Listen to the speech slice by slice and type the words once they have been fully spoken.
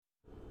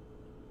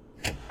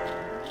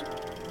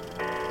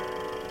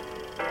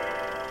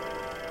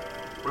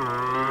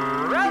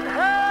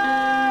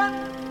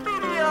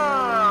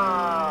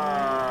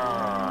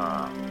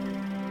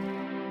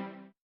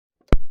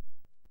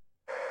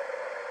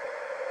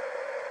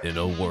In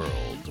a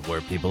world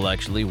where people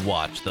actually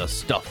watch the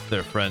stuff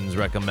their friends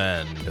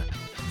recommend,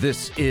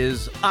 this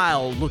is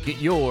I'll Look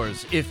at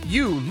Yours If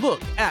You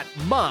Look at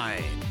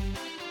Mine.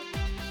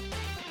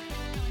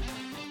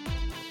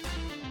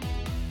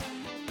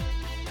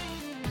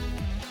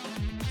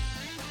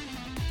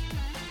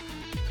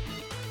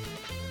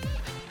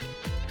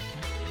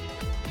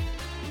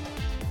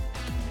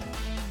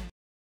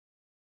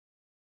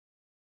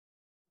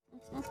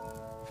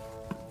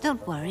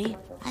 Don't worry,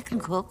 I can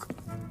cook.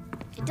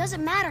 It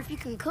doesn't matter if you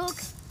can cook.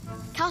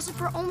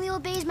 Calcifer only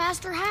obeys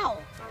Master Howl.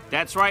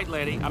 That's right,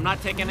 lady. I'm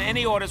not taking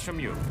any orders from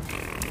you.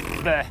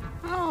 Bleh.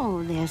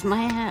 Oh, there's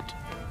my hat.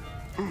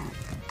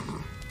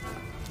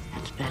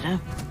 That's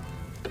better.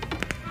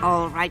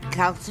 All right,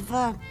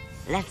 Calcifer,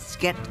 let's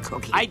get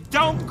cooking. I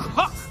don't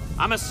cook!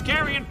 I'm a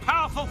scary and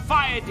powerful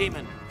fire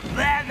demon.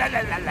 Blah, blah,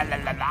 blah, blah, blah,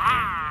 blah,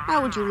 blah.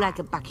 How would you like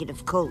a bucket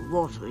of cold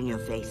water in your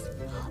face?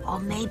 Or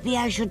maybe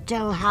I should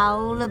tell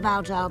Howl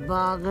about our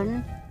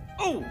bargain?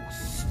 Oh,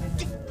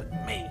 stupid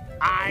me.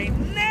 I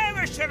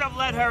never should have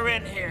let her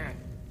in here.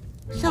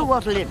 So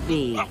what'll it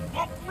be? That's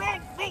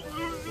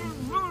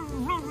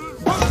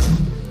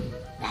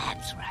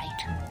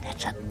right.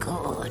 That's a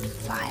good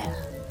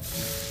fire.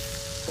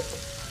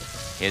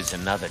 Here's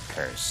another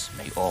curse.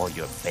 May all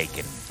your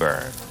bacon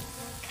burn.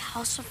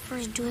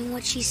 Calcifer's doing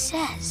what she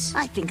says.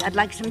 I think I'd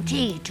like some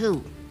tea,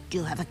 too. Do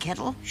you have a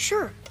kettle?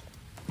 Sure.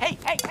 Hey,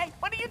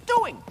 what are you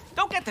doing?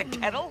 Don't get the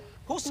kettle.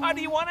 Whose side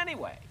do you want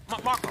anyway?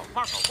 Marco,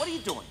 what are you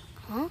doing?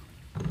 Huh?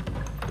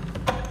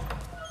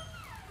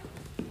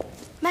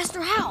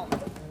 Master Howl,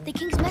 the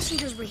King's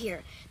messengers were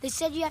here. They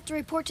said you have to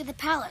report to the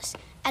palace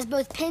as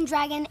both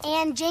Pendragon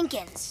and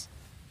Jenkins.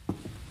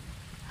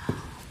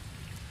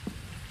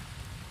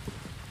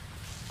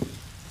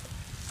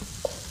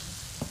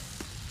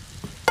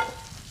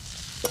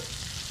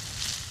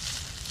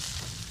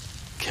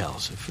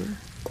 Calcifer,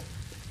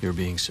 you're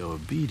being so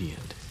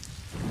obedient.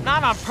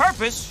 Not on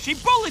purpose. She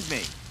bullied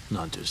me.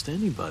 Not just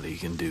anybody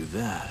can do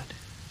that.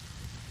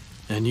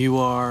 And you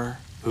are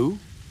who?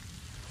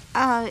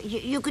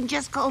 You can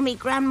just call me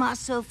Grandma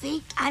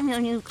Sophie. I'm your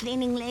new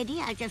cleaning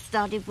lady. I just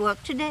started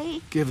work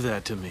today. Give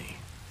that to me.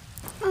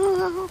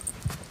 Oh.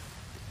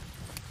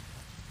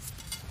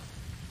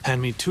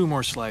 Hand me 2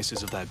 more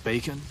slices of that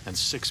bacon and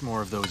 6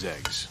 more of those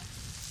eggs.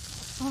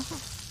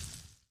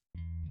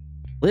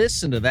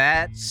 Listen to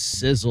that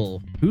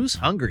sizzle. Who's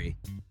hungry?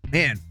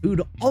 Man,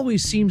 food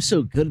always seems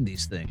so good in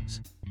these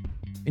things.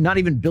 And not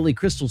even Billy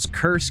Crystal's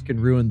curse can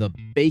ruin the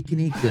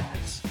bacony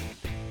goodness.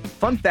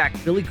 Fun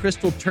fact, Billy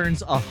Crystal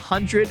turns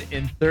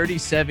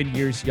 137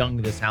 years young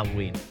this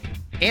Halloween.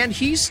 And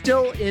he's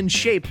still in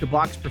shape to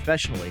box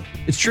professionally.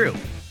 It's true.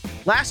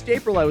 Last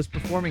April, I was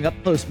performing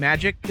up-close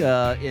magic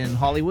in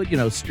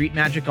Hollywood, street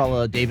magic a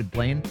la David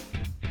Blaine.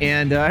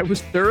 And I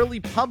was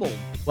thoroughly pummeled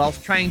while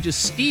trying to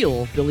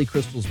steal Billy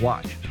Crystal's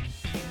watch.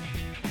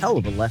 Hell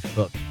of a left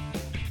hook.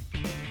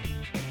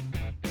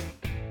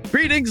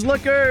 Greetings,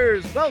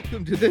 lookers!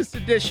 Welcome to this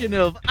edition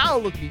of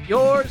I'll Look at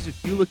Yours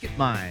If You Look at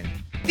Mine,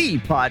 the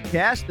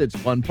podcast that's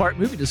 1 part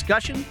movie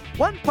discussion,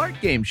 1 part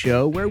game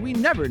show where we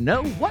never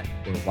know what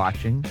we're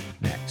watching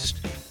next.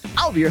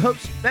 I'll be your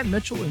host, Ben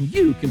Mitchell, and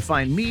you can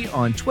find me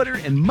on Twitter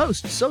and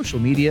most social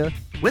media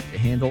with the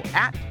handle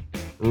at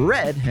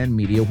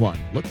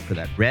RedHenMedia1. Look for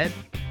that red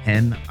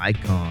hen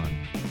icon.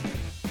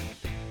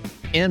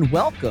 And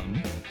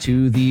welcome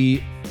to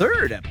the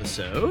 3rd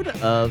episode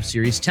of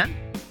Series 10.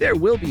 There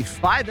will be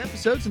 5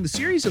 episodes in the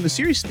series, and the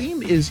series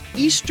theme is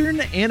Eastern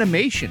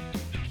animation,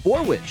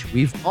 for which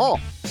we've all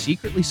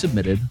secretly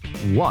submitted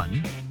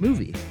 1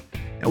 movie.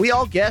 Now, we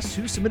all guessed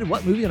who submitted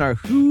what movie in our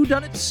Who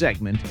Done It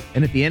segment,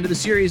 and at the end of the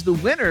series, the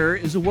winner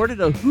is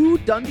awarded a Who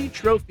Dundee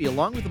trophy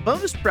along with a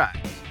bonus prize.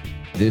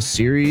 This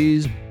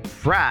series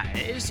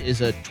prize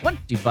is a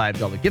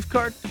 $25 gift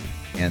card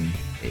and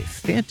a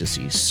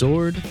fantasy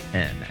sword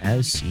pen,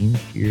 as seen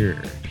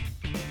here,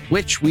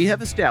 which we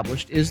have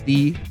established is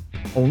the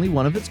only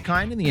one of its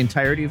kind in the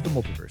entirety of the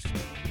multiverse.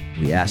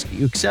 We ask that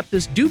you accept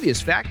this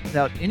dubious fact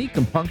without any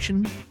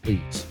compunction,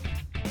 please.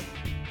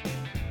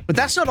 But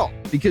that's not all,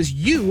 because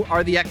you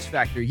are the X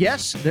Factor.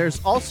 Yes, there's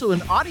also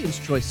an audience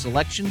choice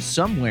selection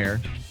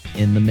somewhere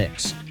in the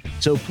mix.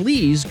 So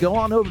please go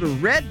on over to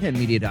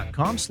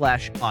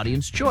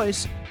redhenmedia.com/audience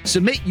choice,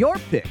 submit your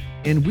pick,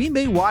 and we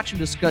may watch and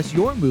discuss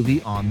your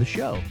movie on the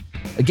show.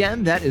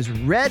 Again, that is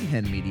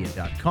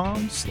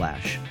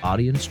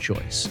redhenmedia.com/audience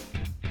choice.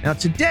 Now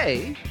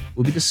today,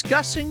 we'll be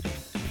discussing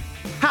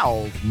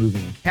Howl's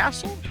Moving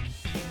Castle.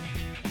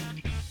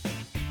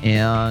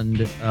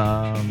 And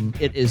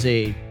it is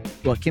it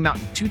came out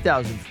in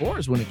 2004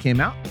 is when it came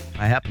out.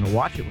 I happened to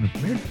watch it when it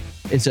premiered.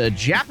 It's a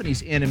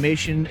Japanese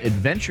animation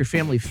adventure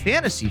family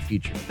fantasy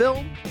feature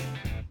film,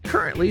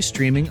 currently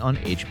streaming on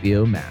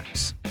HBO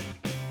Max.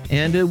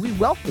 And we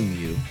welcome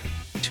you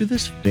to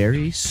this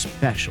very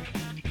special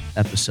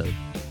episode.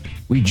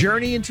 We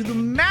journey into the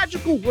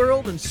magical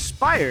world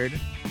inspired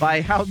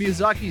by Hayao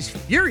Miyazaki's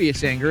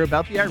furious anger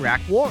about the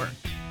Iraq War.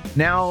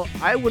 Now,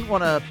 I wouldn't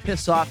want to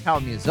piss off Hayao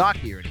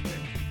Miyazaki or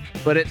anything,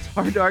 but it's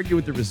hard to argue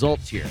with the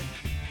results here.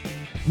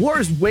 War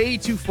is way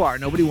too far.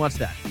 Nobody wants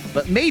that.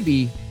 But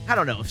maybe, I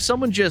don't know, if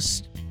someone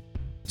just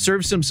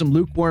serves him some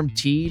lukewarm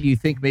tea, do you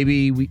think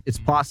maybe it's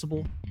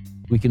possible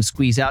we can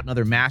squeeze out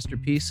another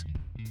masterpiece?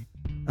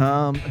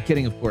 I'm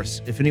kidding, of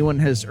course. If anyone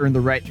has earned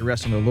the right to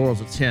rest on their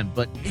laurels, it's him.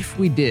 But if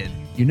we did,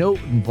 it would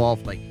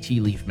involve like tea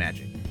leaf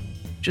magic.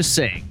 Just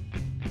saying.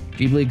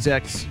 Ghibli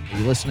execs, are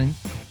you listening?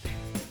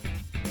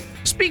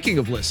 Speaking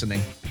of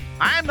listening,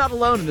 I am not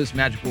alone in this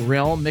magical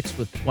realm mixed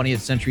with 20th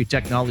century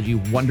technology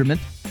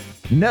wonderment.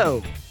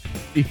 No,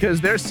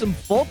 because there's some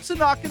folks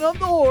knocking on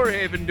the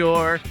Warhaven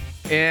door,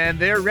 and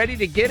they're ready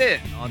to get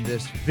in on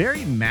this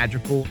very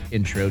magical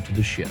intro to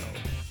the show.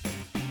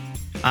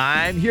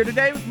 I'm here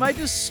today with my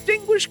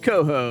distinguished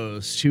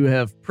co-hosts who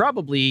have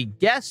probably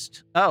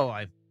guessed... Oh,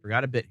 I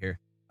forgot a bit here.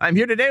 I'm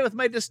here today with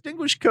my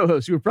distinguished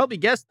co-hosts who have probably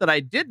guessed that I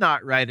did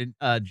not write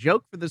a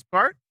joke for this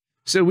part,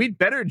 so we'd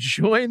better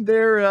join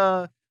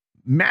their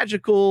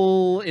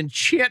magical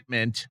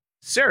enchantment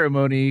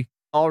ceremony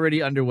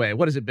already underway.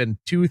 What has it been,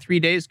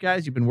 2-3 days,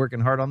 guys? You've been working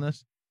hard on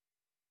this?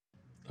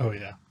 Oh,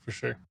 yeah, for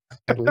sure.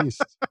 At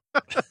least.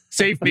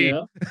 Safe beat.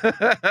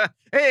 Yeah.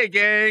 Hey,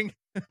 gang.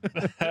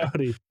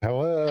 Howdy.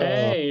 Hello.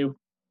 Hey, what's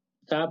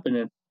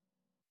happening?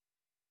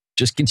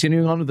 Just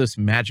continuing on with this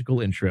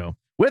magical intro.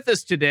 With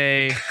us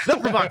today, the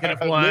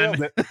provocative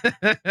one,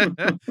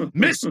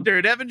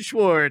 Mr. Devin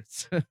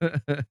Schwartz.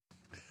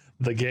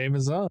 The game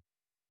is on.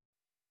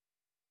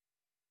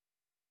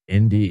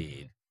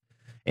 Indeed.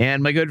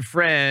 And my good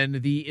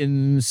friend, the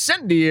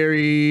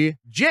incendiary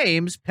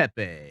James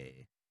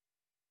Pepe.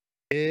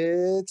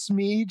 It's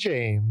me,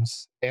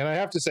 James. And I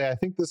have to say, I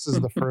think this is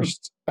the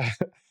first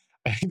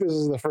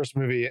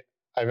movie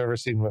I've ever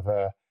seen with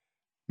a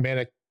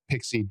manic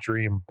pixie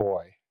dream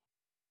boy.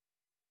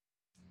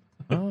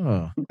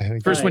 Oh, I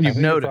think first one you've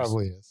noticed. It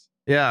probably is.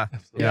 Yeah.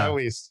 Yeah, at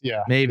least.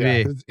 Yeah.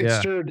 Maybe.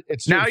 Yeah. Yeah.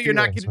 It's now you're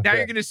not gonna, now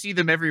you're going to see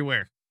them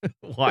everywhere.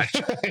 Watch.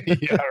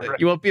 Yeah, right.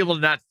 You won't be able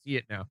to not see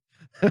it now.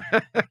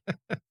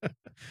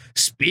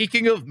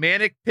 Speaking of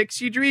manic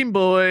pixie dream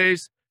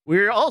boys,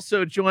 we're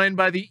also joined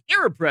by the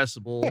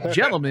irrepressible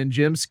gentleman,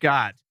 Jim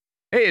Scott.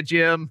 Hey,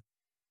 Jim.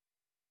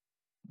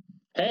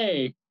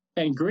 Hey,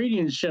 and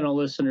greetings, channel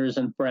listeners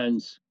and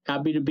friends.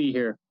 Happy to be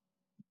here.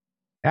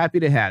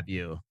 Happy to have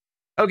you.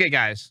 Okay,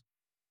 guys.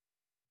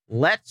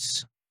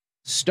 Let's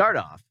start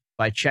off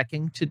by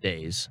checking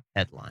today's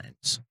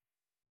headlines.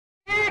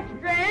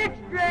 Extra,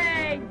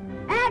 extra,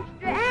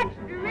 extra,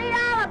 extra, read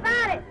all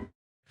about it.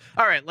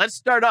 All right, let's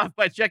start off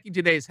by checking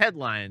today's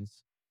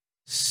headlines,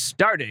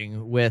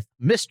 starting with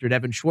Mr.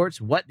 Devin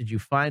Schwartz. What did you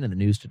find in the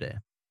news today?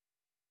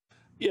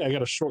 Yeah, I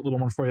got a short little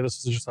one for you.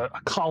 This is just a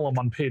column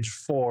on page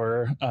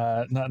 4,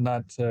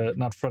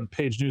 not front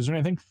page news or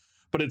anything,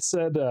 but it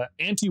said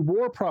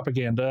anti-war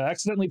propaganda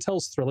accidentally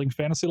tells thrilling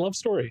fantasy love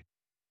story.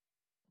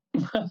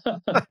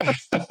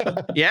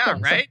 Yeah,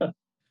 right?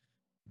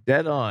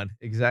 Dead on.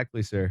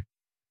 Exactly, sir.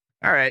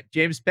 All right,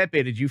 James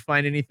Pepe, did you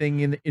find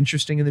anything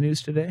interesting in the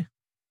news today?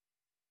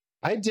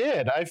 I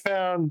did. I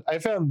found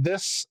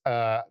this.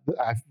 I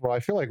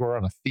feel like we're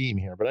on a theme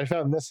here, but I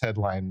found this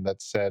headline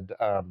that said,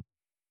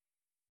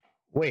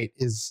 "Wait,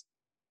 is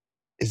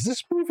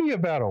this movie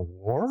about a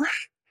war?"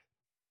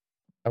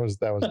 That was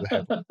the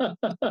headline.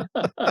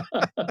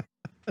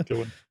 Good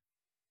one.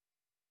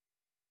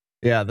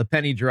 Yeah, the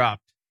penny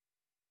dropped.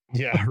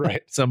 Yeah,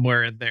 right.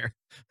 Somewhere in there.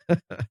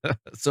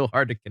 So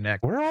hard to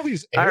connect. What are all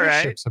these All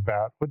airships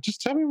about? But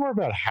just tell me more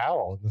about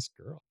Hal and this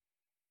girl.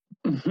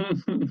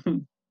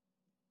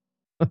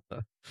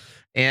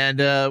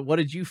 And what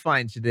did you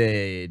find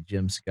today,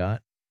 Jim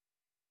Scott?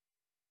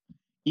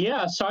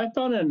 Yeah, so I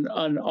found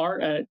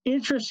an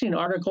interesting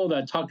article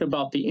that talked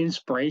about the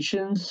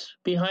inspirations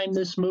behind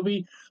this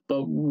movie,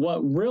 but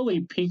what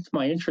really piqued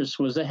my interest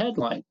was the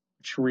headline,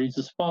 which reads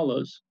as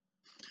follows.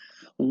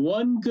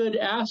 One good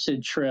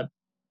acid trip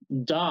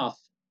doth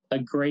a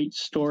great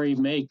story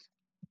make.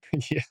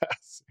 Yeah,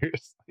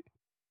 seriously.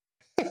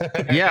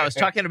 Yeah, I was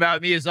talking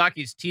about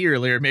Miyazaki's tea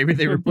earlier. Maybe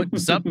they were putting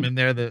something in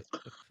there that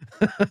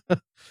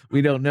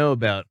we don't know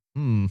about.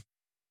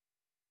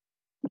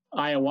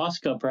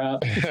 Ayahuasca,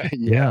 perhaps.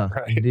 Yeah,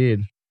 right.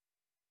 Indeed.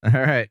 All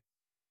right.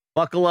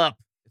 Buckle up.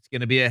 It's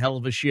going to be a hell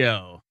of a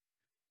show.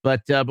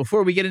 But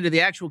before we get into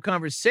the actual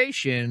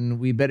conversation,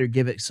 we better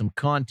give it some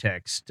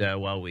context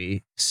while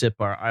we sip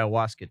our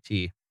ayahuasca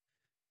tea.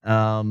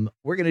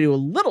 We're going to do a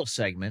little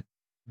segment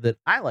that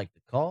I like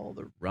to call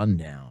the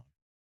rundown.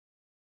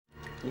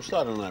 You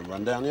started on that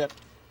rundown yet?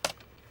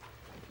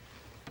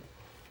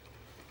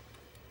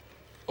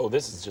 Oh,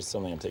 this is just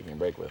something I'm taking a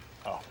break with.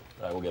 Oh,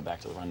 we'll get back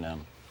to the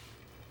rundown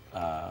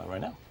right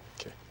now.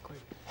 Okay,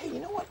 great. Hey, you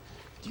know what?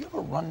 Do you have a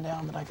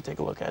rundown that I could take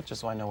a look at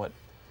just so I know what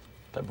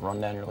type of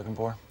rundown you're looking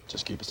for?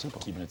 Just keep it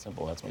simple. Keeping it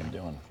simple, that's what I'm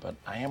doing. But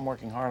I am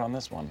working hard on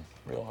this one,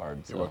 real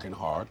hard. You're working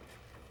hard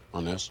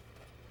on this?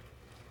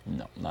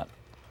 No, not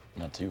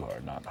too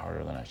hard, not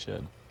harder than I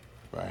should.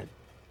 Right.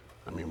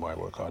 I mean, why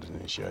work harder than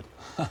you should?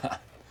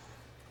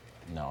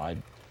 No,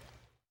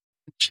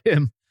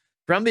 Jim,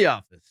 from The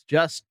Office,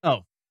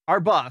 our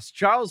boss,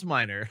 Charles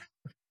Miner,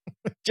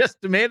 just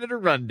demanded a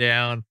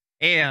rundown,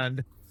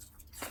 and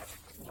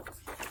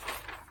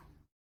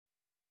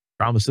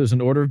Promise there's an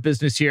order of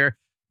business here.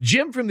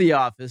 Jim from The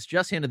Office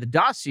just handed the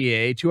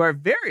dossier to our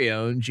very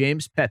own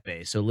James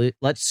Pepe. So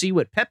let's see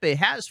what Pepe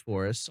has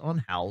for us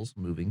on Howl's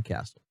Moving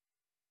Castle.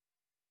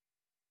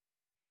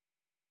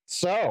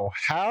 So,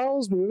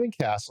 Howl's Moving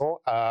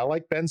Castle,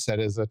 like Ben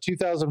said, is a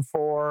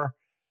 2004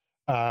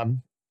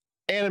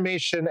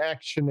 animation,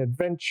 action,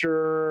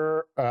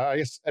 adventure,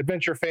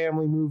 adventure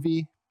family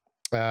movie.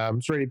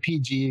 It's rated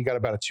PG, got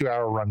about a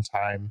 2-hour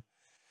runtime.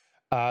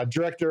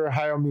 Director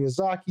Hayao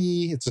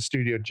Miyazaki. It's a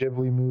Studio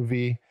Ghibli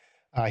movie.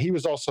 He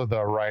was also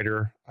the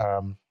writer.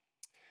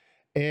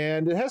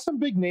 And it has some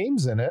big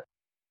names in it.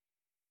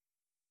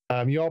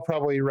 You all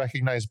probably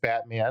recognize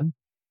Batman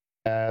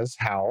as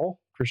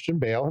Howl, Christian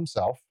Bale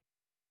himself.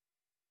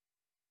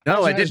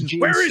 No, I didn't.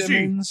 Where is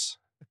Simmons.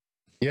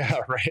 Yeah,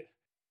 right.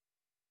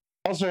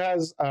 Also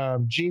has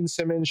Gene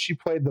Simmons. She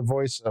played the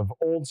voice of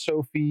Old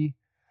Sophie.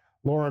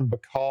 Lauren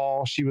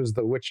Bacall. She was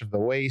the Witch of the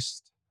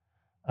Waste.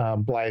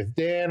 Blythe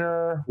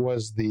Danner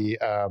was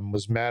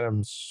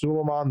Madame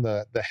Suleiman,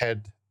 the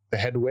head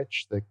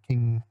witch, the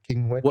king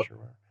witch.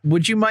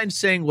 Would you mind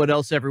saying what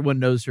else everyone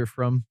knows her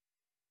from?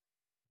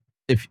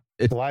 If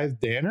Blythe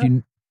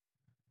Danner?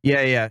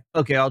 Yeah.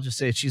 Okay, I'll just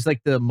say she's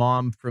like the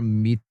mom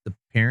from Meet the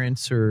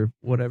Parents or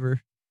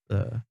whatever.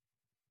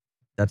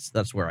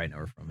 That's where I know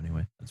her from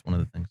anyway. That's one of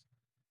the things.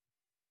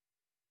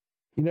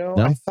 No?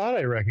 I thought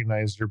I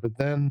recognized her, but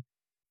then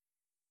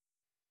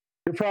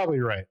you're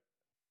probably right.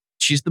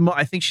 She's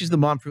I think she's the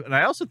mom, and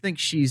I also think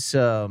she's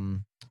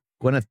Gwyneth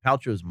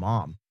Paltrow's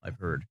mom. I've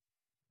heard.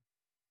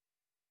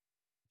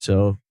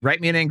 So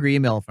write me an angry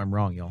email if I'm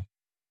wrong, y'all.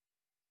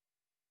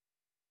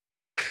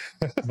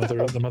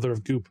 The mother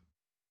of Goop.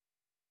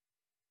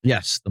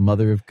 Yes, the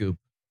mother of Goop,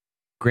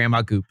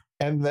 Grandma Goop.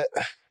 And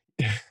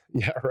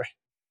yeah, right.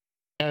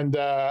 And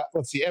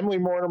let's see, Emily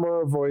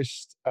Mortimer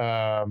voiced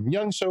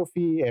young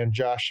Sophie, and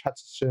Josh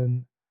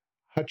Hutcherson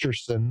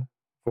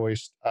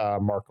voiced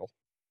Markle.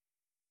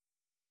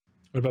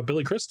 What about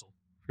Billy Crystal?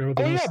 Billy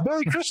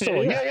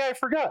Crystal. Yeah, I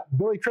forgot.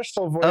 Billy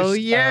Crystal voiced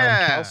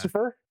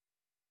Calcifer.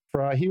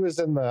 He was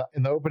in the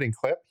opening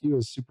clip. He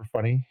was super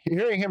funny.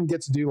 Hearing him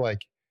get to do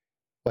like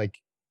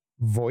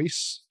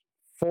voice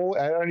full.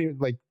 I don't even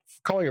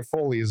calling it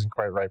Foley isn't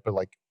quite right, but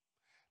like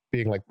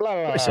being like blah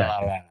blah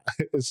blah, blah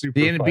is super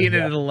being fun,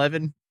 at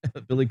 11.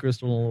 Billy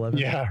Crystal at 11.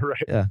 Yeah,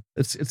 right. Yeah,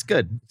 it's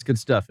good. It's good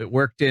stuff. It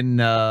worked in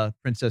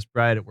Princess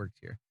Bride. It worked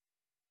here.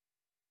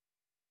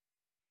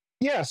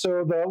 Yeah,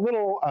 so the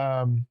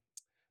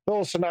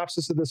little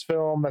synopsis of this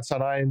film that's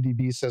on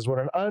IMDb says, when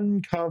an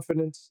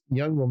unconfident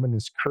young woman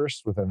is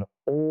cursed with an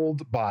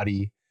old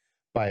body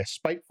by a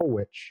spiteful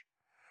witch,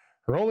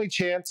 her only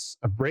chance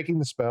of breaking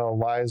the spell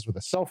lies with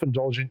a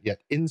self-indulgent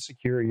yet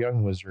insecure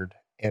young wizard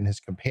and his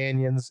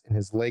companions in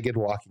his legged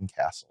walking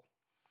castle.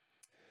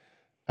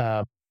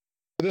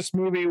 This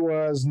movie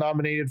was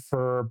nominated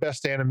for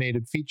Best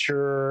Animated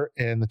Feature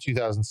in the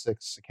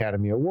 2006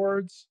 Academy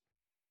Awards.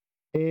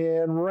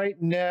 And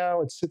right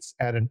now it sits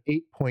at an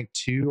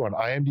 8.2 on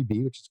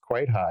IMDb, which is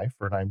quite high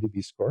for an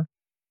IMDb score.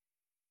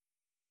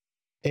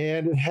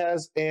 And it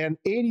has an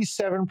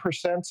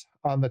 87%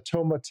 on the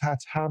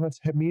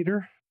Tomatometer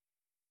meter.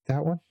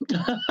 That one?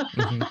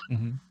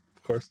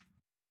 Of course.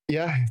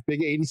 Yeah,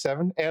 big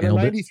 87. And Nailed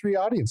a it. 93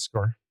 audience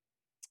score.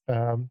 Those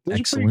are pretty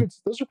Excellent. good.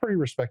 Those are pretty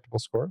respectable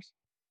scores.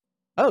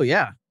 Oh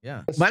yeah.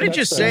 Might I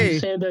just say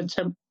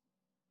that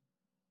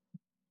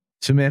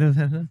tomato?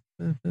 Might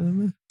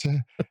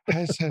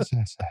I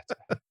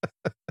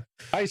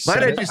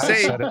just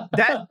say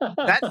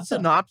that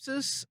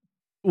synopsis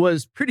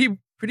was pretty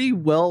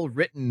well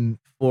written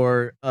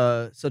for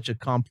such a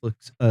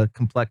complex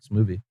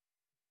movie.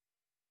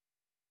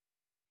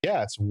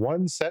 Yeah, it's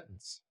one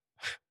sentence.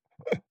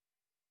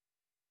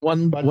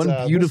 One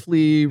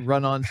beautifully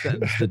run-on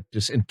sentence that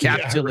just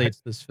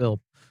encapsulates this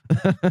film.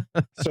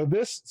 So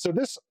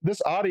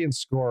this audience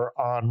score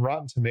on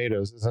Rotten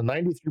Tomatoes is a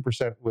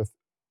 93% with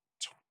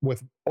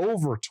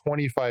over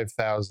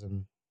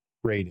 25,000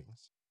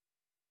 ratings.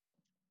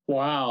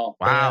 Wow.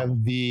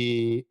 And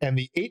the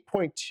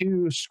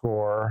 8.2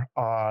 score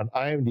on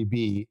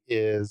IMDb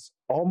is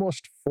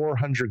almost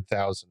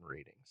 400,000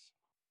 ratings.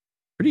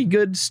 Pretty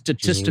good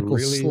statistical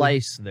Really-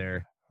 slice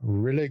there.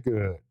 Really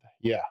good.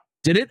 Yeah.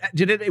 Did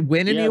it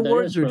win any Yeah, that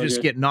awards is or really just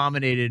good. get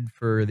nominated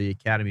for the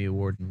Academy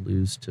Award and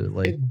lose to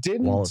like It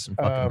didn't, Wallace and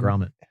fucking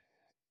Gromit?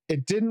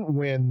 It didn't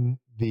win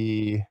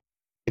the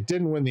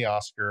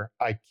Oscar.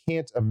 I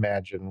can't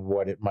imagine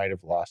what it might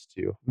have lost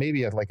to.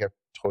 Maybe like a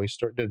Toy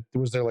Story.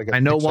 Was there like a I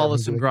know Pixar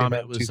Wallace and movie that came out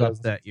Gromit in was 2000?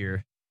 up that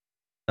year.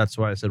 That's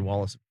why I said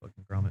Wallace and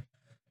fucking Gromit.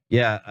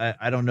 Yeah,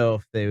 I don't know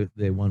if they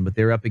won, but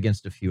they were up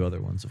against a few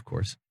other ones, of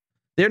course.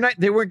 They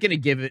weren't going to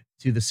give it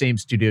to the same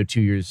studio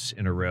 2 years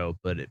in a row,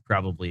 but it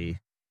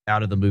probably,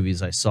 out of the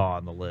movies I saw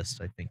on the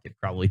list, I think it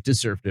probably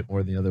deserved it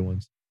more than the other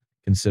ones,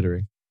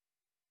 considering.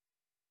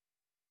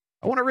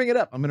 I want to ring it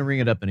up. I'm going to ring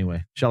it up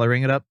anyway. Shall I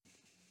ring it up?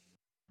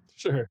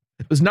 Sure.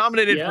 It was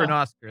nominated for Yeah. an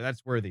Oscar.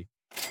 That's worthy.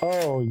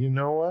 Oh, you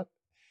know what?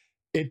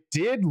 It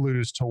did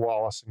lose to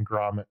Wallace and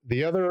Gromit.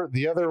 The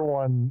other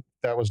one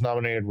that was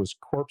nominated was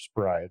Corpse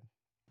Bride.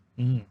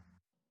 Mm.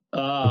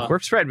 The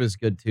Corpse Ride was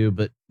good too,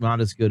 but not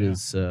as good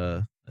as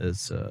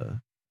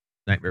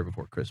Nightmare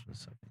Before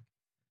Christmas, I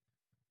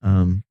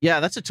think. Yeah,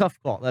 that's a tough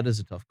call. That is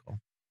a tough call.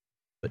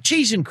 But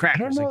Cheese and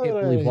Crackers, I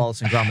can't believe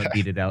Wallace and Gromit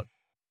beat it out.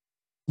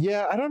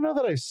 Yeah, I don't know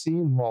that I've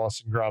seen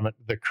Wallace and Gromit: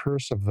 The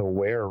Curse of the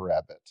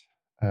Were-Rabbit.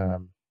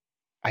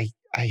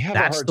 I have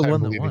That's a hard the time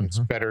one that believing won, it's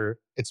huh? better.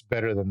 It's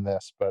better than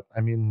this, but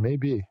I mean,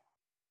 maybe.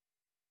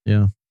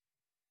 Yeah.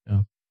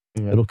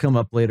 It'll come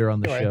up later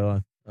on the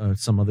Anyway. show,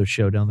 some other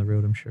show down the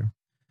road, I'm sure,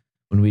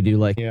 when we do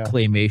like Yeah.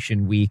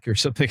 Claymation Week or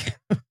something.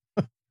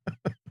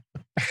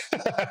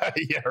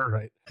 Yeah,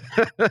 right.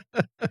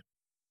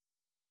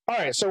 All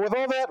right. So with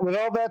all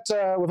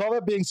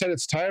that being said,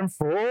 it's time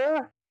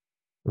for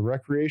the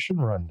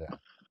Recreation Rundown.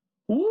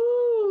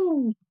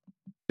 Woo!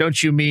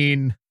 Don't you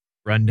mean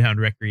Rundown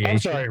Recreation? I'm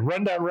sorry,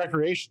 Rundown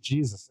Recreation.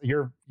 Jesus,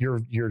 you're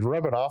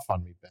rubbing off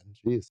on me, Ben.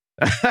 Jeez.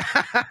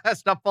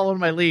 Stop following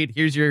my lead.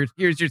 Here's your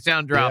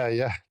sound drop.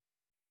 Yeah.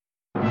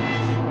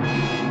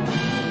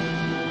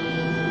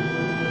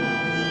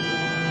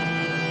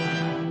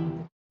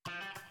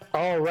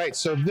 All right,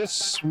 so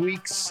this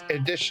week's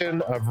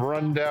edition of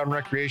Rundown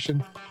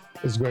Recreation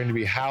is going to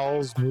be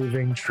Howl's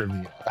Moving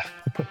Trivia.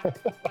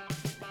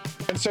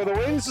 And so the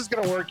way this is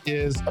going to work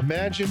is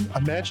imagine,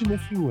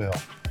 if you will,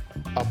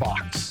 a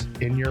box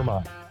in your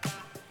mind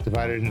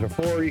divided into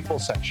 4 equal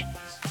sections.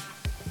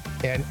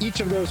 And each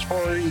of those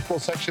 4 equal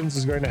sections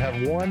is going to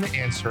have one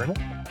answer in it.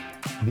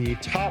 The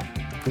top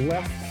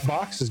left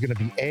box is going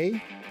to be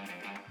A.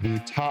 The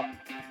top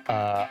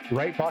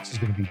right box is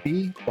going to be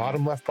B.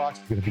 Bottom left box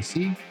is going to be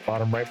C.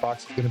 Bottom right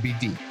box is going to be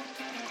D.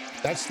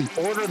 That's the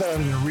order that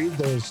I'm going to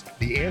read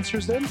the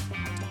answers in.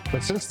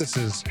 But since this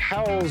is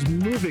Howl's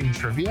Moving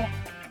Trivia,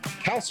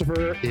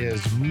 Calcifer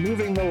is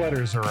moving the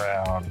letters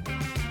around.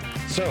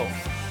 So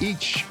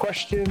each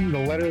question, the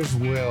letters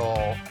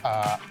will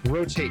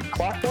rotate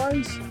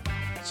clockwise.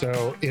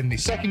 So in the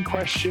second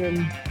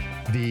question,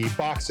 the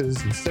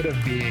boxes, instead of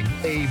being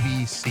A,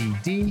 B, C,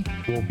 D,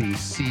 will be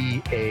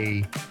C,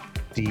 A,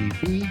 D,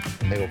 B,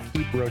 and they will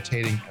keep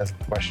rotating as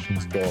the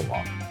questions go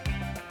along.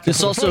 This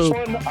So for the also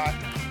first one,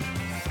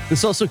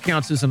 this also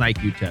counts as an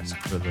IQ test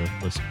for the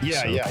listeners.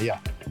 Yeah.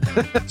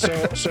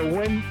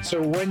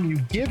 So when you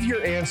give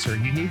your answer,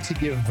 you need to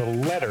give the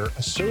letter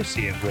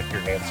associated with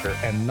your answer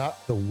and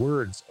not the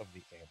words of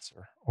the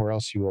answer, or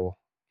else you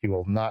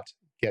will not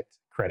get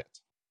credit.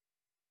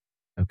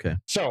 Okay.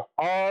 So,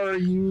 are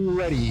you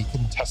ready,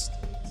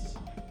 contestants?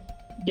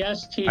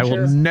 Yes, teacher. I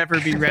will never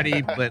be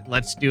ready, but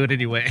let's do it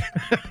anyway.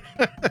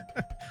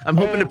 I'm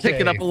hoping to pick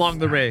it up Okay. along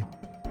the way.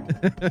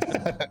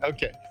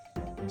 Okay.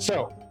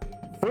 So,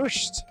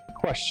 first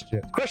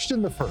question.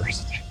 Question the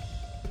first.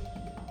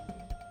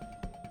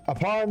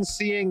 Upon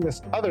seeing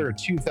this other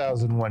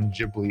 2001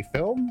 Ghibli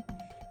film,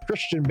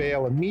 Christian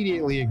Bale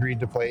immediately agreed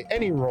to play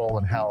any role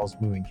in Howl's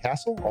Moving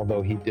Castle,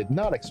 although he did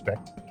not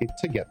expect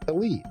to get the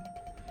lead.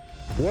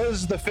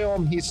 Was the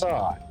film he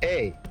saw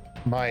A,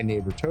 My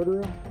Neighbor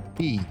Totoro,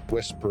 B,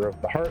 Whisper of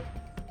the Heart,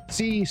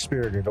 C,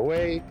 Spirited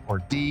Away, or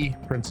D,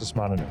 Princess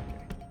Mononoke?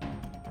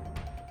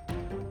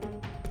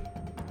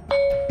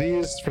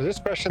 For this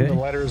question, Okay. the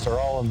letters are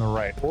all in the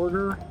right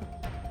order.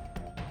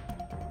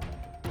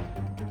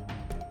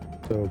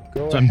 So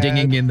go So I'm ahead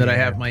dinging in that I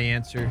have and- my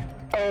answer.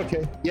 Oh,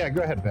 okay. Yeah,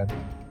 go ahead, Ben.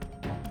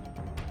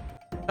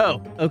 Oh,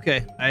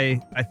 okay. I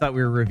thought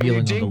we were You revealing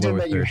on the dinged in lower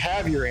that you third.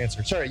 have your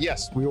answer. Sorry,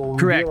 yes, we will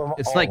Correct. reveal them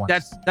It's all like at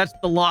once. that's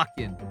the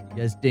lock-in. You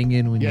guys ding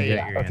in when you Yeah,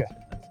 get your okay. answer.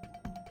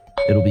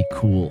 It'll be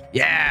cool.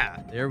 Yeah,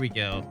 there we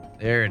go.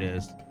 There it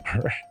is.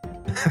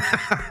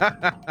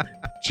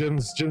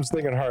 Jim's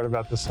thinking hard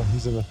about this one.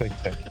 He's in the think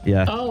tank.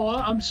 Yeah. Oh,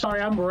 I'm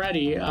sorry. I'm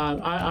ready.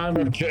 I'm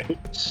Okay.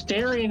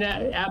 staring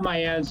at my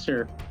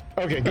answer.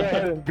 Okay, go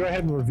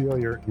ahead and reveal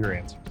your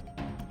answers.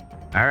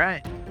 All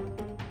right.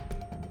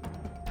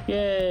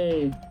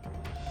 Yay.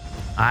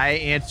 I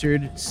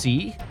answered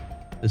C.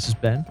 This is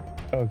Ben.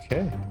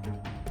 Okay.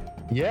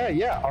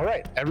 Yeah. All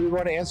right.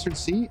 Everyone answered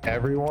C.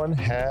 Everyone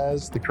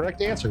has the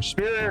correct answer.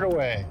 Spirited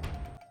Away.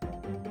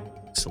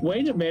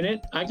 Wait a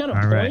minute. I got a All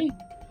point. right.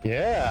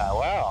 Yeah.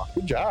 Wow.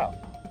 Good job.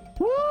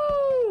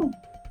 Woo!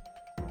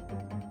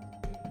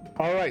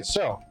 All right.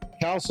 So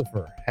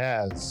Calcifer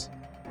has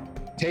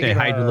Okay, taken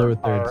hide your lower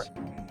thirds.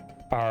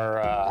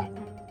 our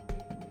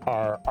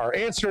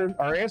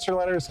answer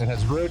letters and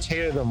has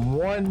rotated them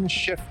one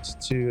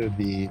shift in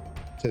the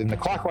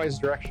clockwise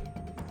direction.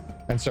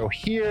 And so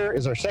here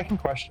is our second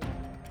question.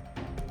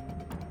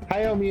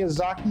 Hayao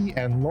Miyazaki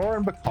and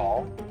Lauren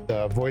Bacall,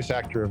 the voice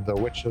actor of The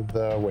Witch of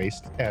the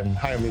Waste, and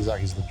Hayao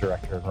Miyazaki is the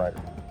director and writer,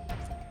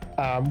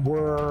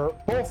 were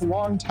both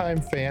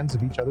longtime fans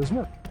of each other's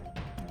work.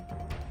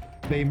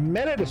 They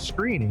met at a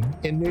screening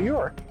in New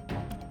York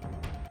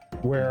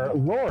where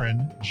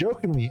Lauren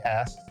jokingly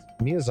asked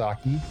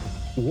Miyazaki,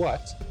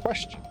 what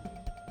question?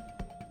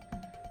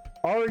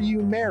 Are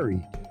you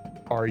married?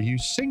 Are you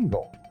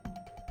single?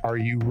 Are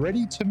you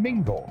ready to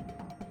mingle?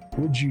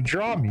 Would you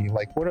draw me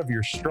like one of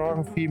your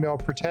strong female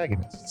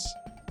protagonists?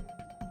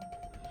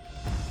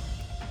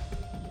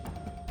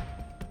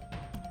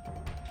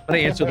 But I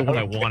answered the one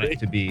I want it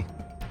to be.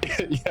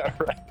 Yeah,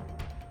 right.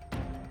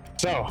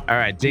 So, All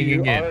right,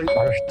 dinging in.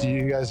 Do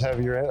you guys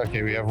have your?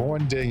 Okay, we have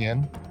one ding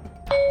in.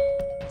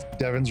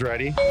 Devin's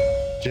ready.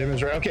 Jim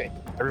is ready. Okay,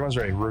 everyone's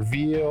ready.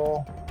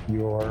 Reveal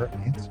your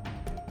answer.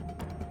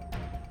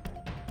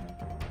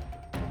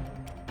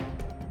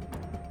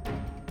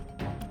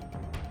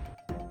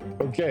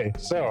 Okay,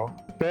 so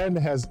Ben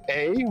has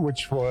A,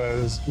 which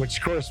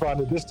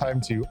corresponded this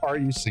time to "Are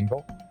you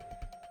single?"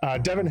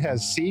 Devin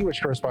has C,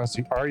 which corresponds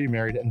to "Are you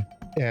married?"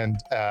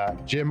 And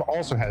Jim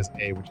also has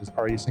A, which is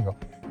 "Are you single?"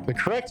 The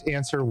correct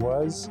answer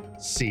was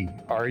C.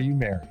 Are you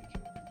married?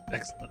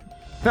 Excellent.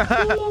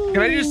 Can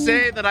I just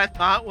say that I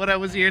thought what I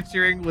was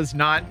answering was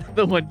not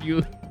the one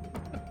you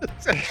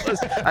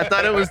I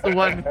thought it was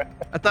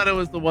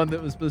the one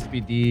that was supposed to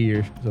be D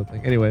or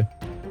something. Anyway.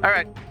 All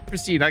right,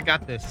 proceed. I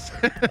got this.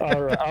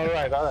 All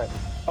right.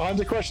 On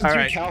to question All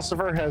 3. right.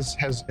 Calcifer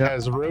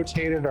has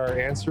rotated our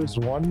answers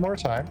one more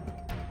time.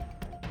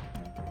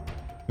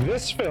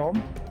 This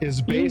film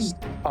is based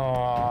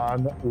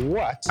on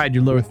what? Hide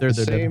your lower with third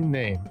the there, same Devin.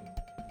 name.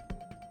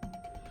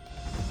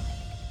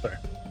 Sorry.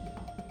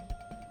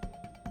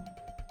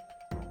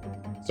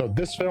 So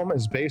this film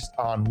is based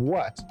on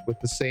what with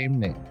the same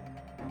name?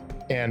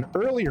 An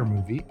earlier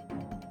movie,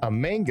 a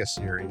manga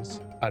series,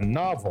 a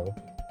novel,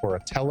 or a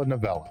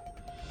telenovela?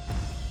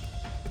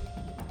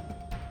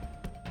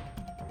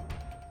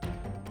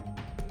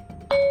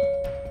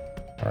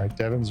 All right,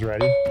 Devin's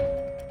ready.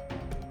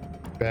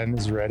 Ben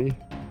is ready.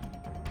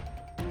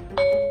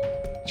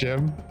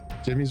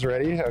 Jimmy's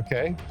ready.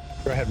 Okay,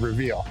 go ahead,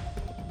 reveal.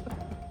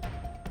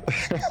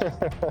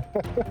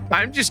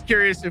 I'm just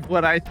curious if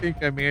what I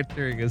think I'm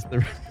answering is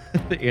the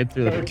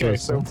answer that Okay,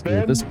 so corresponds to me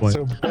at this point.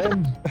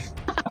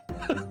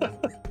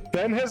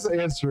 Ben has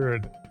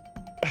answered.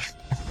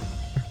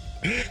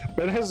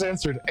 Ben has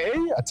answered A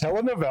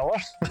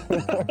telenovela.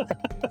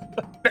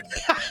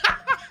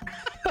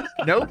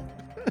 Nope.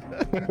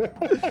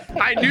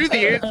 I knew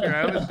the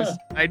answer.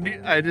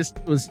 I just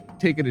was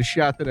taking a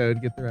shot that I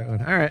would get the right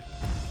one. All right.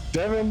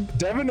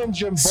 Devin and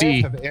Jim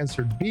C. both have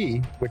answered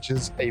B, which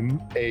is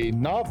a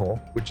novel,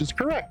 which is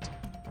correct.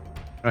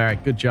 All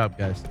right. Good job,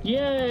 guys.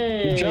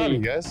 Yay! Good job, you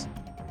guys.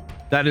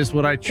 That is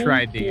what I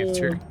tried to you.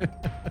 answer.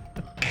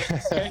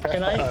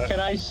 Can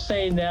I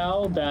say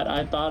now that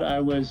I thought I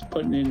was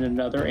putting in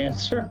another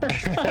answer?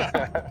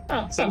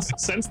 Since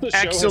the show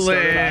has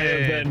started,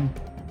 Excellent.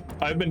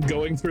 I've been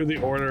going through the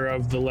order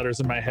of the letters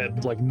in my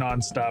head like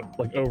nonstop,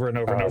 like over and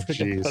over and over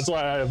again. Geez. That's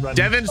why I've been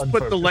Devin's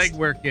put the unfocused.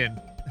 legwork in.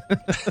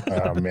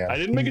 Oh man, I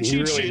didn't make a He cheat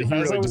really- sheet he as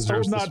really I was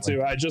told deserves not this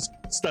to. I just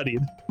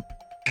studied.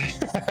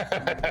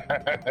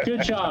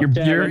 Good job, You're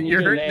Devin. You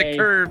you're get hurting an the A.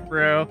 curve,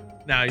 bro.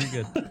 No,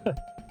 you're good.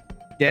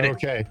 Get it.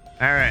 Okay.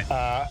 All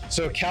right.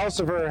 So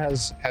Calcifer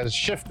has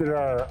shifted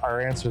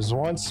our answers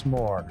once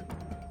more.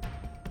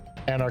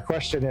 And our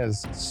question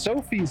is,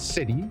 Sophie's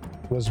City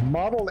was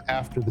modeled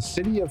after the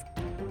city of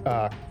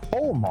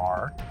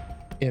Colmar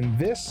in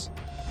this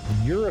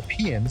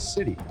European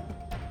city.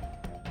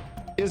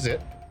 Is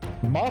it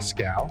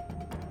Moscow,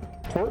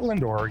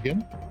 Portland,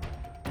 Oregon,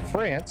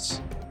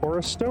 France, or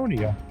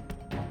Estonia?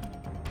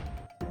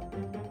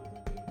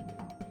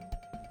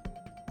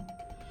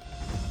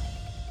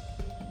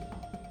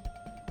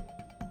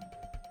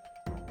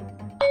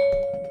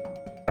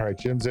 All right,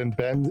 Jim's in.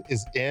 Ben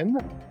is in.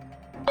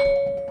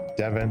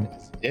 Devin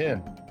is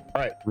in.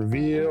 All right,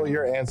 reveal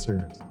your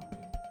answers.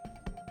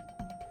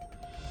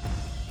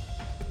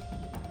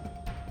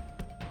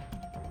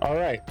 All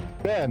right,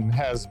 Ben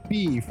has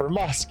B for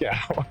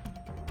Moscow.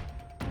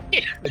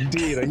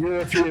 Indeed, a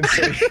European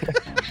city.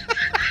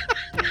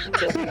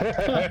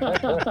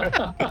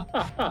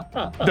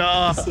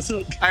 Duh.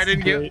 I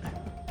didn't Great. get.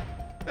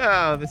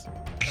 Oh, this.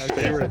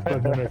 Favorite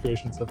Pokemon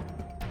recreation stuff.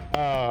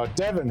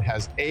 Devin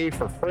has A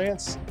for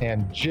France,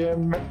 and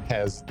Jim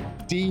has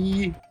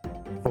D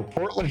for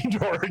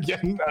Portland,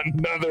 Oregon,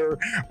 another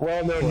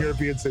well-known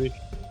European city.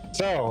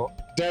 So,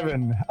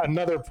 Devin,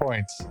 another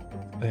point.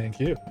 Thank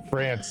you.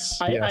 France,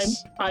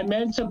 yes. I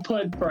meant to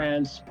put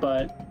France,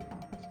 but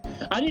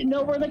I didn't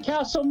know where the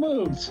castle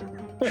moves.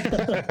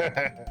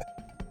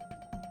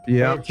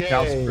 Yeah. Okay.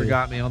 Calcifer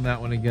got me on that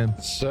one again.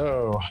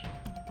 So,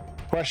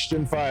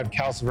 question 5,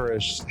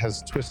 Calcifer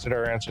has twisted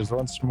our answers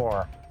once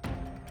more.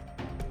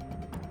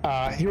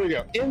 Here we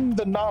go. In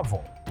the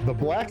novel, the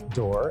Black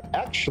Door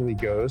actually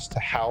goes to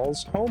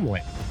Hal's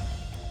homeland,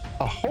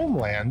 a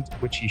homeland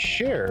which he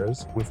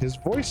shares with his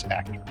voice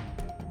actor.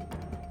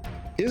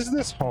 Is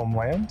this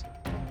homeland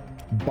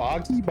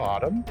Boggy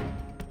Bottom,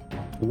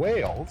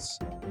 Wales,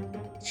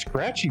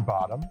 Scratchy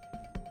Bottom,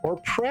 or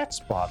Pratt's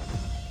Bottom?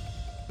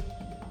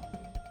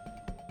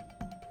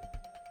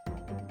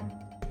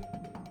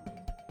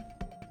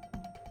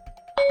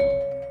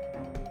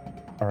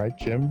 All right,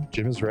 Jim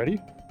is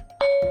ready.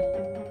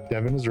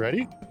 Devin is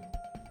ready.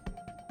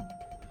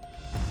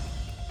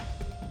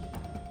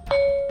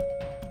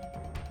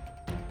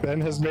 Ben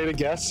has made a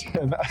guess.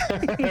 And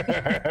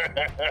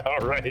all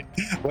right,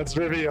 let's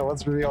reveal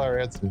our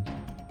answers.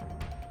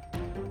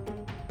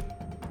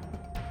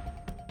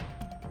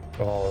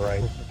 All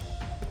right.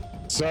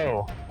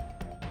 So,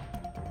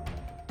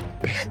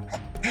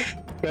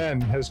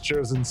 Ben has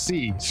chosen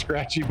C,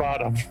 Scratchy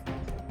Bottom.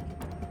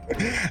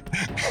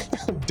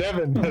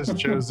 Devin has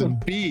chosen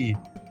B,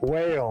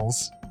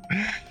 Wales.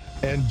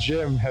 And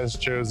Jim has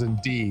chosen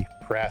D,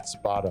 Pratt's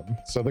Bottom.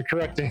 So the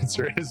correct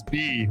answer is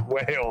B,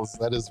 Wales.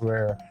 That is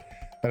where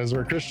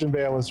Christian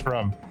Bale is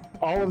from.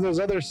 All of those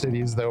other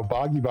cities, though,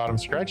 Boggy Bottom,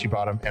 Scratchy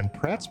Bottom, and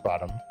Pratt's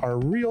Bottom, are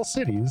real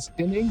cities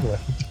in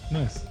England.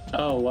 Nice.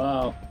 Oh,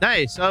 wow.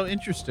 Nice. Oh,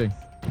 interesting.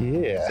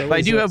 Yeah. So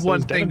I do have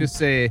one thing to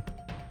say.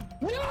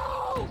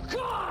 No,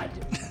 God!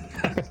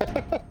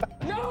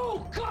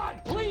 No,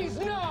 God, please,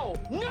 no!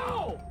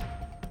 No!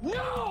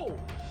 No!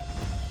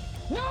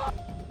 No!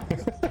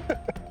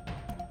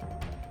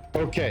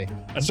 Okay,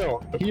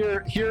 so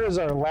here is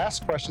our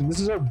last question. This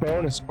is our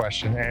bonus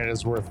question, and it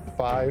is worth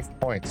 5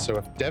 points. So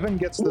if Devin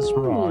gets this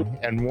wrong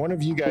and one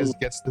of you guys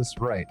gets this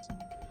right,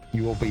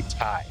 you will be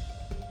tied.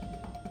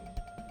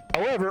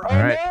 However,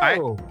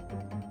 no!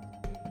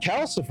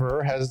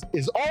 Calcifer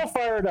is all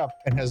fired up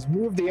and has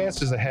moved the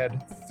answers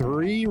ahead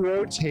 3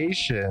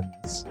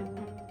 rotations.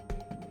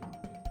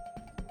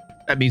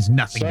 That means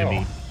nothing to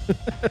me.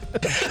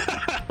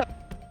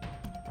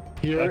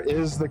 Here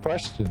is the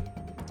question.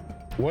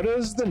 What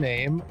is the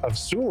name of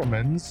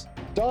Suleiman's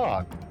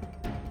dog?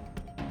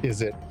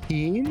 Is it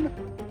Heen,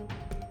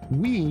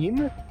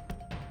 Ween,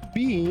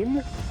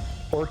 Bean,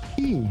 or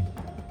Keen?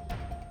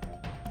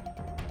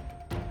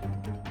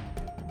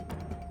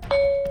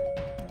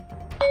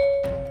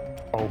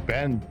 Oh,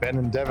 Ben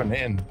and Devin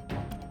in. What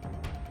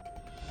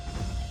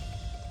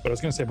I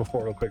was going to say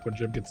before, real quick, when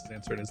Jim gets his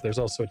answer, is there's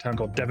also a town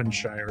called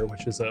Devonshire,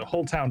 which is a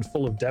whole town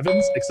full of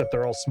Devons, except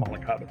they're all small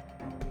like Hobbit.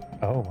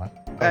 Oh, wow.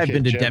 I've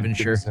been to Jim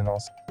Devonshire. gets in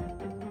also.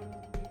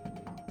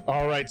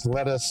 All right,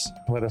 let us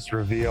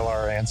reveal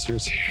our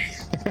answers here.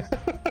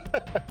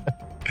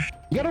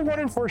 You got a 1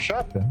 in 4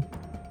 shot, Ben.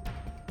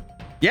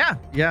 Yeah.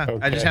 I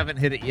Okay. just haven't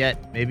hit it yet.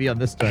 Maybe on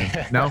this time.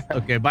 No?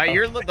 Okay. By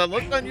the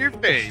look on your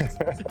face,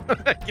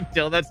 I can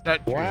tell that's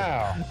not true.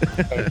 Wow.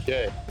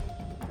 Okay.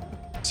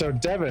 So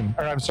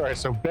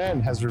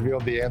Ben has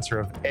revealed the answer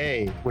of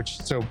A, which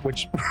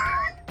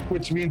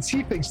means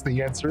he thinks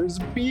the answer is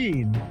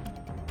bean.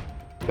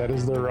 That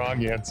is the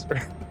wrong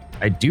answer.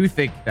 I do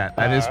think that.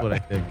 That is what I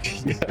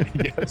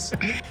think. Yes.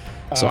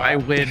 So I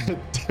win.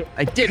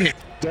 I did it.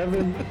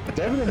 Devin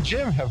and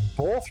Jim have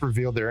both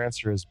revealed their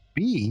answer as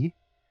B,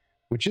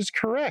 which is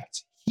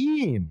correct.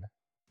 Heen.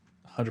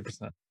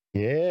 100%.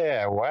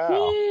 Yeah,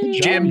 wow. Good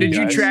job, Jim, did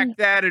you guys. track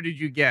that or did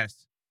you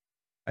guess?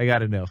 I got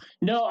to know.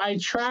 No, I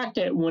tracked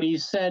it when he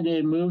said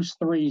it moves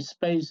 3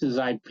 spaces.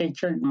 I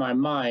pictured it in my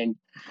mind,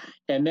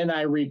 and then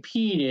I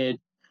repeated.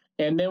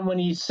 And then when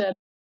he said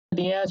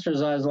the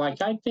answers, I was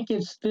like, I think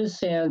it's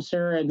this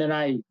answer. And then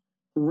I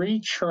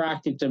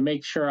retracted to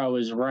make sure I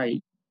was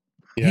right.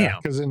 Yeah,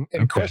 because in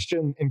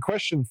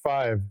question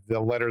 5, the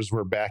letters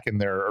were back in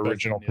their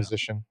original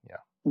position. Yeah.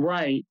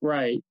 Right.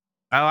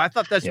 Oh, I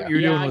thought that's what you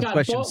were doing with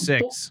question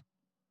 6.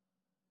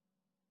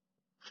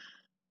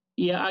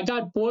 Yeah, I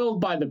got boiled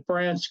by the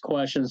branch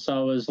question, so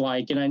I was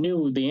like, and I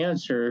knew the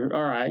answer.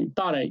 All right,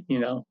 thought it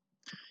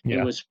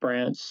was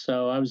branch.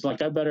 So I was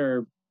like, I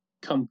better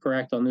come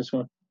correct on this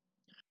one.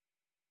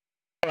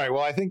 All right.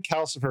 Well, I think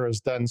Calcifer is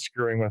done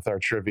screwing with our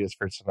trivias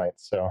for tonight.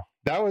 So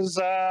that was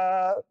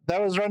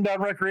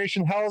Rundown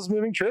Recreation Howl's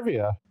Moving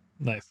Trivia.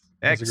 Nice.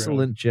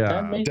 Excellent job.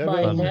 That made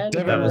my head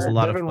that was a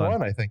lot of Devin fun.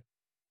 won, I think.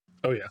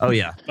 Oh yeah. Oh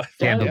yeah.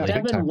 Handily.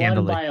 Devin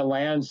won by a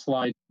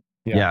landslide.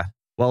 Yeah.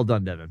 Well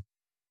done, Devin.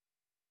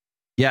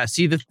 Yeah.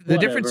 See, the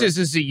difference is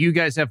that you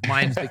guys have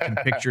minds that can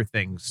picture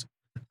things.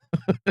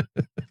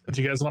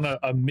 Do you guys want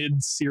a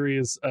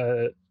mid-series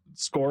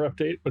score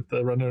update with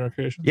the Rundown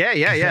Recreation?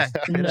 Yeah.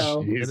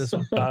 No.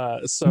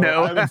 So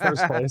No. I'm in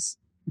first place,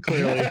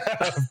 clearly,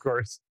 Of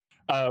course.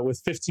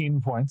 with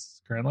 15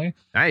 points currently.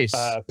 Nice.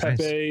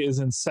 Pepe is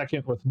in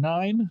second with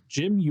 9.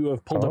 Jim, you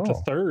have pulled up to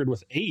third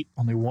with 8,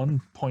 only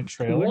 1 point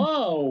trailing.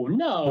 Whoa,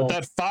 no. With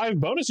that 5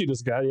 bonus you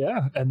just got,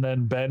 yeah. And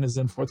then Ben is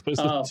in fourth place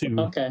with 2.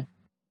 Okay.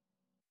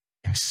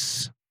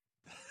 Yes.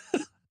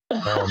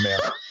 Oh man.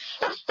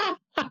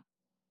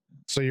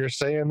 So you're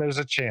saying there's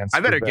a chance? I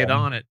better for get Ben.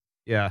 on it.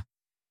 Yeah.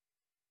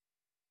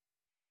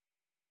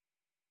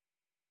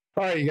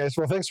 All right, you guys.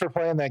 Well, thanks for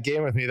playing that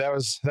game with me. That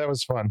was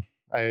fun.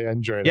 I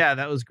enjoyed it. Yeah,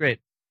 that was great.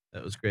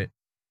 That was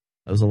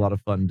a lot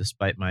of fun,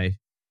 despite my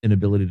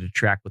inability to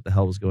track what the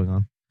hell was going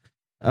on.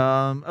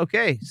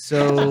 Okay,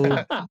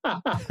 so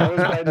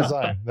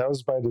That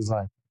was by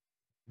design.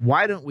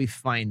 Why don't we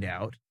find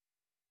out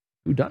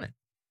who done it?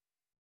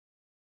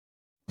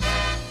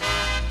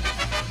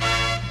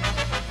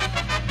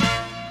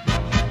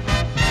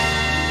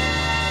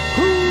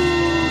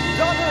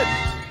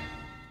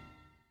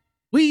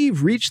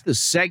 We've reached the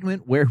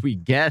segment where we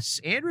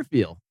guess and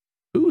reveal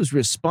who is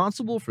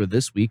responsible for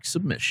this week's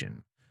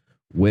submission.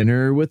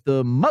 Winner with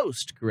the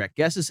most correct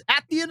guesses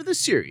at the end of the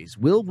series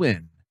will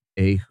win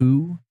a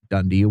Who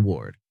Dundee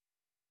Award.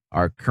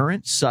 Our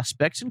current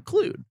suspects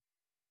include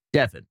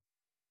Devin,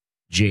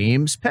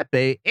 James,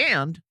 Pepe,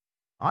 and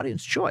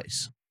Audience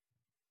Choice.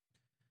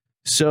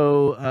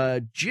 So,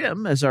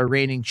 Jim, as our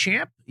reigning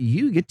champ,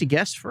 you get to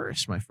guess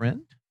first, my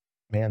friend.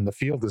 Man, the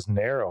field is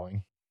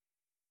narrowing.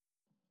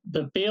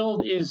 The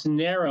field is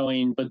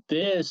narrowing, but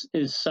this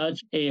is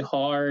such a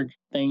hard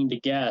thing to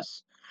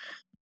guess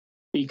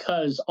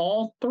because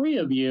all three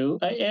of you,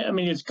 I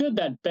mean, it's good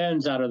that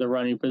Ben's out of the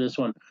running for this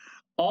one.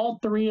 All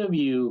three of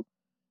you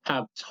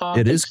have talked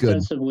It is good.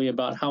 extensively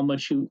about how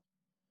much you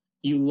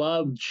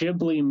love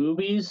Ghibli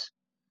movies.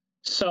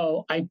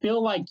 So I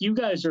feel like you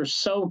guys are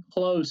so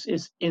close,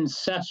 it's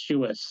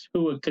incestuous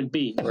who it could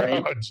be,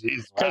 right? Oh,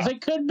 jeez. Because Wow.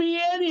 it could be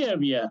any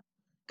of you.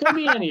 Could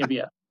be any of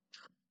you.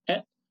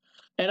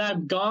 And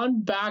I've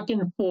gone back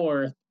and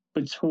forth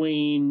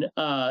between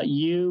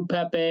you,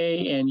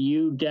 Pepe, and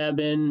you,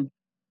 Devin.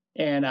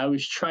 And I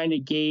was trying to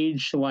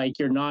gauge like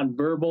your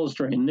nonverbals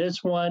during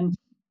this one.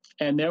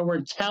 And there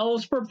were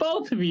tells for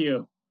both of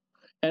you.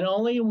 And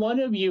only one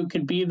of you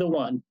could be the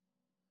one.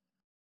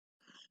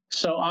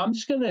 So I'm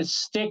just going to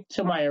stick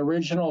to my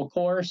original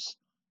course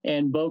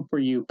and vote for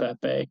you,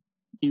 Pepe.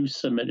 You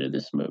submitted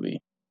this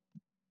movie.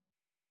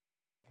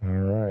 All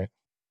right.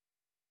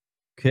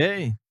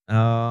 Okay.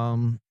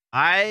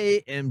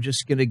 I am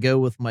just going to go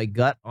with my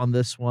gut on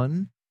this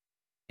one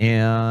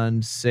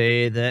and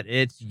say that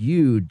it's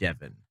you,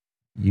 Devin.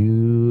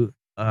 You,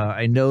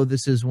 I know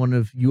this is one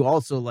of, you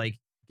also like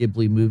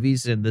Ghibli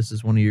movies, and this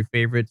is one of your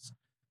favorites.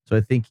 So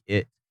I think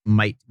it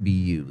might be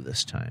you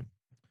this time.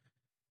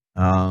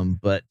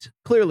 But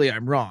clearly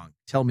I'm wrong.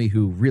 Tell me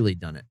who really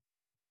done it,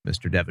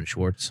 Mr. Devin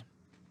Schwartz.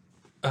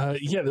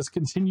 Yeah, this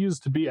continues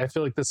to be, I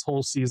feel like this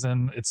whole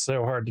season, it's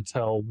so hard to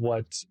tell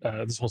what,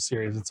 this whole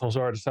series, it's also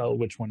hard to tell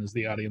which one is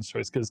the audience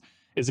choice, because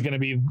is it going to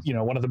be,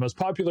 one of the most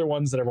popular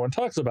ones that everyone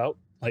talks about,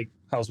 like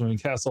Howl's Moving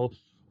Castle,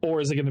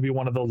 or is it going to be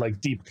one of the like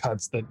deep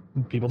cuts that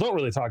people don't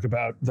really talk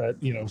about that,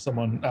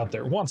 someone out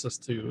there wants us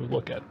to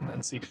look at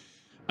and see.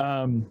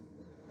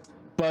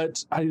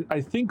 But I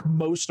think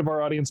most of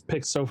our audience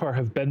picks so far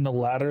have been the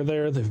latter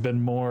there. They've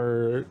been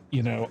more,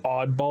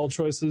 oddball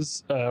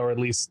choices, or at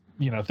least,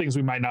 things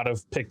we might not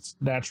have picked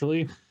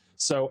naturally.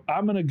 So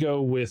I'm going to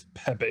go with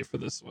Pepe for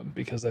this one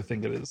because I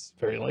think it is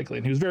very likely.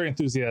 And he was very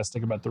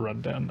enthusiastic about the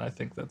rundown. I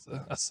think that's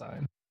a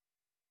sign.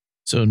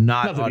 So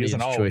not that he audience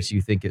isn't choice. always.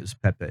 You think it was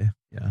Pepe?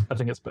 Yeah. I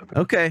think it's Pepe.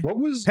 Okay. What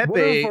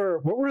Pepe?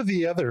 were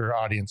the other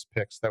audience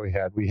picks that we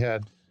had? We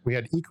had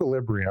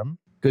Equilibrium.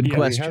 Good Yeah,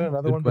 question. We had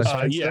another Good one question.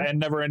 besides Yeah, that? and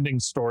Never Ending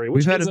Story, We've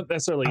which had isn't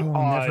necessarily Never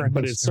odd, Ending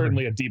but it's Story.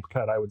 certainly a deep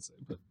cut, I would say.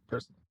 But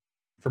personally,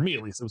 for me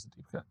at least, it was a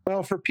deep cut.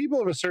 Well, for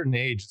people of a certain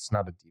age, it's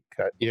not a deep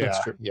cut. Yeah,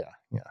 That's true. Yeah.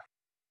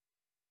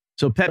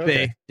 So Pepe,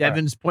 Okay.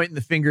 Devin's pointing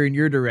the finger in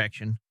your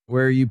direction.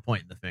 Where are you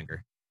pointing the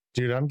finger?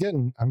 Dude, I'm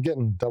getting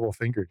double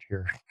fingered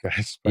here,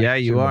 guys. by Yeah,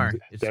 you Jim are.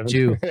 and It's Devin.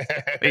 two.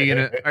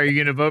 Are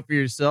you gonna vote for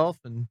yourself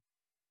and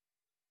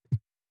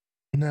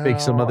No,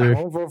 make some other?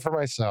 I won't vote for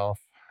myself.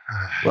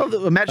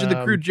 Well, imagine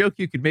the crude joke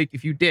you could make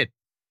if you did.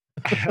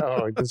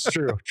 Oh, that's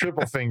true.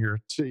 Triple finger.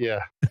 Yeah.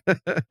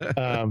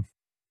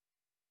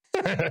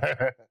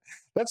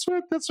 That's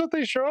what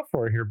they show up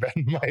for here, Ben.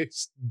 My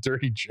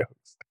dirty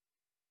jokes.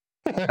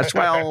 That's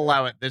why I'll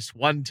allow it this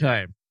one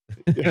time.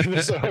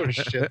 Oh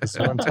shit! This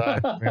one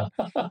time, man.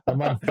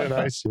 I'm on thin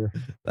ice here.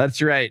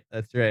 That's right.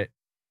 That's right.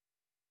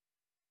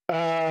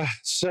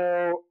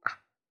 So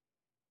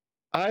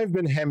I've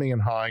been hemming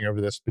and hawing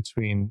over this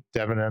between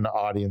Devin and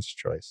audience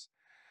choice.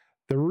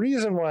 The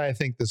reason why I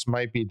think this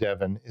might be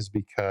Devin is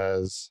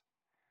because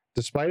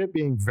despite it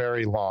being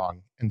very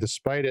long and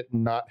despite it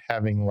not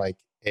having like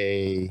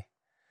a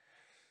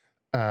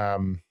I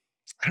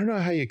don't know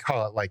how you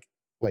call it, like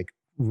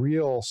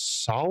real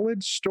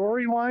solid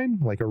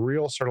storyline, like a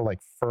real sort of like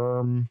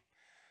firm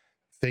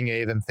thing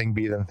A, then thing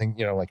B, then thing,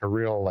 like a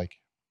real like.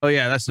 Oh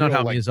yeah, that's not real,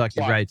 how like,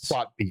 Miyazaki writes.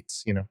 Plot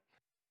beats,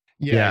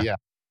 Yeah.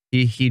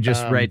 He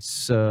just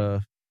writes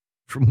from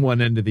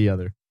one end to the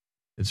other.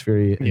 It's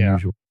very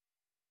unusual.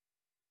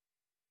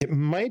 It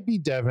might be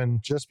Devin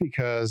just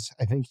because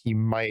I think he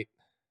might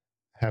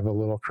have a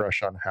little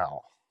crush on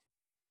Hal.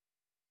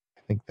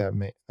 I think that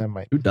might.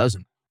 Who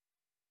doesn't?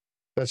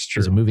 That's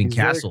true. He's a moving He's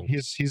castle.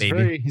 He's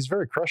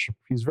very crushable.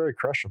 He's very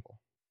crushable.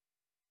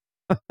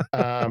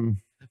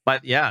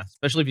 But yeah,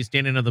 especially if you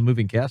stand in the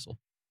moving castle.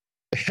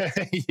 Yeah,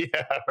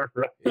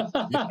 right.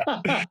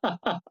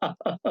 Yeah.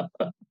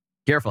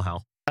 Careful,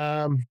 Hal.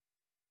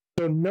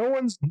 So no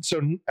one's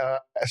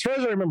as far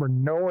as I remember,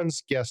 no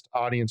one's guessed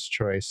audience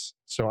choice.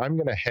 So I'm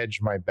going to hedge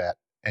my bet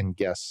and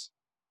guess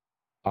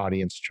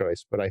audience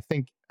choice. But I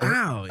think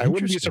Wow, I wouldn't be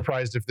interesting.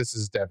 surprised if this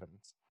is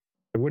Devin's.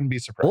 I wouldn't be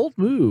surprised.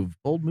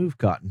 Bold move,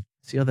 Cotton.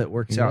 See how that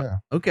works out. Yeah.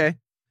 Okay.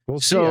 We'll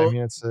see. So I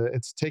mean,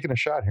 it's taking a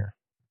shot here.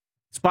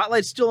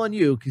 spotlight's still on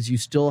you because you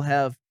still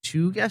have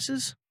 2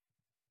 guesses,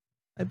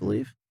 I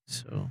believe.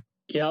 So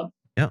Yep.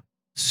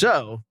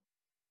 So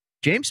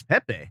James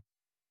Pepe.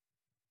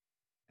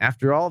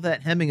 After all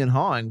that hemming and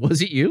hawing,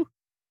 was it you?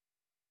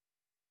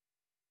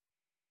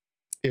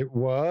 It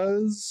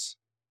was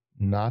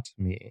not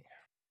me.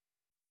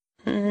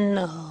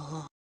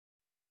 No.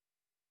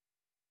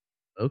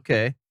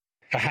 Okay.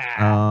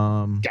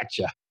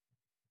 Gotcha.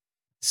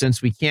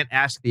 Since we can't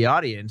ask the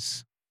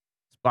audience,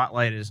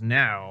 spotlight is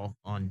now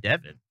on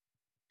Devin.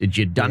 Did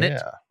you done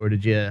it Yeah. or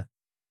did you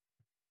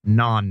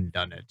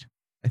non-done it?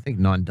 I think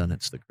non-done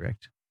it's the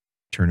correct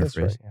turn of That's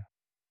phrase. right.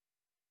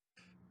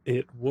 Yeah.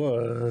 It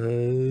was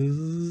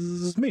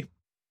me.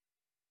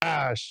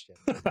 Ah, shit.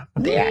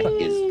 That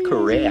is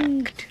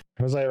correct.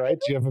 Was I right?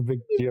 Do you have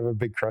a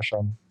big crush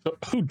on?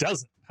 Who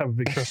doesn't have a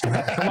big crush on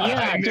that? Come on. Yeah,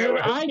 I knew dude,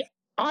 it.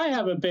 I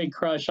have a big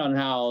crush on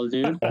Hal,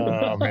 dude.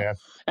 Oh man.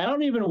 I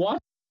don't even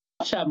watch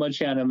that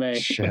much anime.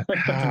 Shit.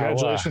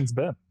 Congratulations,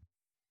 Ben.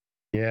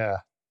 Yeah.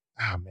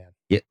 Oh man.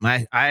 Yeah,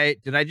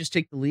 did I just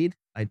take the lead?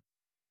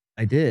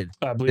 I did.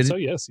 I believe Did so.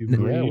 it- Yes, you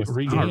Yeah, with-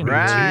 regained. All it.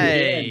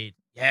 right.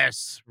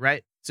 Yes,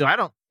 right. So I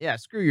don't. Yeah,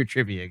 screw your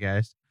trivia,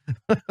 guys.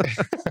 Get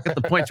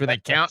the points where they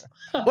count.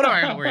 What am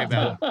I going to worry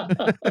about?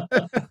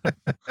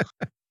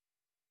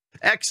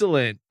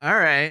 Excellent. All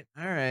right.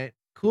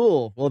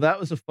 Cool. Well, that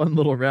was a fun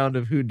little round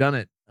of who done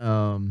it.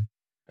 Now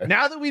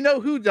that we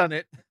know who done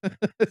it,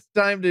 it's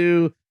time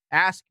to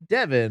ask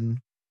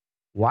Devin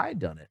why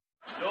done it.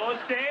 You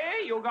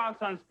say you got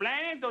some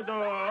explaining to do.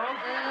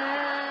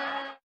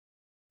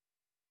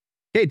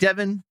 Okay,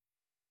 Devin.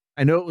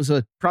 I know it was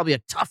probably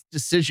a tough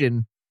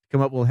decision to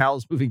come up with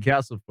Howl's Moving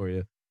Castle for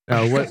you.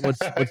 What's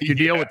your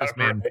deal with this,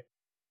 man? Right.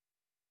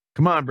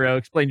 Come on, bro.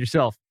 Explain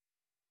yourself.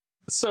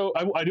 So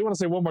I do want to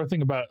say one more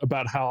thing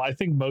about Hal. I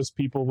think most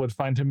people would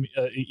find him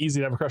easy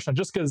to have a crush on,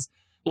 just because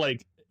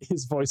like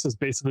his voice is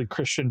basically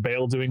Christian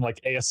Bale doing like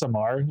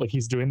ASMR. Like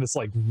he's doing this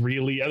like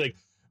really like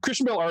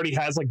Christian Bale already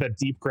has like that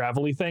deep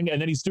gravelly thing,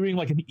 and then he's doing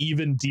like an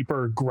even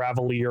deeper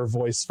gravelier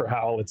voice for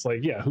Hal. It's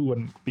like, yeah, who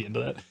wouldn't be into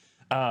that?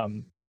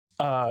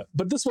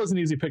 But this was an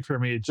easy pick for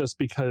me just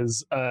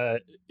because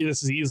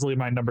this is easily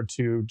my number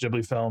 2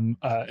 Ghibli film.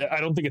 I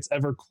don't think it's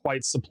ever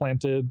quite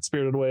supplanted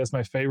Spirited Away as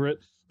my favorite,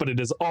 but it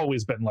has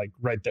always been like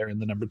right there in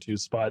the number 2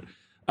 spot.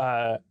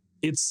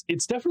 It's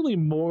definitely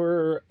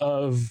more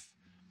of,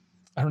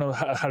 I don't know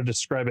how to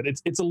describe it.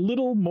 It's a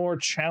little more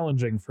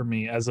challenging for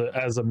me as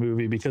a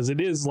movie, because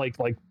it is like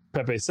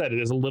Pepe said, it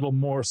is a little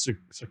more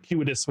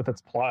circuitous with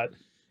its plot.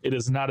 It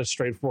is not as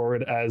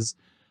straightforward as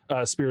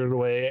Spirited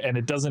Away, and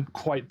it doesn't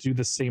quite do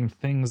the same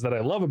things that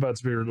I love about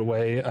Spirited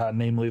Away,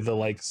 namely the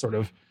like sort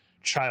of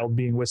child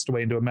being whisked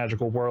away into a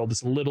magical world.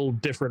 It's a little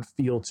different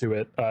feel to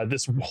it.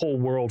 This whole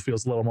world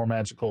feels a little more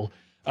magical,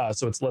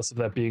 so it's less of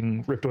that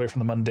being ripped away from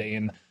the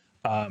mundane.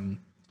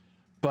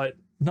 But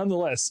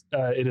nonetheless,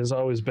 it has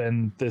always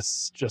been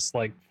this just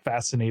like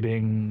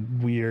fascinating,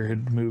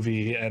 weird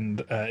movie,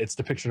 and its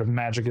depiction of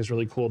magic is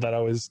really cool. That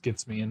always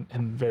gets me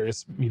in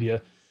various media.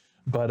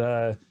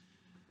 But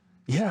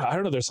yeah, I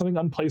don't know. There's something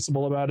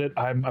unplaceable about it.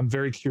 I'm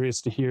very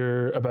curious to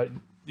hear about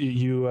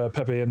you,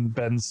 Pepe, and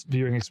Ben's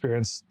viewing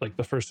experience, like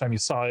the first time you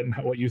saw it and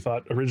what you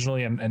thought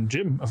originally. And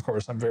Jim, of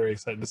course, I'm very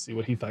excited to see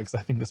what he thought, because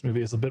I think this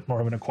movie is a bit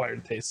more of an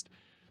acquired taste,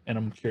 and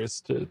I'm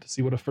curious to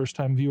see what a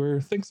first-time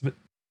viewer thinks of it.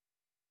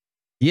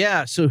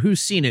 Yeah, so who's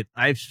seen it?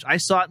 I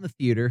saw it in the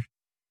theater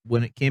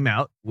when it came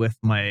out with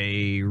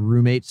my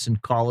roommates in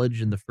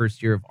college in the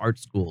first year of art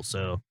school.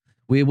 So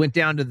we went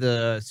down to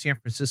the San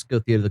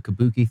Francisco theater, the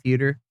Kabuki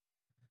Theater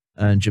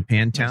in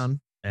Japantown. Nice.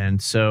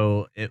 And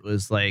so it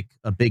was like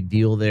a big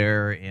deal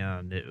there,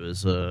 and it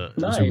was a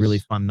really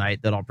fun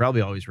night that I'll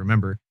probably always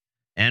remember.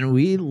 And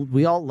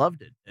we all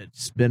loved it.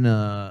 It's been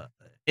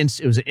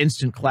it was an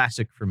instant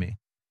classic for me.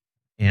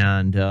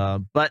 And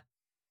but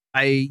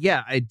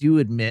I do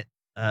admit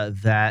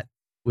that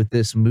with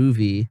this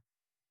movie,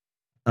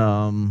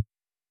 that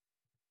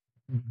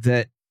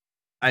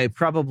I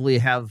probably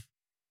have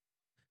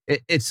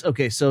it's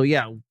okay. So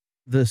yeah,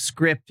 the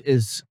script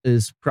is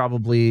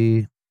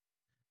probably,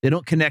 they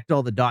don't connect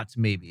all the dots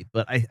maybe,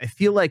 but I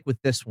feel like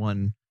with this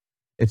one,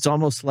 it's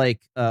almost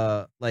like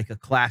a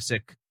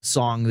classic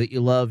song that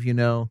you love, you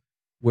know,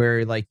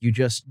 where like you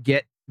just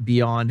get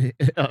beyond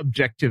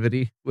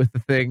objectivity with the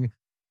thing.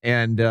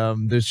 And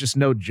there's just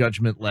no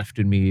judgment left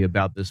in me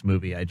about this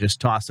movie. I just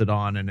toss it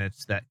on, and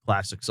it's that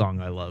classic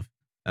song I love.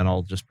 And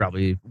I'll just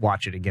probably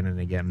watch it again and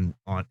again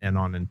on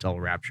until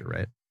Rapture,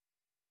 right?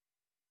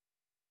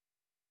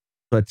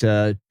 But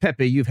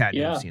Pepe, you've had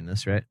to have seen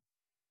this, right?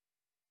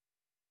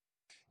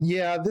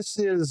 Yeah, this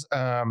is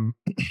I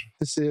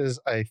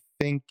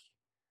think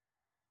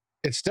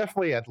it's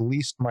definitely at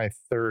least my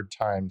third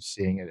time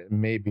seeing it. It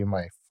may be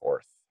my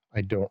fourth.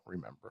 I don't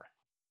remember.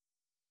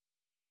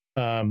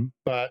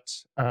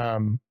 But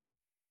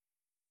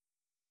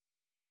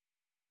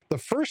the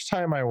first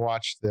time I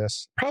watched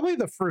this, probably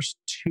the first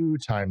two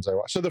times I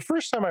watched. So the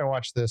first time I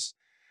watched this,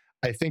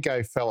 I think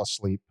I fell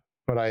asleep,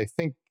 but I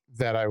think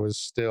that I was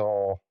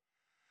still,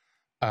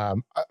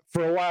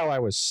 for a while I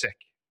was sick.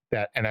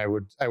 I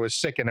was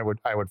sick, and I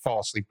would fall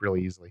asleep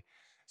really easily.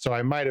 So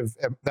it might have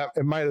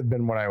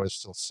been when I was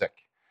still sick.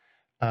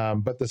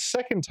 But the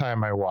second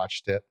time I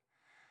watched it,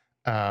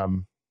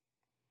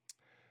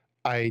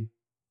 I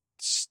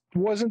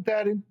wasn't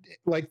that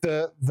like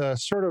the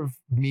sort of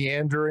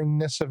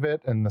meanderingness of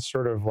it, and the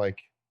sort of like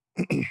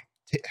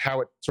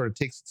how it sort of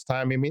takes its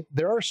time. I mean,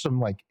 there are some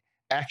like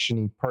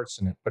actiony parts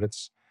in it, but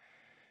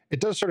it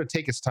does sort of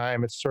take its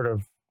time. It's sort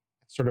of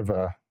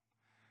a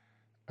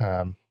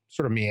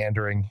sort of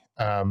meandering.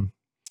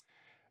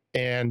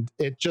 And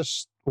it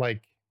just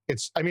like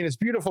it's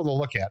beautiful to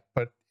look at,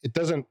 but it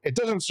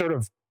doesn't sort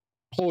of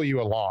pull you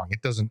along.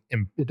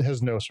 It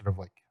has no sort of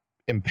like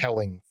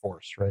impelling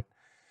force, right?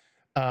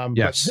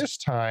 Yes.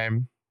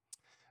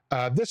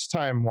 But this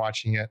time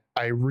watching it,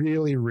 I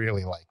really,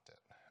 really liked it.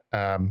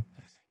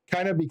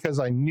 Kind of because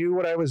I knew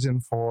what I was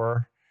in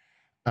for.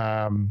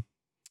 I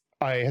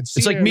had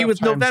seen it's like it me enough with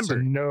times November.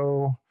 to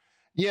know.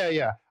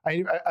 Yeah.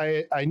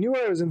 I knew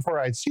what I was in for.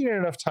 I'd seen it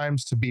enough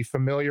times to be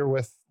familiar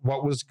with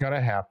what was going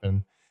to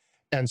happen.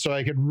 And so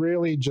I could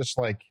really just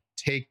like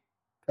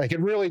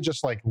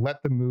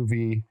let the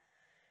movie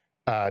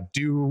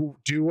do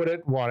what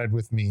it wanted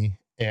with me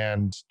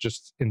and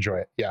just enjoy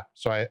it. Yeah.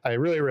 So I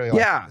really, really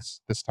liked it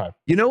this time.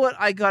 You know what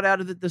I got out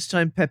of it this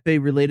time, Pepe,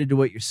 related to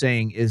what you're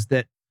saying, is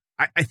that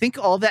I think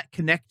all that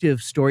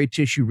connective story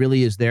tissue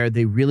really is there.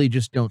 They really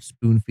just don't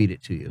spoon feed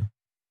it to you.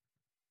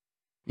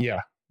 Yeah.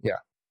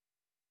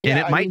 And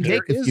it might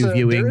take a few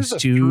viewings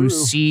to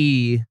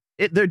see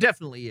it. There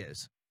definitely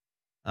is.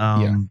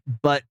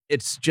 But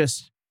it's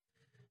just,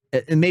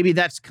 and maybe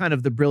that's kind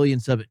of the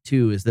brilliance of it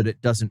too, is that it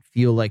doesn't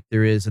feel like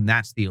there is, and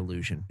that's the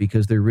illusion,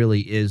 because there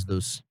really is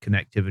those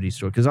connectivity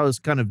stories. Because I was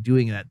kind of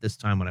doing that this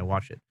time when I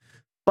watched it.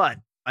 But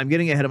I'm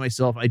getting ahead of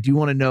myself. I do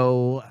want to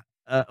know,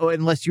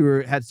 unless you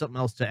had something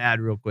else to add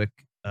real quick,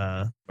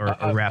 or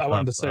wrap up. I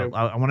want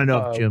to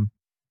know if Jim.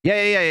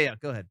 Yeah.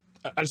 Go ahead.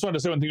 I just wanted to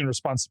say one thing in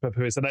response to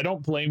Pepe said. I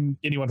don't blame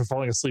anyone for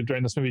falling asleep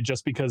during this movie,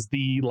 just because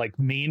the like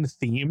main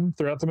theme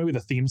throughout the movie, the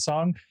theme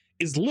song,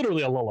 is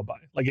literally a lullaby.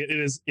 Like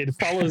it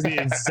follows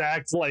the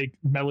exact like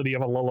melody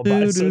of a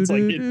lullaby. So it's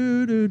like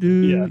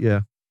yeah.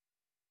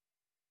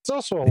 It's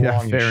also a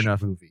longish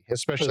enough movie,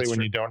 especially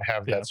when you don't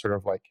have that sort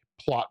of like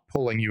plot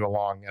pulling you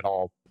along at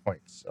all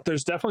points. So.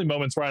 There's definitely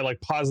moments where I like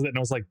paused it and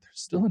I was like,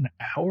 "There's still an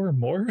hour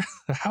more?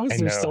 How is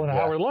there still an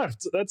hour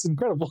left? That's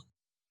incredible."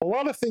 A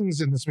lot of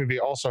things in this movie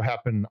also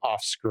happen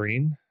off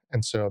screen,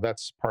 and so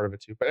that's part of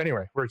it too. But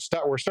anyway, we're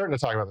starting to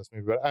talk about this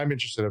movie, but I'm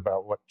interested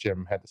about what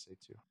Jim has to say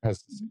too.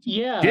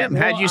 Yeah, Jim,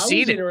 had you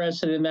seen it?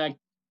 Interested in that?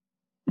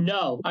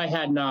 No, I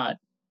had not.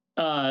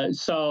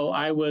 So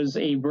I was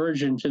a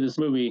virgin to this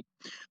movie.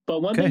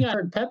 But one thing I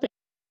heard Pepe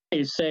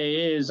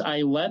say is,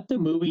 I let the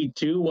movie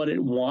do what it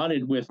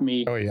wanted with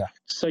me. Oh yeah.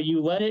 So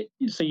you let it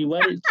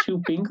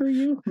two finger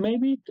you,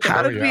 maybe?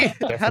 How did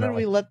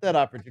we let that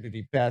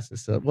opportunity pass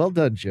us up? Well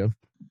done, Jim.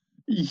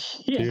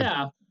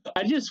 Yeah,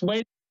 I just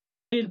waited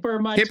for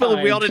my Can't time.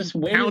 believe we all just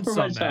didn't waited pounce for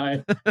my on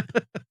time.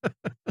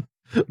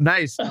 that.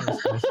 Nice.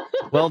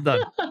 Well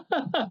done.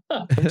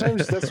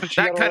 Sometimes that's what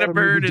you that kind of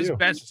burn is do.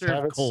 best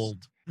served cold.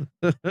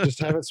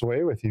 Just have its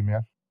way with you,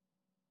 man.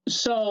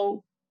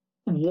 So,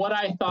 what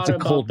I thought It's a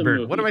about cold the burn.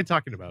 movie? What am I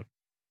talking about?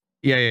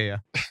 Yeah.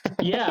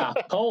 Yeah,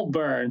 cold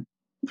burn,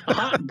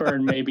 hot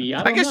burn, maybe.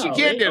 I guess don't know.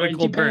 you can get a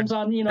cold burn. Depends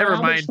on Never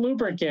how mind. much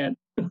lubricant.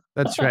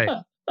 That's right.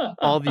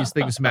 All these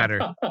things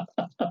matter.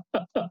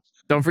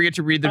 Don't forget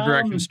to read the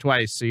directions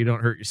twice so you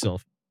don't hurt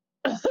yourself.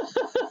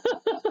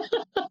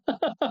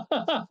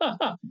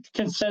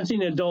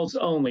 Consenting adults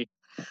only.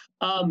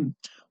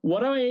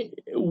 What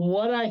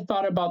I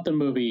thought about the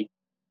movie.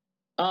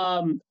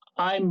 I'm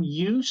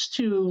used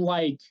to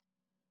like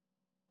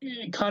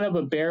kind of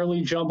a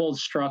barely jumbled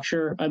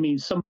structure. I mean,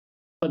 some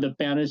of the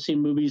fantasy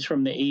movies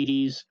from the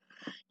 80s,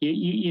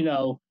 you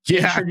know,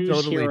 introduce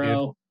totally,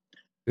 hero,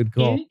 good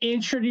call.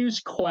 Introduce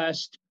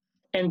quest,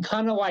 and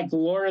kind of like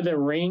Lord of the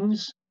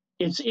Rings,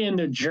 it's in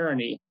the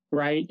journey,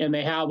 right? And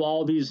they have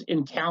all these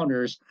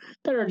encounters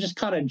that are just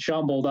kind of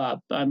jumbled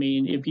up. I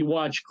mean, if you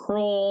watch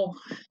Krull,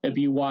 if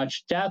you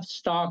watch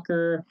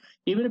Deathstalker,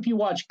 even if you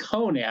watch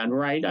Conan,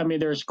 right? I mean,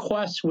 there's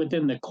quests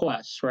within the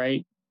quests,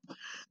 right?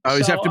 I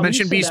always have to I'm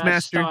mention used to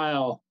that Beastmaster.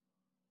 style.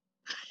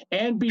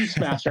 And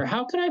Beastmaster.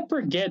 How can I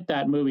forget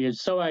that movie?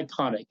 It's so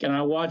iconic. And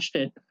I watched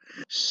it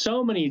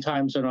so many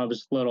times when I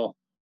was little.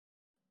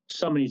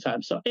 So many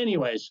times. So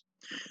anyways,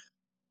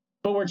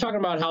 but we're talking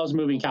about Howl's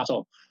Moving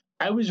Castle.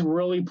 I was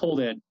really pulled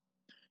in.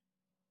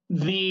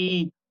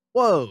 The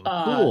cool.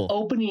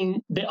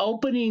 The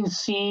opening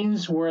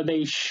scenes where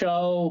they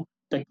show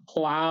the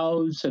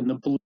clouds and the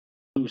blue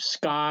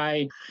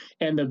sky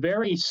and the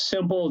very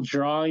simple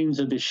drawings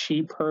of the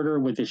sheep herder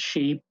with the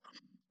sheep.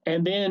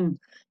 And then,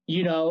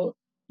 you know,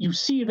 you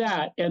see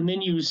that, and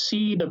then you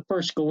see the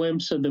first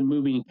glimpse of the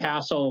moving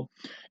castle,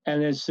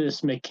 and it's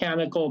this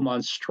mechanical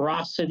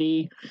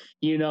monstrosity,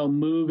 you know,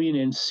 moving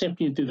and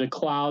sifting through the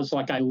clouds.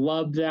 Like, I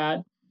love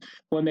that.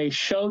 When they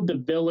showed the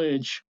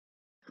village,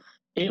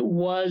 it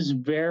was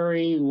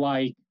very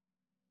like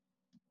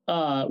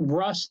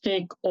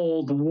rustic,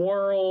 old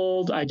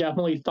world. I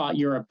definitely thought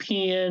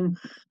European.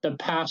 The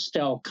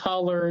pastel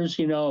colors,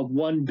 you know,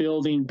 one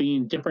building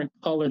being different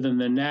color than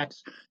the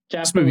next.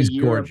 Definitely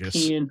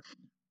European. Gorgeous.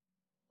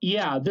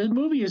 Yeah, the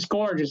movie is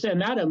gorgeous, and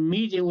that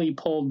immediately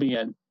pulled me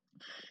in.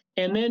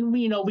 And then,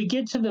 you know, we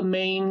get to the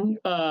main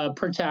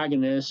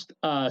protagonist,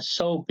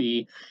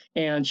 Sophie,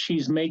 and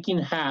she's making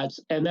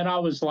hats. And then I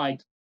was like,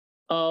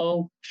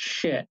 oh,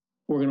 shit,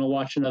 we're going to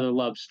watch another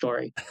love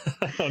story.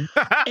 And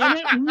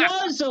it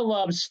was a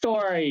love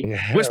story.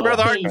 Yeah. Whisper of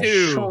the Heart They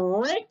 2.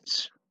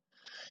 tricked.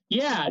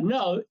 Yeah,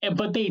 no,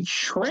 but they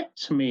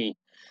tricked me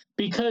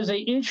because they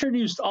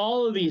introduced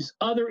all of these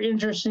other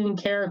interesting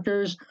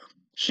characters.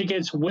 She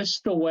gets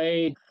whisked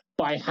away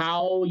by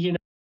Howl,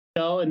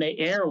 and they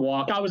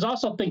airwalk. I was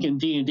also thinking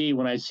D&D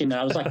when I seen that.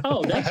 I was like,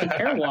 oh, that's an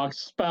airwalk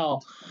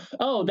spell.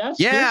 Oh, that's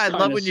Yeah, this I kind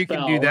love of when you can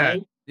spell, do that.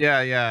 right?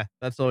 Yeah.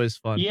 That's always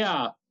fun.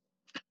 Yeah,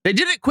 They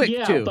did it quick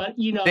yeah, too. but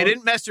They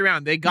didn't mess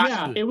around. They got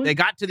Yeah, to it it. was- They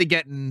got to the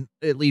getting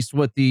at least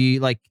what the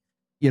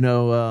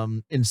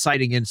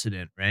inciting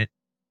incident, right?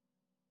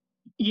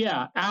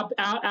 Yeah,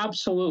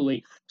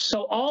 absolutely.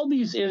 So all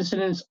these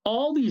incidents,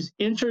 all these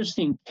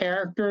interesting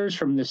characters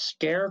from the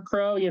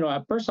Scarecrow,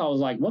 at first I was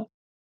like, what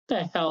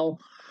the hell,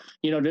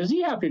 does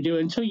he have to do,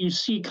 until you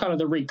see kind of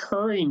the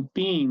recurring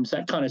themes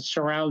that kind of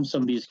surround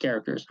some of these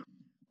characters.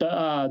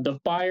 The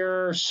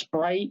Fire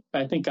Sprite,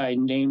 I think I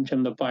named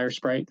him the Fire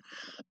Sprite.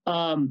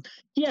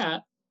 Yeah,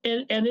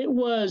 and it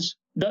was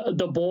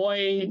the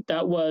boy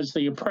that was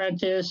the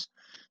apprentice.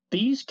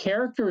 These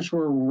characters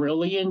were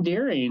really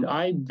endearing.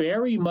 I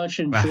very much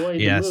enjoyed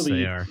the Yes,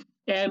 movie. they are.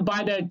 And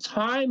by the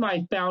time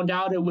I found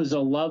out it was a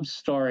love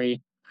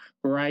story,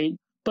 right?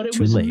 But it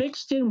Too was late.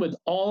 mixed in with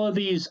all of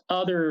these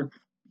other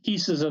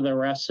pieces of the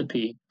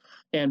recipe.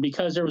 And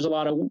because there was a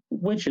lot of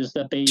witches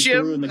that they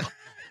Jim, threw in the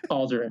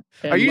cauldron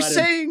and are you let it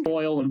saying-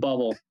 boil and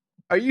bubble.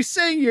 Are you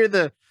saying you're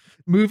the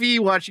movie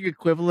watching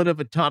equivalent of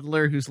a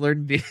toddler who's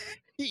learning to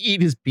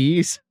eat his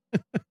peas?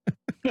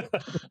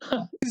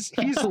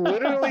 He's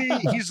literally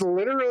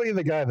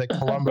the guy that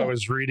Columbo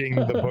is reading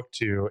the book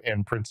to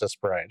in Princess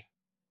Bride.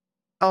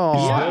 Oh,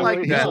 He's I like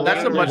literally- that. he's That's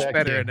a literally much that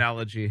better kid.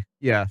 analogy.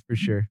 Yeah, for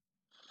sure.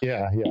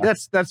 Yeah.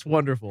 That's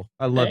wonderful.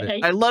 I love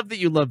it. I love that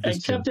you love this.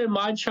 Jim. Except in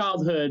my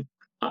childhood,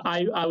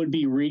 I would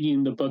be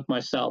reading the book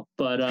myself.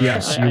 But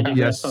Yes, I you, digress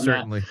yes, on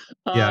certainly.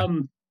 that. Yeah,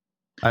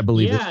 I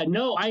believe it. Yeah,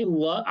 no, I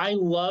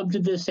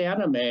loved this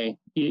anime,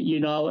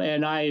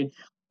 and I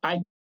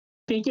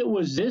think it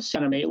was this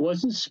anime. It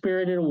wasn't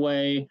Spirited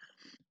Away.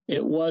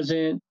 It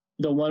wasn't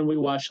the one we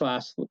watched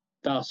last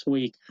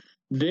week.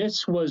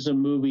 This was a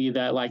movie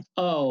that, like,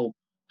 oh,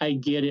 I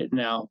get it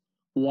now.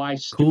 Why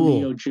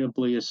Studio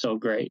Ghibli is so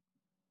great.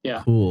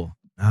 Yeah. Cool.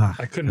 Ah,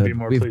 I couldn't be good.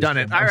 more We've pleased. done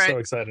it. Jim. All I'm right. so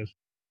excited.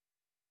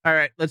 All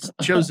right.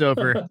 Show's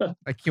over.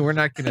 We're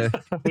not gonna.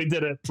 We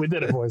did it. We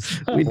did it, boys.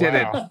 We did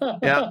Wow. it.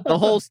 Yeah. The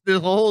whole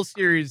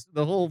series,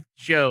 the whole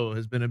show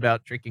has been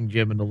about tricking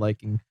Jim into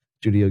liking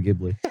Studio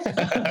Ghibli.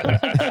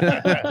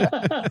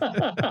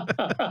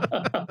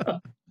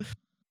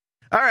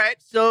 All right.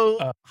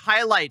 So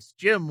highlights,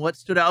 Jim. What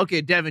stood out?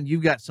 Okay, Devin,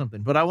 you've got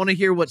something, but I want to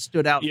hear what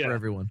stood out for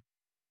everyone.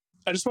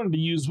 I just wanted to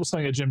use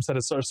something that Jim said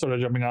as sort of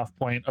jumping off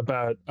point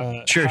about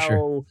Sure.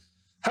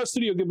 how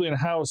Studio Ghibli and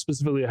how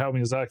specifically how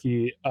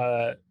Miyazaki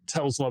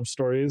tells love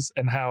stories,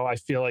 and how I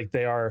feel like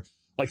they are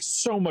like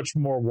so much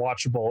more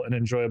watchable and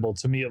enjoyable,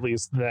 to me at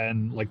least,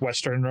 than like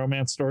Western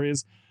romance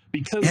stories,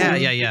 because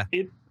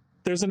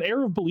there's an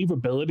air of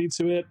believability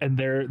to it, and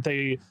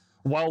they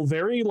while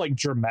very like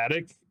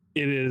dramatic,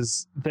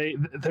 there's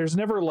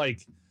never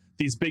like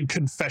these big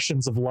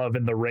confessions of love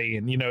in the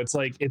rain. It's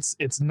like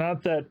it's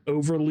not that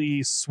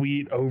overly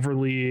sweet,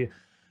 overly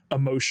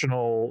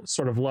emotional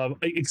sort of love,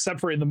 except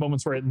for in the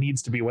moments where it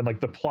needs to be, when like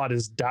the plot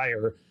is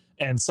dire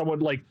and someone,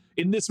 like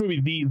in this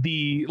movie,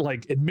 the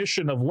like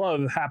admission of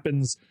love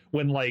happens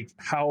when like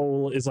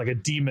Howl is like a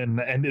demon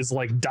and is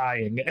like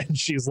dying, and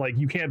she's like,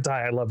 you can't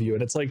die, I love you.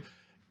 And it's like,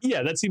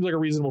 yeah, that seems like a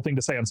reasonable thing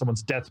to say on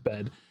someone's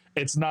deathbed.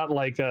 It's not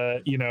like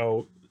the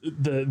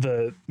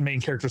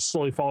main characters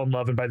slowly fall in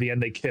love and by the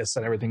end they kiss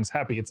and everything's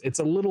happy. It's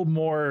a little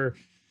more,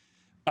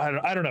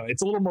 I don't know,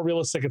 it's a little more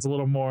realistic. It's a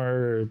little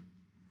more,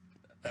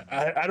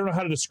 I don't know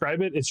how to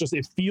describe it. It's just,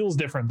 it feels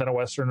different than a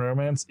Western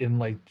romance in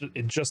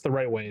just the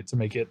right way to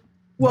make it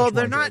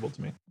They're not,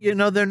 to me.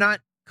 They're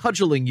not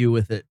cudgeling you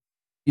with it,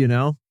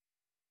 Yeah.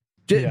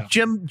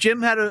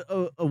 Jim had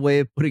a way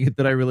of putting it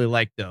that I really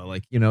like, though.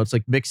 Like, it's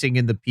like mixing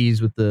in the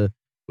peas with the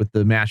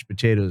mashed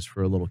potatoes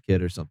for a little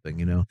kid or something,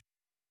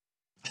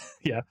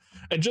 Yeah.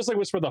 And just like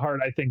Whisper of the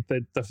Heart, I think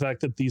that the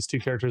fact that these two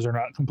characters are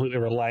not completely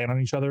reliant on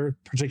each other,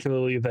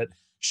 particularly that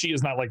she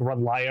is not like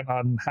reliant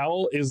on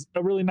Howl, is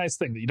a really nice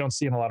thing that you don't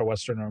see in a lot of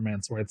Western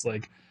romance, where it's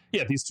like,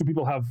 yeah, these two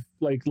people have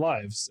like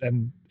lives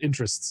and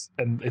interests,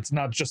 and it's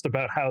not just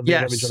about how they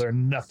love each other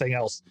and nothing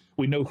else.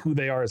 We know who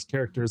they are as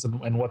characters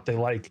and what they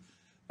like,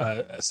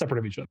 separate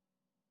of each other.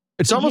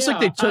 It's almost like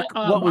they took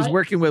what was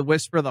working with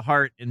Whisper of the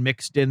Heart and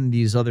mixed in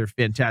these other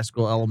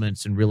fantastical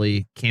elements and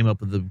really came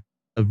up with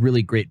a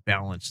really great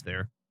balance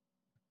there.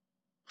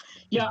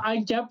 Yeah, I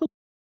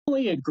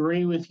definitely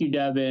agree with you,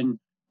 Devin,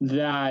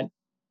 that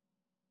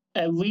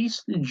at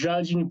least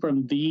judging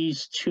from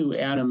these two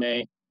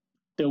anime,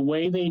 the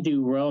way they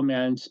do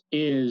romance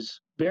is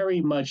very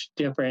much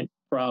different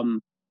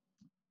from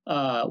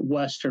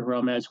Western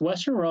romance.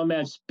 Western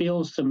romance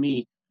feels to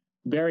me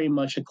very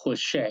much a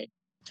cliche.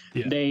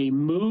 Yeah. They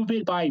move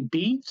it by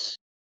beats.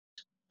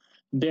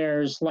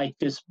 There's like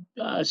this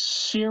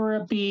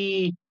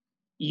syrupy,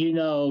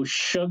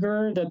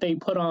 sugar that they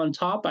put on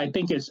top. I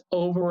think it's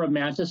over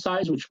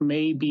romanticized, which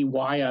may be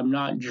why I'm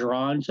not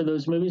drawn to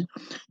those movies.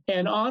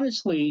 And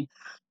honestly,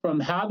 from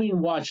having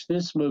watched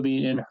this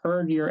movie and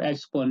heard your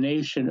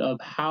explanation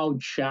of how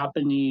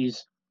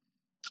Japanese,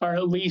 or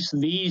at least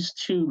these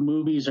two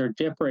movies, are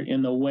different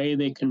in the way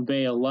they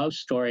convey a love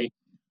story,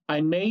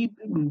 I may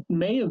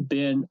have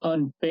been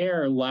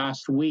unfair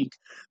last week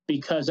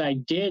because I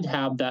did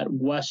have that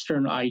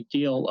Western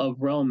ideal of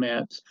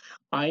romance.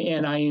 I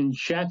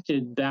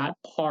injected that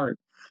part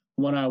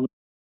when I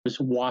was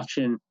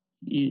watching,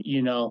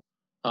 the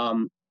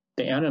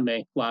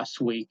anime last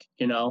week,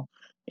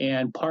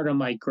 and part of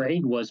my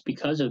grade was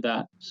because of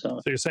that. So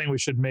you're saying we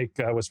should make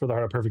Whisper the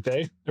Heart a perfect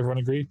day? Everyone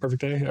agree?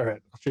 Perfect day? All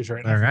right. I'll choose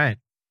right now. All right.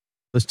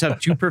 Let's have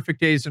 2 perfect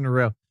days in a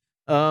row.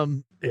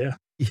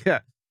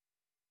 Yeah.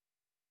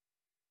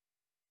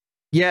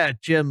 Yeah,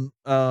 Jim.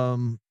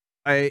 I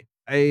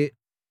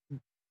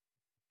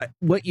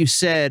what you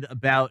said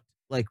about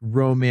like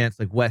romance,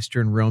 like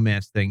Western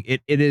romance thing,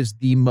 it is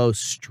the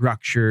most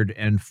structured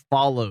and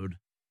followed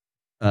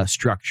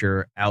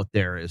structure out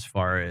there as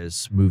far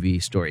as movie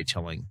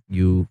storytelling.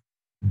 You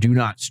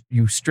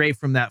stray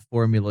from that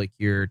formula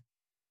here,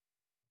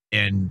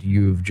 and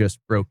you've just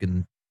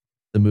broken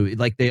the movie.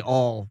 Like they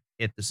all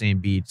hit the same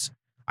beats.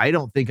 I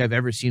don't think I've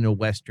ever seen a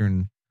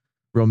Western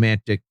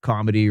romantic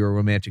comedy or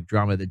romantic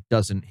drama that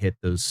doesn't hit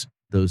those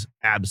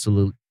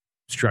absolute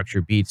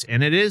structure beats,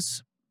 and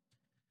it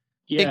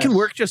can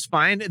work just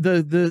fine.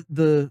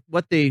 The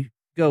what they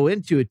go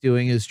into it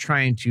doing is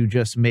trying to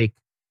just make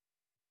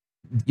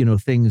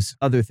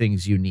other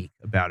things unique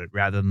about it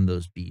rather than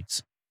those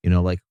beats,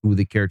 like who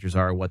the characters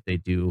are, what they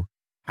do,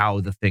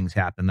 how the things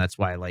happen. That's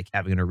why like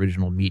having an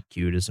original meet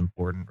cute is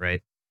important,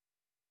 right?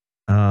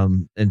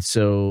 And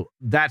so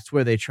that's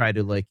where they try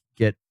to like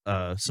get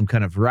some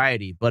kind of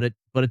variety, but it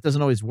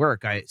doesn't always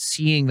work.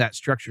 Seeing that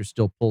structure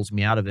still pulls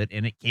me out of it,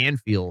 and it can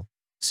feel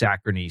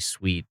saccharine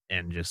sweet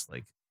and just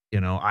like,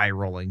 eye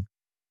rolling.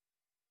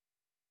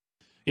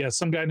 Yeah,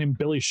 some guy named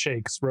Billy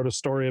Shakes wrote a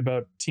story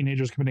about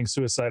teenagers committing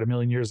suicide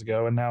 1,000,000 years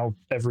ago, and now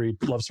every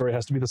love story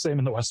has to be the same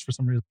in the West for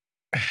some reason.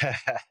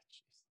 Have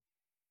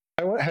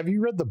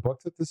you read the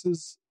book that this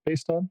is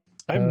based on?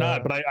 I have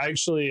not, but I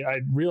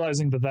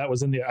realizing that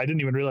was in I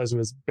didn't even realize it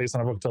was based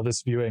on a book till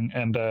this viewing,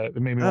 and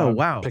it made me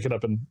want to pick it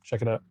up and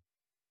check it out.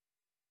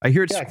 I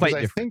hear it's quite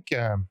different.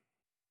 I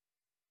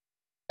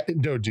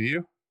think, no, do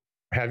you?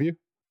 Have you?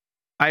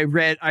 I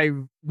read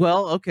a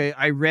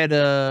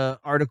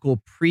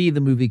article pre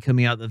the movie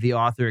coming out that the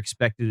author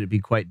expected it to be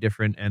quite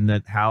different, and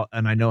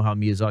I know how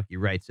Miyazaki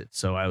writes it,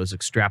 so I was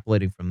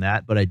extrapolating from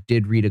that, but I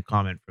did read a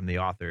comment from the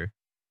author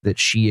that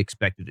she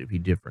expected it to be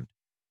different.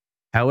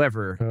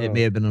 However, it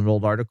may have been an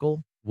old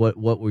article. What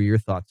were your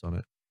thoughts on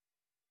it?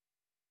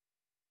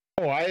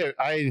 Oh, I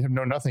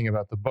know nothing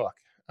about the book.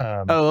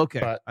 Okay.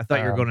 But, I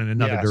thought you were going in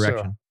another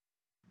direction.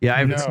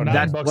 That's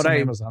what on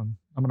Amazon.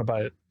 I'm going to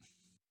buy it.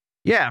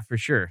 Yeah, for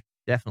sure.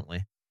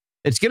 Definitely.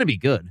 It's going to be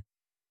good.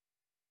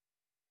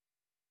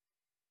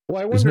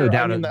 Well, there's no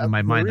doubt in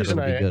my mind that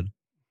it'll be good.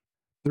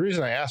 The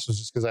reason I asked was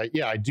just because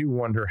I do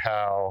wonder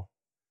how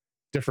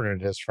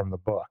different it is from the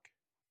book.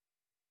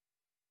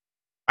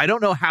 I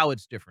don't know how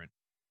it's different,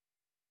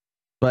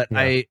 but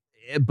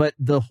but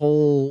the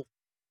whole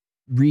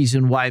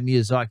reason why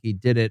Miyazaki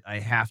did it, I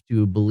have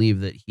to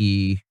believe that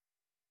he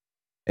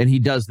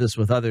does this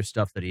with other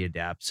stuff that he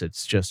adapts.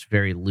 It's just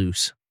very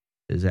loose.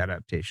 His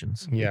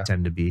adaptations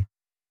tend to be.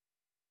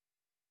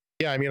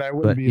 Yeah, I mean, I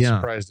wouldn't be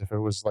surprised if it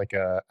was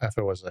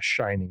a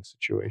Shining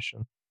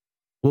situation.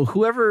 Well,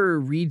 whoever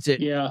reads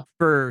it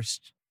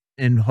first,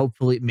 and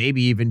hopefully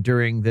maybe even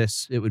during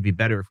this, it would be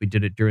better if we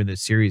did it during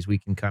this series. We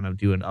can kind of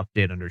do an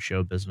update under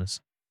show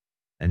business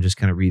and just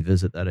kind of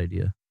revisit that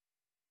idea.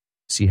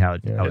 See how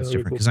it's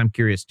different, because I'm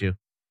curious too.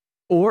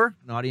 Or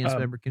an audience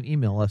member can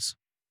email us.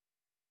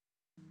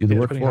 Do the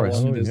work for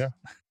us.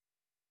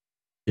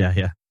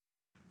 Yeah.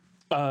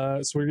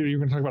 So you're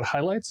going to talk about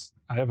highlights?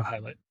 I have a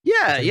highlight.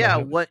 Yeah.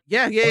 What?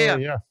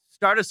 Yeah.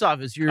 Start us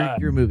off. It's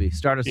your movie.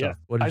 Start us off.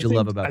 What did you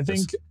love about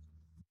this?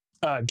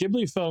 I think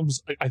Ghibli films,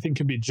 I think,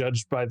 can be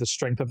judged by the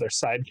strength of their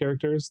side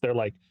characters. They're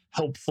like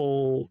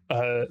helpful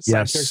side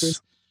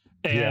characters.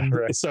 And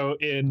so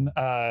in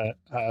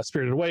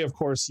Spirited Away, of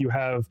course, you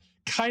have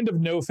kind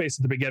of No Face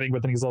at the beginning,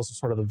 but then he's also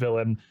sort of the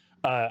villain.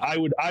 I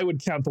would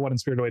count the one in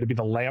Spirited Away to be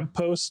the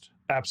lamppost.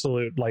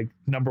 Absolute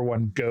number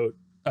one goat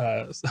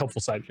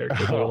helpful side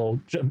character, the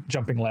little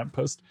jumping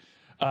lamppost.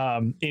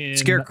 In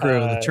Scarecrow,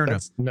 the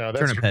turnip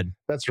head.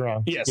 That's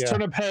wrong. Yes,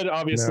 turnip head,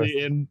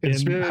 obviously in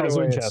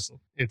Halloween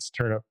Castle. It's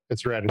turnip.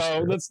 It's Radish.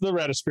 Oh, that's the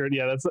Radish Spirit.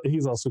 Yeah,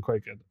 he's also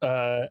quite good.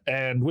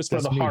 And Whisper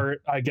of the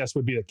Heart, I guess,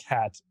 would be the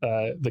cat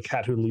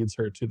who leads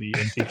her to the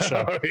antique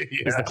shop.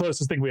 Is the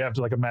closest thing we have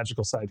to like a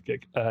magical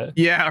sidekick.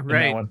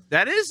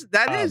 That is.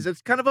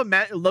 It's kind of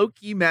a low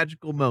key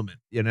magical moment,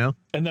 And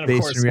then of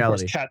course,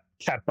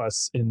 Cat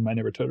Bus in My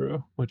Neighbor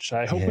Totoro, which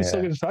I hope we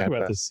still get to talk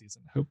about this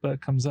season. Hope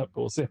that comes up, but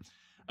we'll see.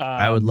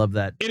 I would love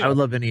that. I would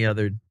love any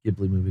other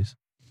Ghibli movies.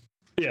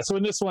 Yeah, so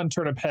in this one,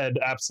 Turnip Head,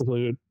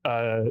 absolute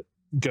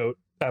goat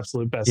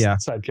absolute best Yeah.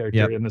 side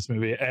character in this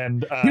movie,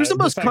 and He was the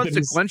most fact that he's-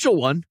 consequential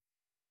one.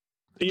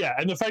 Yeah,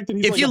 and the fact that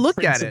he's If like you a look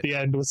prince at it- the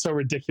end was so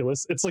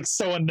ridiculous. It's like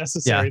so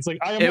unnecessary. Yeah. It's like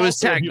I am It was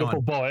also a tagged beautiful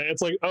on. boy.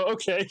 It's like, oh,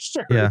 okay,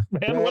 sure, Yeah.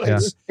 man. Well,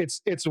 Whatever.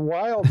 it's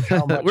wild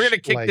how much We're gonna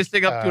kick like, this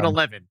thing up to an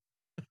 11.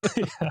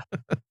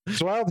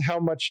 It's wild how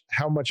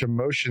much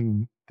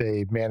emotion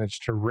they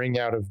managed to wring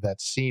out of that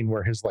scene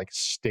where his like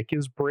stick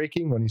is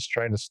breaking when he's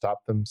trying to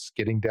stop them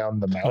skidding down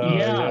the mountain.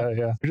 Yeah.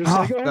 yeah. You're just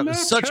like, oh, that no,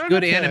 was such turn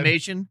good it then.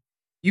 animation.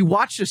 You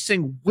watch this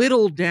thing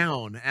whittle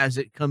down as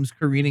it comes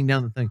careening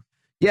down the thing.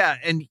 Yeah,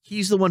 and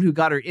he's the one who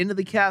got her into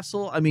the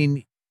castle. I mean,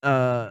 you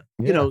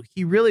know,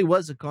 he really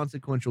was a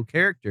consequential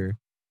character.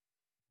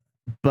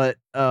 But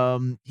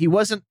he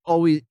wasn't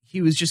always,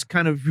 he was just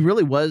kind of, he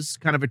really was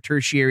kind of a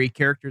tertiary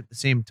character at the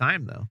same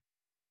time, though.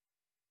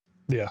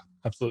 Yeah,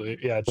 absolutely.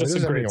 Yeah, it's Well, just he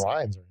a doesn't have great. any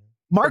lines.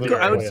 Marco, Yeah,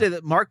 I would yeah. say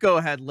that Marco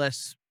had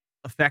less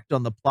effect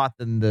on the plot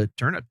than the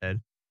turnip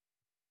head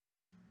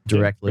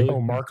directly. really.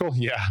 Oh, Markle?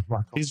 Yeah,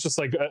 Markle. He's just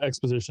like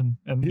exposition,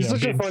 and He's you know,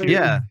 such a being funny, cute.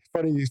 Yeah.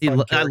 funny. He fun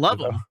I character, love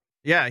though. him.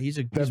 Yeah, he's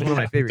one of That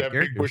my favorite that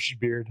big characters. bushy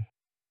beard.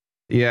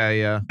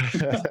 Yeah.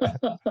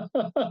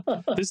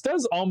 This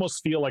does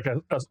almost feel like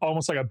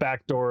almost like a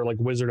backdoor like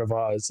Wizard of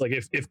Oz. Like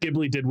if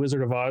Ghibli did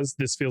Wizard of Oz,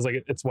 this feels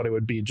like it's what it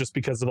would be, just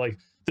because of like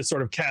this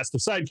sort of cast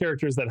of side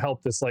characters that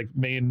help this like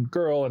main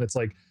girl, and it's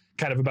like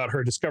kind of about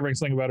her discovering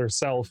something about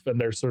herself, and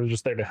they're sort of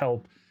just there to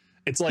help.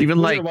 It's like Even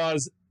Wizard like- of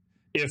Oz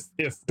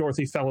if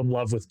Dorothy fell in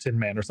love with Tin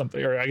Man or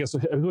something, or I guess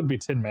it wouldn't be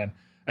Tin Man.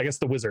 I guess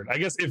the wizard. I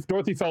guess if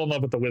Dorothy fell in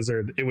love with the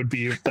wizard, it would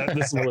be that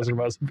this is what Wizard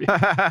of Oz would be.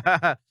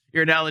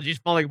 Your analogy's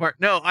falling apart.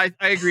 No, I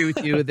agree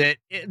with you that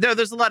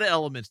there's a lot of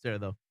elements there,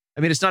 though.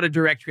 I mean, it's not a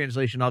direct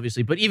translation,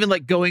 obviously, but even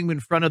like going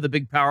in front of the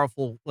big,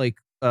 powerful, like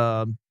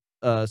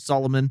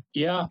Solomon,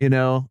 Yeah. you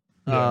know,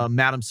 Yeah.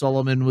 Madame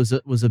Solomon was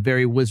a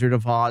very Wizard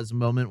of Oz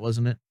moment,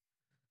 wasn't it?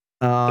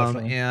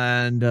 Definitely.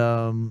 And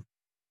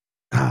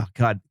oh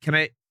God,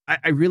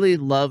 I really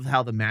love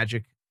how the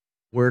magic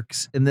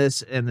works in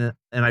this, and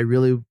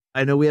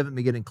I know we haven't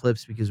been getting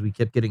clips because we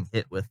kept getting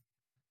hit with,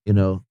 you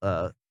know,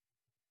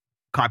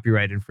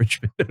 copyright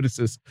infringement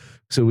notices.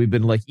 So we've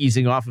been like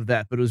easing off of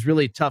that, but it was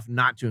really tough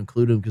not to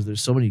include them because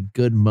there's so many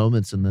good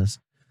moments in this.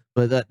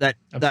 But that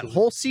Absolutely.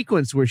 whole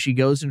sequence where she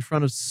goes in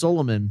front of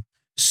Solomon,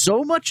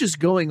 so much is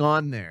going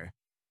on there.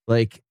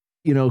 Like,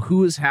 you know,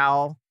 who is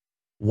Hal?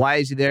 Why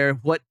is he there?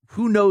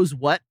 Who knows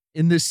what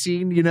in this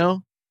scene, you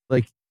know?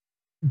 Like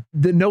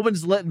no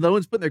one's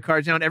putting their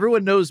cards down.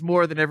 Everyone knows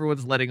more than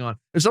everyone's letting on.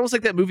 It's almost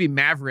like that movie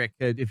Maverick,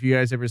 if you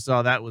guys ever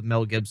saw that with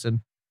Mel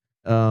Gibson.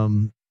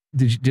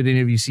 Did any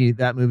of you see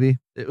that movie?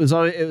 It was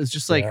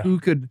just like Yeah. who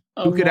could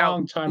A out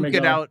long time who could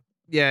ago. out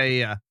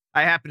yeah.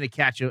 I happened to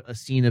catch a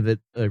scene of it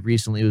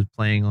recently. It was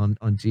playing on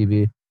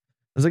TV. I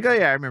was like, oh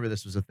yeah, I remember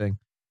this was a thing.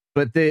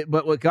 But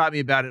what got me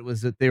about it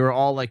was that they were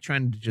all like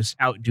trying to just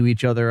outdo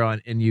each other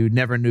on, and you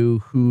never knew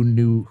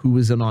who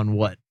was in on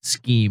what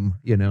scheme,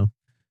 you know.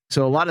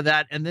 So a lot of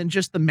that, and then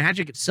just the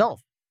magic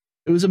itself.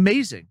 It was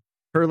amazing.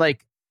 Her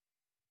like,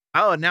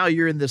 oh, now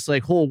you're in this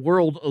like whole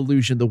world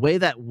illusion. The way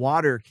that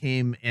water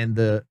came and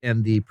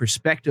the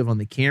perspective on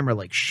the camera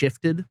like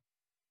shifted,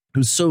 it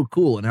was so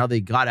cool, and how they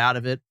got out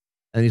of it.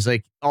 And he's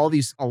like,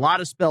 a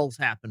lot of spells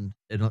happened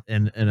in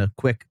a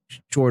quick,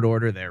 short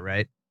order there,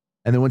 right?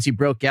 And then once he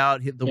broke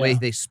out, the way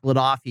they split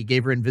off, he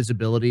gave her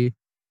invisibility,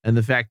 and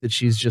the fact that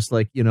she's just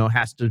like, you know,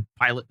 has to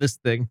pilot this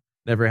thing,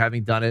 never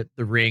having done it,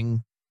 the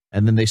ring,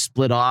 and then they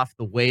split off.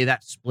 The way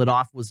that split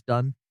off was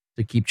done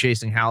to keep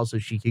chasing Hal so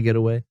she could get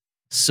away,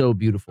 so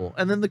beautiful.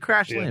 And then the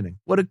crash landing,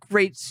 what a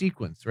great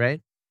sequence,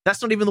 right?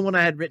 That's not even the one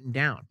I had written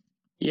down.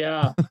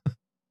 Yeah.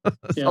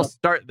 So I'll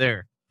start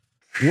there.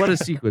 What a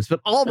sequence! But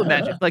all the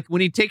magic, like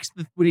when he takes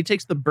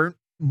the burnt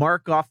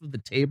mark off of the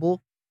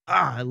table.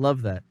 I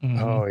love that. Mhm.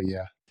 Oh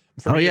yeah.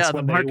 For me, it's the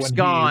when mark's he-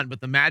 gone, but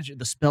the magic,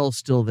 the spell's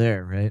still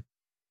there, right?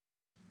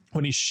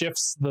 when he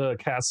shifts the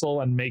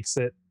castle and makes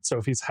it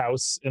Sophie's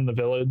house in the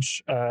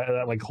village,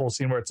 that like whole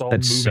scene where it's all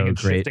That's moving so and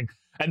great. shifting,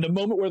 and the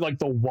moment where like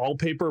the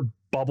wallpaper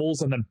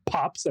bubbles and then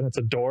pops and it's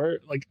a door,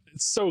 like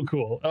it's so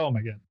cool. Oh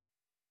my god.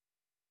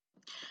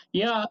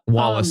 Yeah.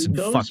 Wallace and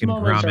those fucking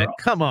moments Gromit. are-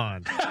 Come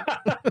on.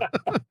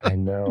 I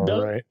know,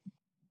 Tho- right?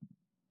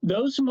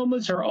 Those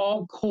moments are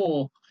all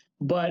cool,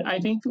 but I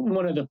think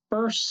one of the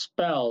first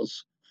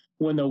spells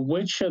when the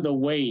Witch of the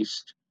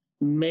Waste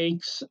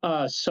makes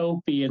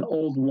Sophie an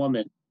old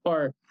woman,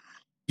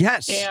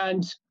 Yes.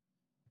 and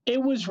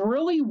it was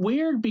really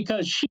weird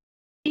because she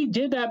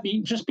did that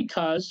just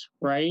because,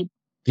 right?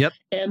 Yep.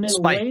 And then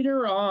Spite.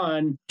 later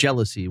on,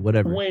 Jealousy,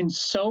 whatever. when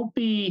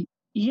Sophie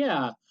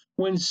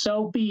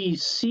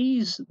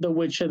sees the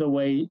Witch of the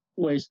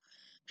Waste,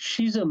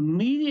 she's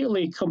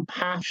immediately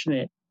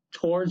compassionate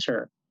towards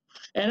her.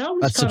 And I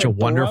was That's such a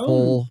kinda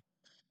wonderful.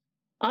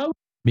 I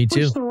Me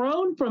too. was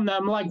thrown from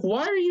them. Like,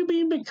 why are you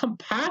being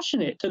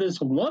compassionate to this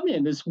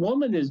woman? This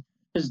woman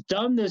has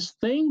done this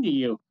thing to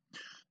you.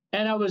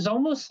 And I was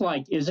almost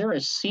like, is there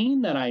a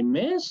scene that I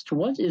missed?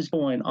 What is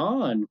going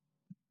on?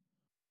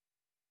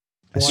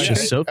 It's Well, I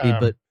just think, Sophie,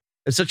 but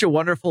it's such a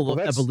wonderful well,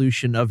 that's-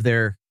 evolution of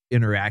their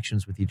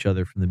interactions with each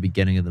other from the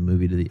beginning of the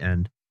movie to the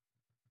end.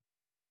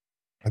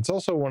 It's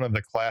also one of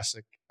the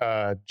classic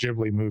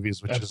Ghibli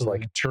movies, which is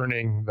like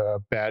turning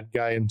the bad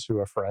guy into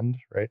a friend,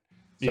 right?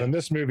 So in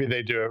this movie,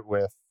 they do it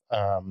with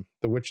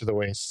The Witch of the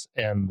Waste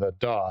and the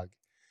dog.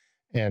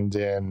 And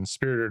in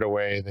Spirited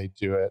Away, they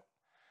do it.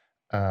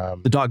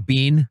 The dog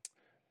Bean?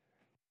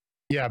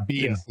 Yeah,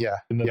 Bean. Yeah.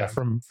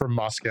 From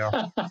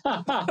Moscow.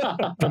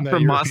 From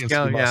From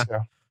Moscow, yeah.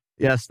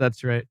 Yes,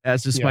 that's right.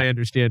 As is my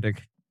understanding.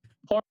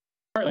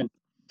 Portland.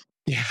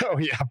 Yeah,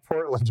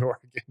 Portland,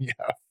 Oregon. Yeah.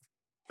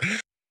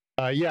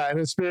 And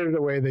in Spirited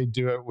Away, they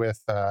do it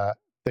with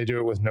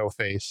No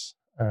Face.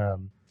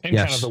 And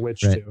kind of the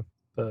witch too.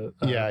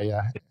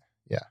 Yeah.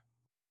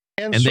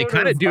 And they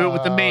kind of do it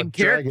with the main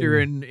character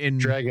in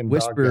Dragon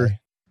Whisper.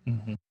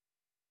 Mm-hmm.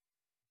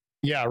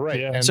 Yeah, right.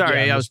 Yeah. And,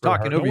 Sorry, I was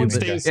talking over you.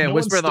 No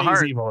Whisper of the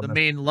Heart, evil in the this.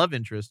 main love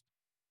interest.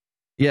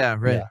 Yeah,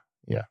 right.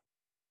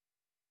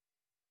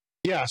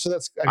 Yeah, so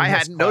that's. I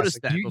that's hadn't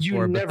noticed that classic.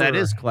 before, but that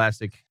is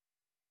classic.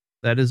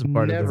 That is a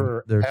part of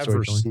their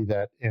ever storytelling. see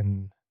that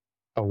in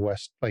a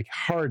West, like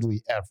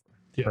hardly ever,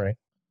 right?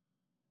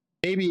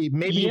 Maybe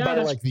by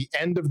like the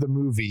end of the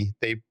movie,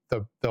 the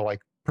like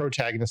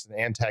protagonist and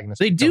antagonist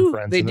They become do-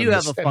 friends, they and do then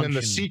have a and then the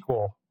function.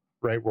 sequel,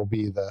 right, will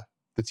be the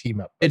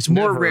team up. It's But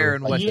more never, rare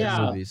in like,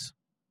 Western movies.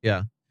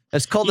 Yeah,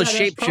 it's called Yeah, a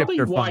that's probably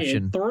shapeshifter why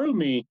function. It threw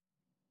me.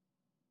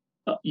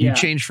 You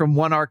change from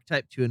one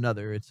archetype to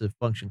another. It's a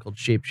function called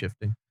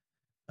shapeshifting.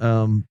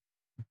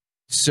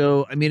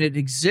 So I mean, it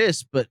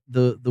exists, but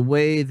the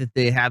way that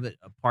they have it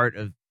a part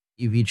of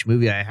each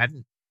movie, I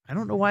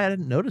don't know why I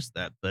didn't notice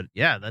that, but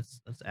yeah,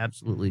 that's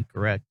absolutely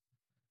correct.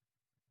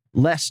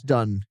 Less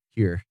done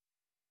here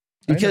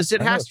because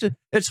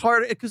it's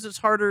hard because it's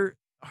harder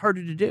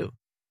to do.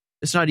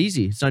 It's not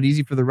easy. It's not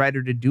easy for the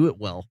writer to do it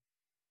well.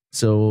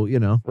 So,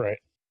 right.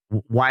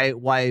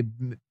 Why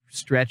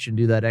stretch and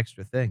do that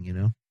extra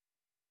thing,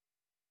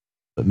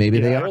 But maybe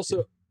they are.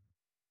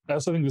 I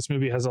also think this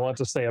movie has a lot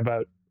to say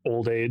about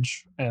old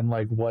age and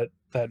like what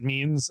that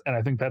means. And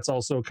I think that's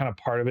also kind of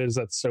part of it is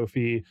that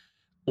Sophie,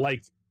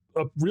 like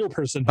a real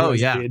person who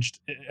has aged,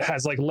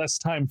 has like less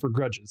time for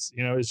grudges.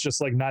 It's just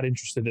like not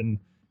interested in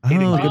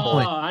hating people.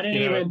 I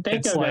didn't even think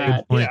It's of like,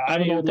 that. Yeah, I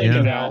I'm an didn't old think lady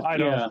of now. that. I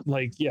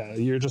don't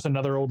you're just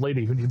another old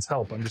lady who needs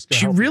help. I'm just gonna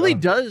She help you. really I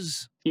don't-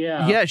 does.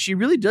 Yeah. She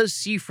really does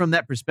see from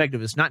that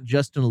perspective. It's not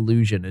just an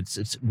illusion.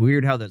 It's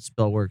weird how that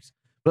spell works.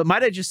 But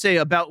might I just say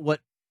about what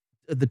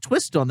the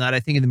twist on that, I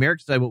think in the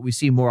American side, what we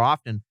see more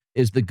often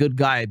is the good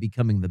guy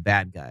becoming the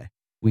bad guy.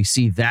 We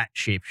see that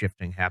shape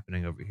shifting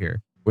happening over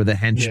here, where the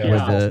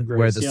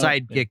where the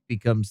sidekick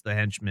becomes the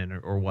henchman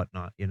or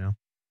whatnot,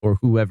 or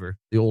whoever,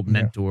 the old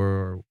mentor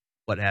or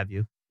what have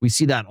you. We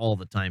see that all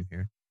the time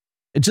here.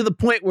 And to the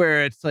point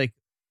where it's like,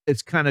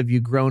 it's kind of you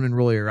groan and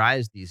roll your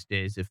eyes these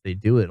days if they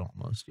do it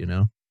almost,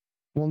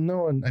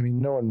 Well,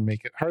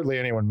 hardly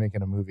anyone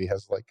making a movie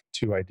has like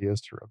two ideas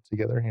to rub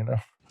together,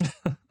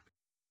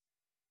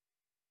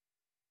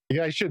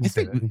 Yeah, I shouldn't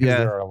say that because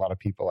there are a lot of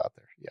people out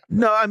there. Yeah.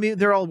 No, I mean,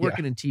 they're all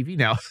working in TV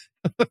now.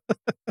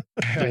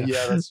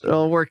 They're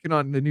all working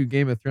on the new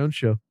Game of Thrones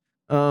show.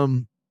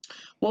 Well,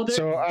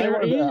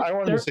 I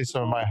wanted to say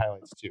some of my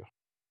highlights too.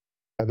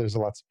 There's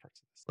lots of parts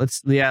of this.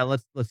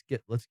 Let's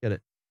get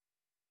it.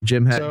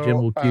 Jim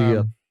will cue you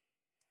up.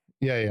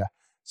 Yeah.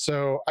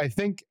 So I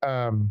think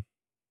the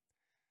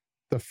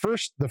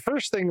first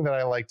thing that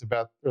I liked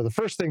about, or the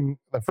first scene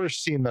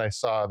that I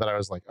saw that I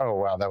was like, oh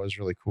wow, that was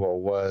really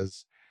cool,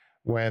 was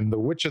when the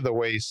Witch of the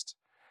Waste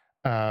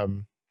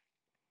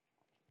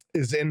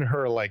is in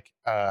her like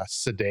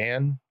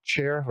sedan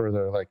chair, or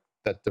they're like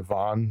that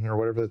divan or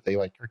whatever that they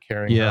like are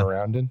carrying her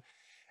around in,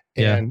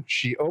 and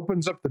she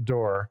opens up the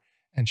door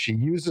and she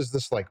uses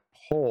this like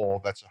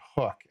pole that's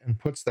a hook and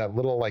puts that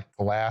little like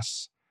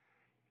glass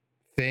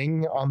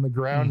thing on the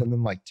ground and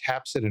then like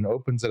taps it and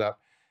opens it up,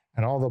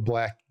 and all the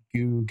black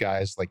goo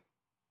guys like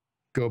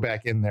go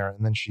back in there,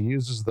 and then she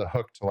uses the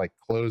hook to like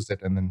close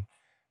it and then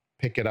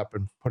pick it up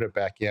and put it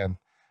back in.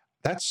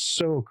 That's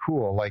so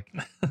cool. Like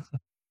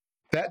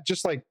that,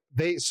 just like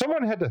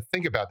someone had to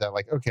think about that.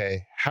 Like,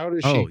 okay, how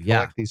does she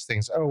collect these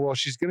things? Oh, well,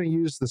 she's going to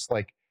use this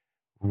like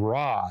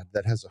rod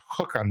that has a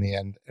hook on the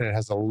end, and it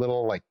has a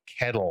little like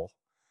kettle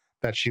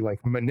that she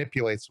like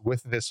manipulates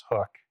with this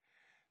hook.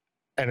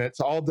 And it's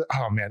all,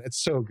 oh man,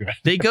 it's so good.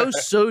 They go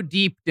so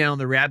deep down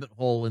the rabbit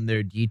hole in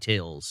their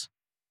details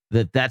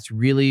that's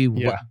really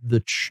what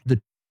the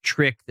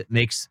trick that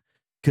makes,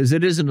 because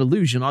it is an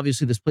illusion.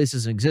 Obviously, this place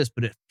doesn't exist,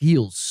 but it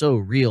feels so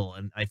real.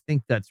 And I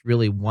think that's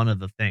really one of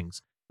the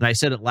things. And I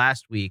said it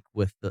last week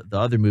with the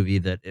other movie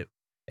that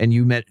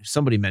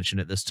somebody mentioned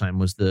it this time,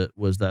 was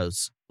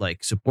those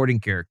like supporting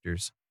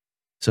characters.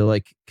 So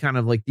like kind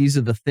of like these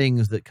are the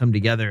things that come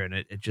together, and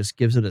it just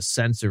gives it a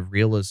sense of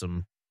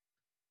realism.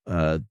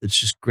 It's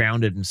just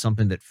grounded in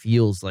something that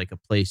feels like a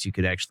place you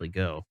could actually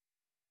go.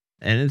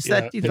 And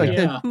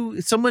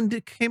it's someone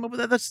came up with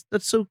that.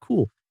 That's so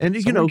cool. And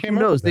who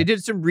knows? They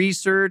did some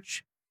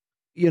research.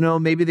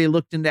 Maybe they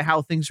looked into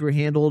how things were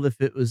handled. If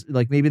it was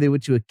like maybe they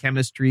went to a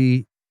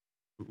chemistry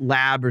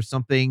lab or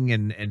something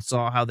and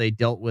saw how they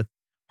dealt with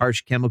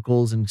harsh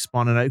chemicals and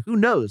spawning out. Who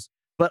knows?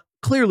 But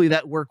clearly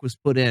that work was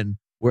put in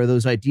where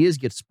those ideas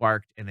get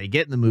sparked and they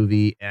get in the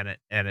movie, and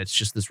it's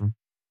just this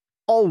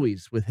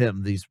always with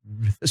him,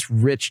 this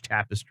rich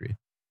tapestry.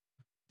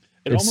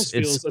 It almost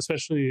feels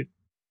especially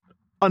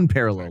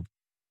unparalleled.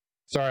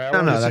 Sorry, I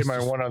want to say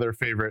my one other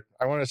favorite.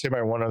 I want to say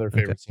my one other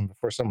favorite scene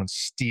before someone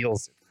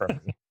steals it from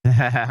me.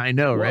 I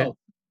know, right?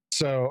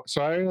 So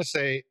I'm going to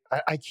say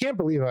I can't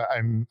believe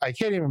I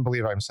can't even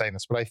believe I'm saying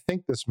this, but I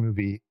think this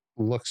movie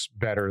looks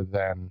better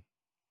than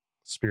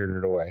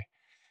Spirited Away.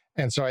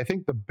 And so I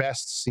think the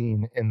best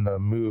scene in the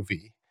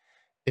movie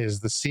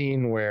is the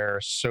scene where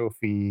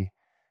Sophie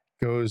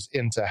goes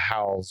into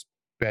Hal's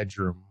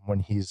bedroom when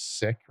he's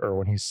sick or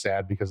when he's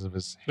sad because of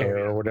his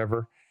hair or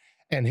whatever.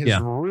 And his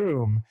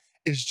room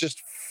is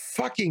just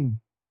fucking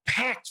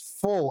packed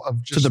full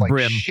of just to the like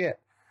brim shit.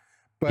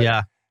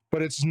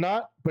 But it's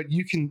not, but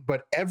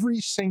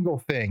every single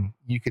thing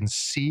you can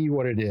see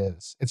what it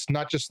is. It's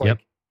not just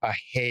like a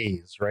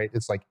haze, right?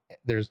 It's like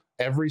there's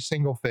every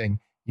single thing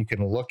you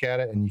can look at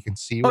it and you can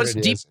see what it is.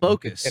 It's deep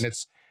focus. And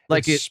it's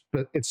like it's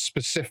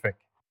specific.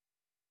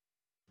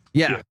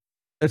 Yeah.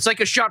 It's like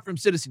a shot from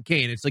Citizen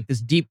Kane. It's like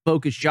this deep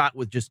focus shot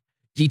with just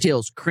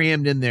details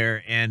crammed in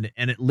there, and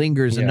it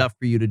lingers enough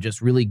for you to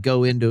just really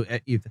go into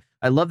it.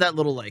 I love that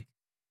little, like,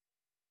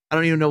 I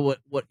don't even know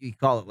what you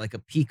call it, like a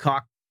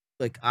peacock,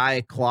 like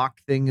eye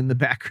clock thing in the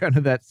background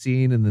of that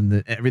scene, and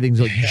then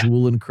everything's like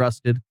jewel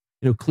encrusted.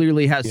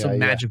 Clearly has some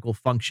magical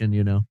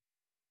function.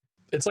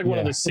 It's like one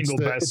of the single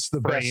best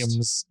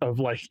frames of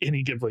like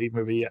any Ghibli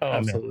movie. Yeah,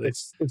 absolutely.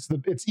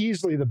 It's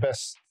easily the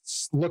best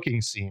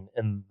looking scene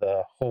in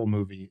the whole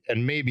movie,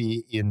 and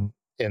maybe in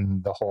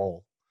the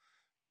whole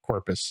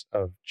corpus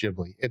of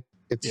Ghibli.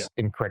 It's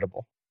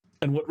incredible.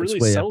 And what really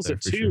sells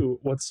it too,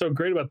 what's so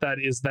great about that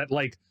is that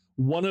like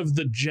one of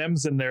the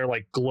gems in there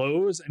like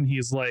glows, and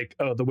he's like,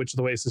 oh, the Witch of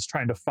the Waste is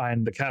trying to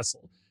find the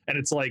castle. And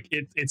it's like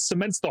it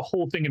cements the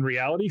whole thing in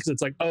reality, because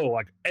it's like, oh,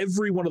 like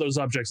every one of those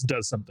objects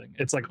does something.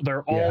 It's like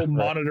they're all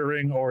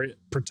monitoring or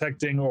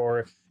protecting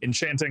or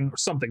enchanting or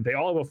something. They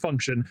all have a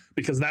function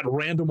because that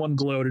random one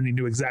glowed and he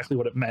knew exactly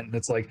what it meant. And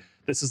it's like,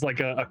 this is like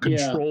a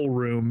control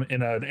room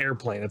in an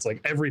airplane. It's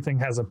like everything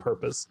has a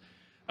purpose.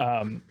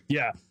 And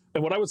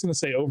what I was going to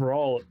say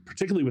overall,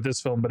 particularly with this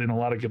film, but in a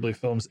lot of Ghibli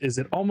films, is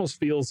it almost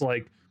feels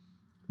like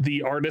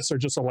the artists are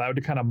just allowed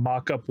to kind of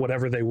mock up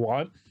whatever they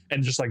want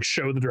and just like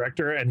show the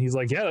director, and he's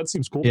like, yeah, that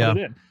seems cool, put it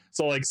in.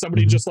 So like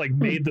somebody just like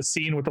made the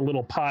scene with a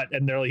little pot,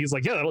 and he's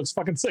like, yeah, that looks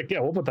fucking sick,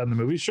 yeah, we'll put that in the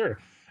movie, sure.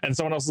 And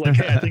someone else is like,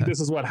 hey, I think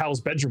this is what Hal's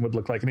bedroom would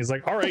look like, and he's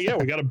like, all right, yeah,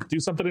 we got to do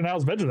something in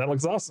Hal's bedroom, that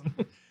looks awesome.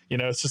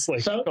 It's just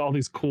like all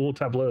these cool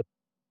tableaus.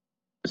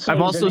 So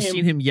I've also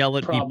seen him yell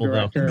at people,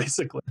 though.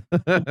 Basically.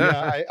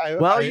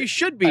 You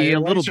should be a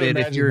little bit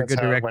if you're a good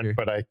director.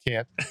 But I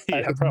can't.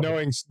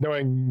 Knowing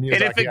Miyazaki,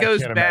 and if it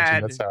goes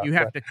bad, you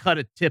have to cut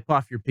a tip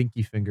off your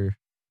pinky finger.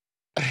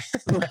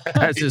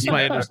 That's just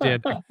my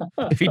understanding.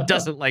 If he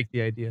doesn't like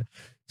the idea,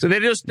 so they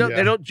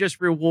don't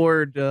just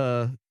reward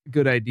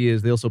good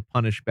ideas; they also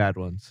punish bad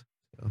ones.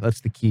 So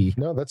that's the key.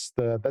 No, that's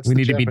we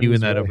need to be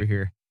doing that over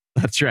here.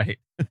 That's right.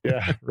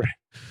 Yeah, right.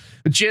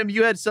 But Jim,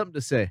 you had something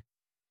to say.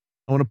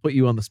 I want to put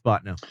you on the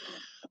spot now.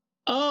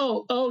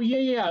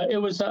 Yeah. It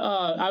was.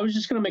 I was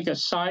just going to make a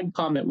side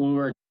comment when we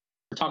were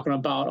talking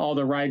about all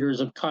the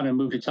writers of kind of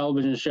movie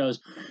television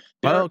shows.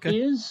 There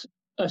is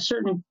a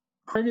certain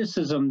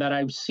criticism that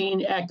I've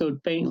seen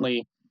echoed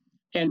faintly,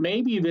 and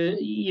maybe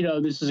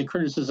this is a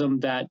criticism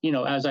that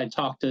as I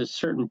talk to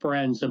certain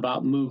friends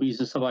about movies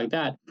and stuff like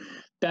that,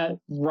 that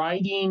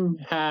writing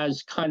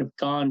has kind of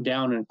gone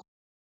down in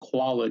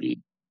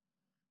quality.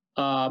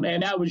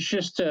 And that was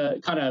just to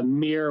kind of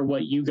mirror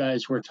what you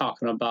guys were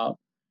talking about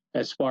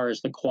as far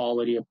as the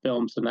quality of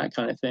films and that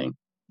kind of thing.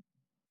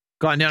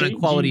 Gone down in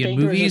quality in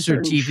movies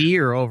or TV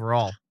or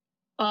overall?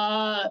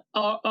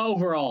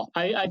 Overall.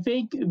 I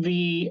think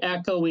the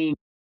echoing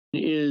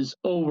is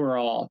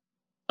overall.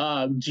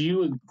 Do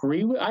you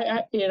agree with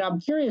and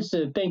I'm curious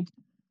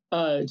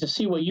to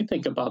see what you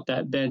think about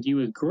that, Ben. Do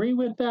you agree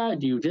with that?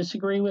 Do you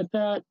disagree with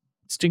that?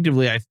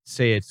 Instinctively, I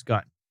say it's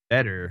gotten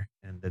better,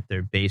 and that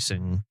they're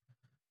basing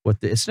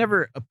it's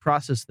never a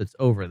process that's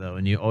over, though,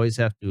 and you always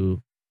have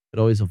to, it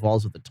always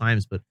evolves with the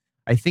times. But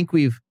I think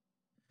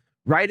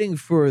writing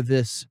for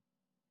this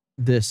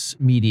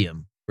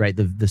medium, right?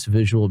 This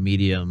visual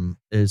medium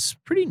is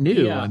pretty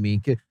new. Yeah. I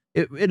mean,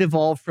 it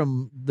evolved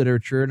from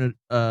literature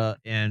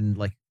and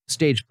like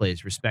stage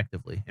plays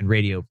respectively, and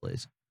radio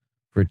plays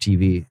for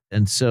TV.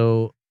 And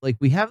so like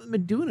we haven't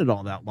been doing it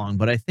all that long,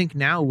 but I think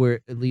now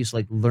we're at least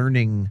like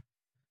learning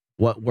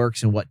what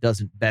works and what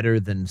doesn't better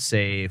than,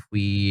 say, if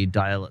we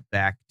dial it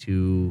back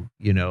to,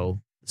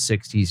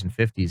 60s and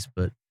 50s.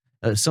 But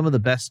some of the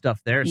best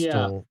stuff there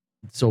still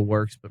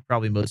works, but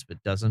probably most of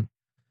it doesn't.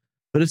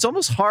 But it's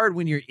almost hard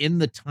when you're in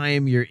the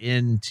time you're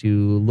in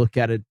to look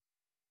at it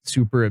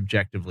super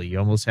objectively. You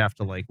almost have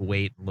to like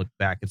wait and look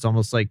back. It's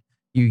almost like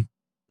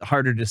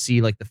harder to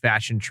see like the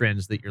fashion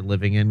trends that you're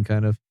living in,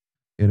 kind of.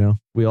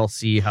 We all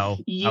see how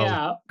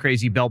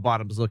crazy bell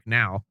bottoms look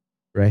now,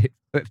 right?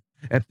 But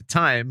at the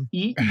time,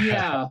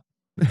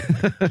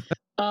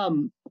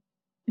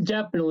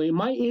 Definitely.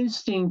 My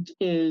instinct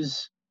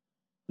is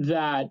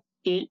that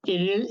it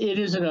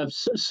is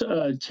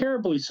a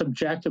terribly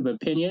subjective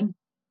opinion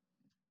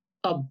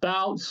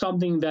about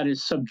something that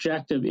is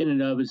subjective in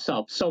and of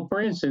itself. So,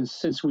 for instance,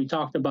 since we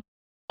talked about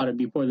it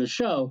before the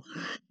show,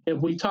 if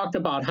we talked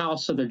about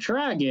House of the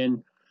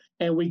Dragon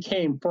and we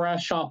came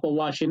fresh off of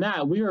watching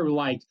that, we were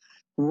like,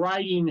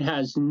 writing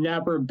has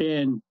never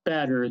been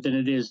better than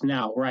it is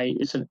now, right?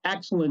 It's an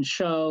excellent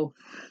show.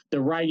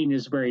 The writing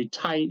is very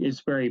tight,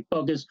 it's very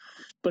focused.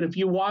 But if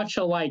you watch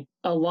a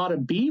lot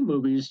of B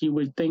movies, you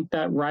would think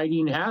that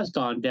writing has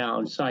gone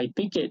down. So I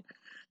think it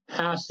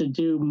has to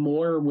do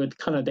more with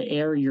kind of the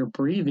air you're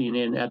breathing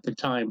in at the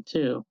time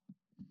too.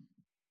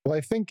 Well,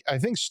 I think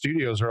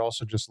studios are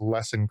also just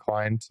less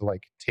inclined to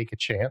like take a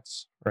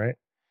chance, right?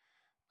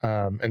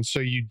 And so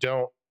you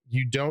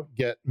don't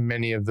get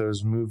many of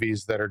those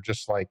movies that are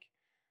just like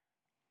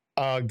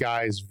a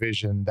guy's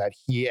vision that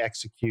he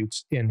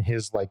executes in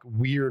his like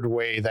weird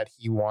way that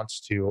he wants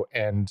to,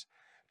 and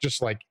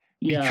just like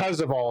because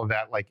of all of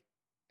that, like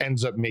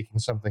ends up making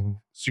something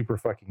super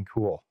fucking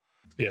cool.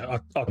 Yeah,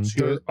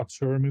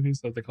 auteur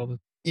movies that they call it.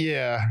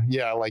 Yeah,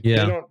 like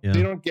Yeah,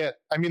 they don't get.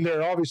 I mean,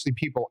 there are obviously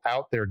people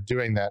out there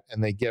doing that,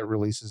 and they get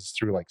releases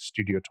through like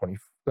Studio 20,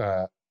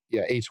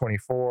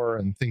 A24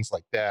 and things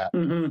like that.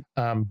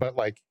 But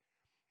like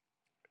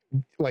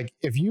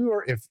if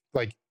your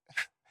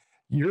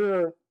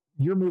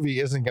movie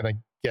isn't going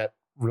to get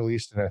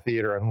released in a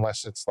theater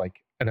unless it's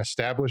like an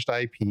established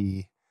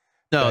IP.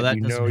 No, that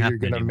you doesn't know happen you're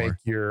going to anymore. make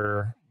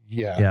your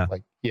Yeah.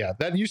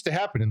 that used to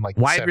happen in like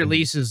the Wide 70s.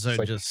 releases It's are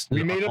like, just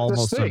we made up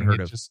almost this thing. unheard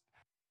It of. just-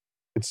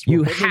 it's You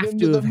we're putting it have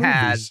into to the have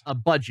had movies. a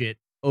budget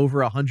over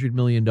 $100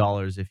 million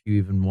if you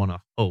even want to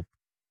hope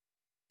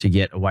to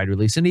get a wide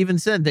release. And even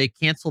said they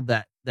canceled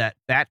that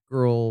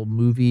Batgirl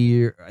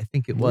movie, I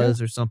think it was,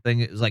 or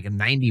something. It was like a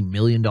 $90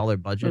 million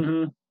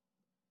budget.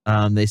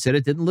 They said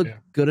it didn't look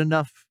good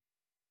enough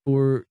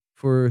for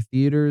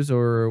theaters,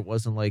 or it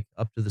wasn't like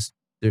up to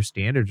their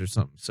standards or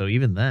something. So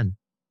even then,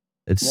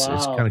 it's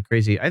kind of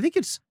crazy. I think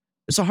it's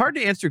a hard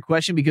to answer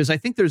question because I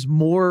think there's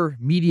more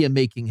media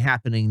making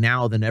happening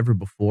now than ever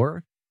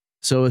before.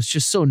 So it's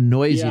just so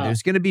noisy. Yeah.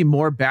 There's going to be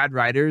more bad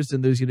writers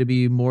and there's going to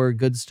be more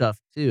good stuff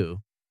too.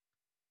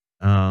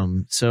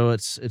 So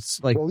it's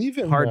like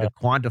hard to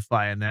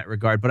quantify in that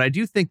regard. But I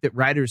do think that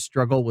writers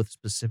struggle with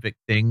specific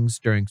things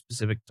during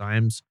specific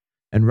times.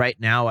 And right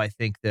now, I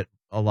think that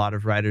a lot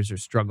of writers are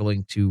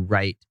struggling to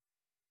write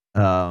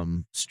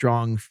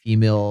strong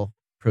female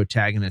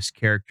protagonist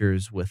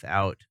characters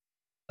without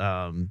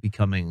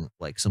becoming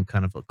like some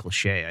kind of a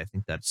cliche. I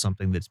think that's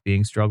something that's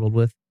being struggled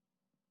with.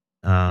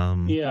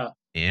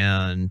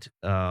 And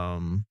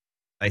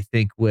I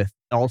think with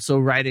also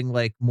writing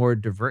like more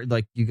diverse,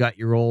 like you got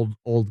your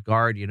old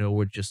guard,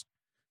 were just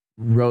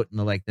wrote in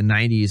the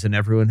 90s, and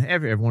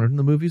everyone in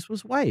the movies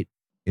was white,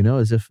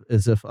 as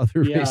if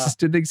other races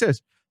didn't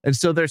exist. And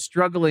so they're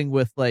struggling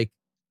with like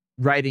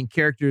writing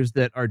characters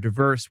that are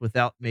diverse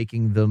without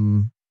making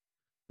them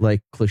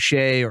like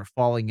cliche or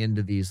falling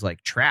into these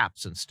like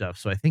traps and stuff.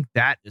 So I think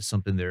that is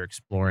something they're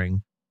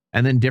exploring.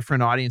 And then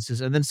different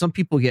audiences. And then some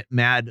people get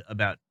mad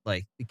about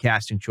like the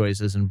casting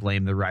choices and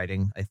blame the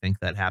writing. I think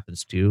that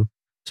happens too.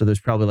 So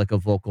there's probably like a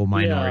vocal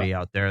minority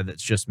out there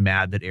that's just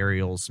mad that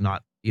Ariel's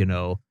not,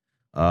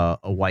 a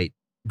white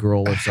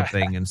girl or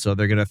something. And so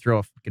they're going to throw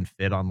a fucking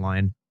fit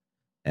online.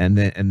 And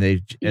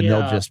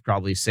they'll just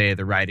probably say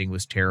the writing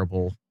was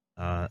terrible.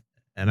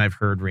 And I've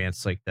heard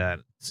rants like that.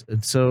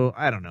 And so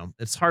I don't know.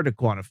 It's hard to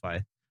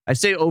quantify. I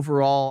say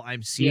overall,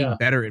 I'm seeing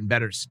better and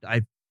better.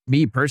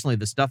 Me personally,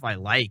 the stuff I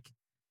like,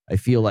 I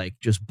feel like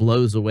just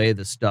blows away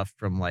the stuff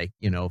from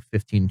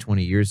 15,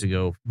 20 years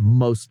ago.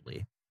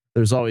 Mostly,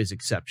 there's always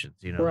exceptions,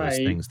 those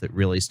things that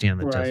really stand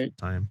the test of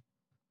time.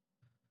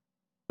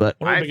 But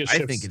I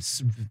think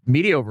it's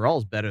media overall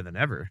is better than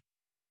ever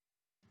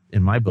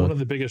in my book. One of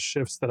the biggest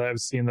shifts that I've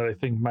seen that I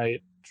think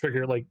might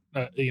trigger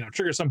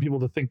trigger some people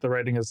to think the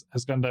writing has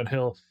gone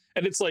downhill.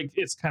 And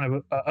it's kind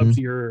of up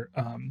to your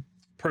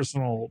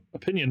personal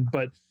opinion,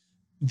 but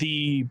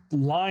the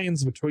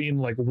lines between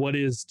like what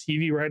is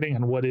TV writing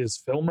and what is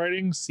film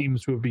writing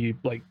seems to be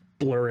like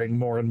blurring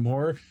more and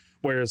more.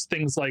 Whereas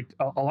things like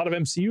a lot of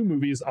MCU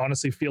movies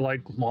honestly feel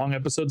like long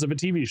episodes of a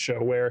TV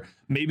show where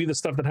maybe the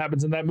stuff that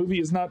happens in that movie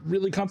is not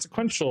really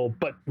consequential,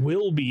 but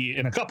will be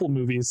in a couple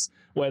movies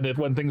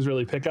when things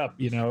really pick up,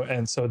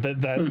 and so that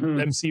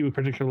MCU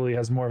particularly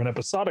has more of an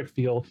episodic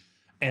feel.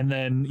 And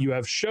then you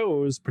have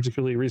shows,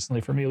 particularly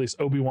recently for me, at least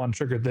Obi-Wan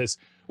triggered this,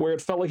 where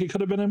it felt like it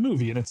could have been a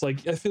movie. And it's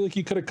like, I feel like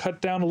you could have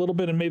cut down a little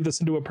bit and made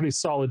this into a pretty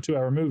solid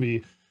 2-hour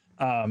movie.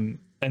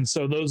 And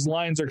so those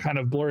lines are kind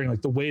of blurring,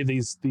 like the way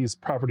these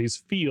properties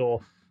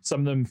feel. Some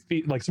of them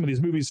feel like some of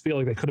these movies feel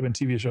like they could have been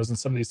TV shows, and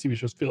some of these TV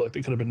shows feel like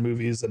they could have been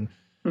movies. And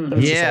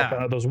that's just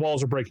like, those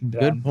walls are breaking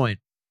down.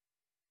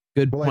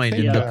 Good point.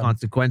 And the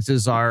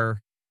consequences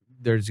are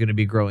there's going to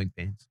be growing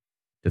pains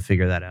to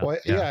figure that out. Well,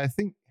 I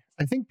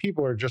think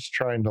people are just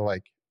trying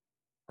to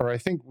I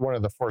think one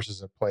of the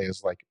forces at play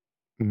is like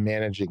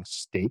managing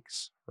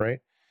stakes, right?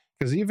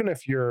 because even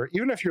if you're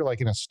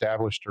like an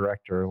established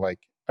director, like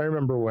I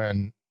remember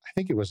when I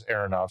think it was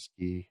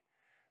Aronofsky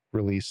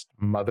released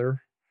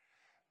Mother,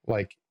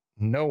 like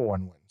no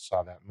one went and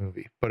saw that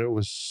movie, but it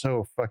was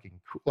so fucking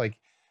cool. Like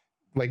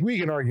we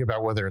can argue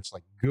about whether it's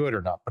like good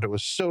or not, but it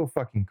was so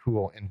fucking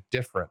cool and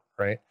different,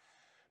 right?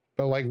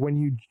 But like when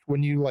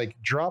you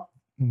like drop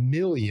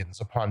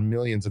millions upon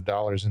millions of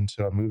dollars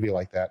into a movie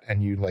like that,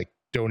 and you like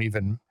don't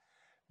even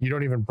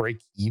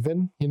break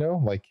even, you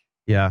know, like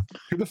Yeah.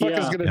 who the fuck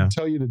is going to Yeah.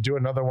 tell you to do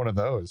another one of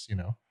those, you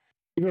know,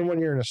 even when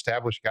you're an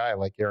established guy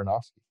like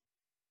Aronofsky.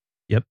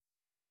 Yep.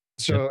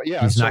 So Yep.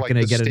 yeah, He's so, not like,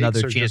 going to the get stakes another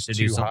are chance just to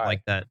do too something high.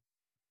 like that.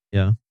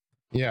 Yeah.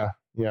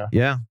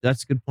 Yeah.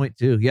 That's a good point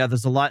too. Yeah,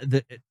 there's a lot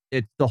that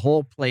the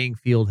whole playing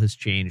field has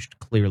changed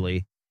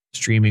clearly.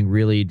 Streaming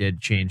really did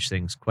change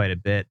things quite a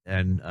bit,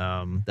 and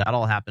that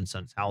all happened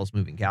since Howl's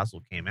Moving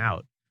Castle came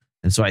out.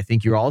 And so I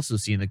think you're also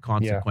seeing the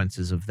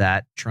consequences of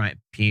that, trying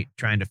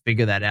to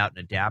figure that out and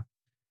adapt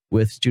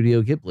with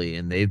Studio Ghibli,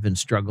 and they've been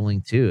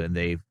struggling too. And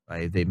they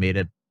made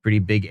a pretty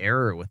big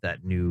error with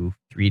that new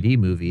 3D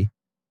movie,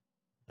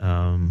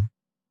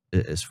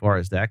 as far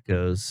as that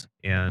goes,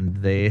 and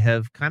they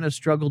have kind of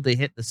struggled to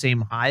hit the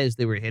same high as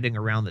they were hitting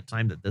around the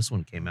time that this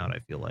one came out. I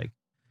feel like,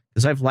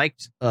 because I've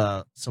liked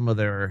some of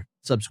their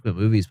subsequent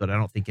movies, but I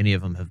don't think any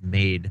of them have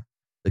made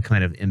the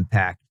kind of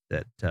impact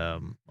that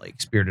like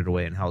Spirited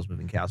Away and Howl's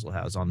Moving Castle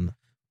has on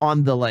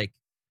the like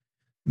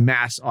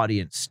mass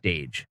audience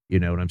stage. You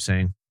know what I'm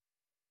saying?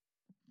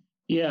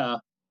 Yeah.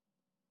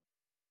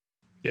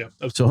 Yeah.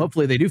 So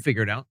hopefully they do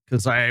figure it out,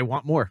 because I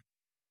want more.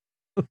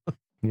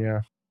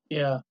 Yeah.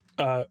 Yeah.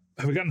 Have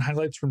we gotten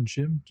highlights from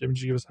Jim? Jim,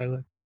 did you give us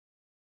highlights?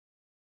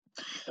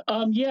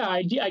 Yeah,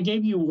 I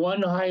gave you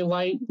one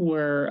highlight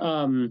where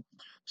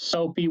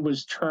Sophie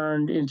was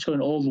turned into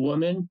an old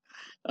woman.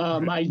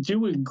 I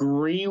do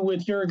agree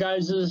with your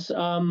guys's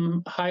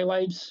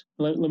highlights.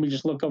 Let me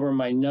just look over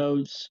my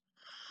notes.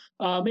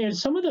 And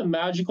some of the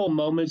magical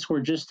moments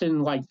were just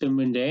in like the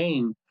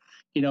mundane,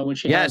 you know, when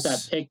she has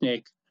that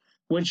picnic,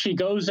 when she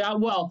goes out.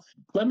 Well,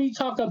 let me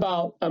talk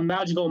about a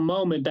magical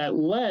moment that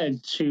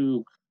led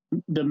to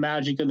the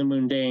magic of the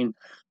mundane,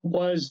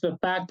 was the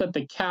fact that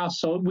the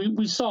castle,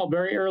 we saw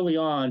very early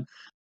on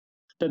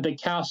that the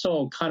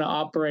castle kind of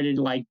operated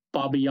like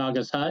Baba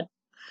Yaga's hut.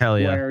 Hell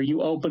yeah. Where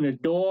you open a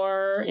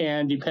door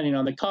and depending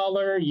on the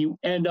color, you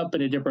end up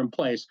in a different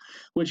place,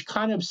 which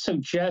kind of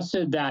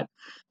suggested that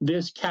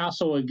this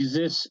castle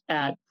exists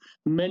at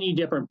many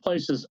different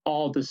places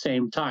all at the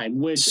same time,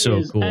 which So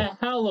is cool. a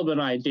hell of an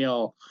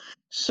ideal.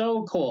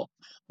 So cool.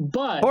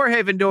 But Or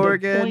Haven the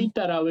Dorgan. point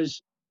that I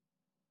was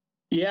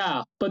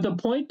but the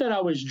point that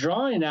I was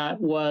drawing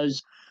at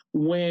was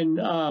when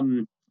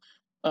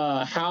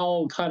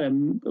Hal kind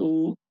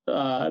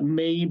of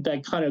made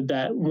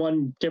that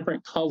one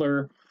different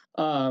color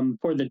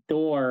for the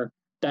door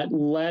that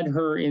led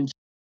her into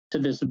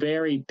this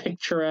very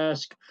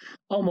picturesque,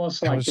 almost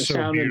That like was the so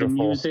sound of the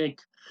beautiful. music,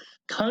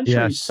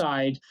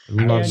 countryside.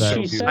 Love And that.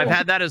 she said, I've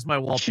had that as my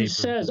wallpaper. she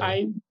says,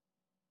 and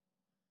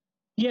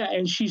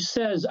she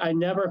says, I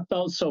never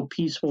felt so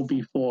peaceful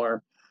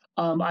before.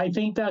 I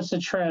think that's a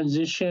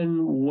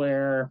transition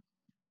where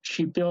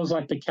she feels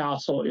like the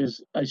castle is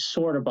a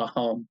sort of a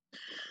home.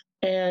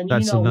 And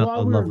That's while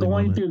a we were lovely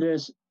going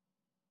moment.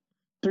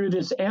 through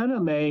this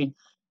anime,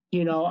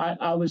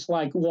 I was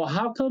like, well,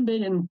 how come they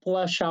didn't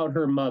flesh out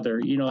her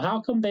mother?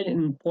 How come they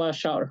didn't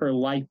flesh out her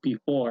life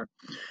before?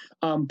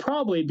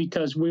 Probably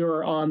because we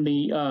were on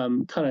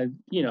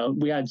the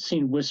we had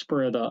seen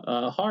Whisper of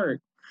the Heart,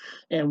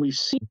 and we've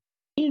seen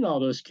all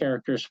those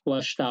characters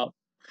fleshed out.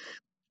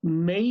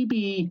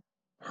 Maybe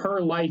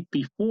her life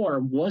before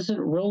wasn't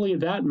really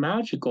that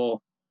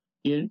magical,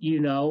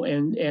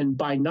 and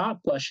by not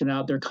fleshing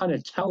out, they're kind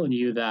of telling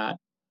you that.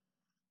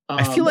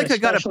 I feel like I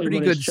got a Especially pretty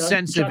when good it's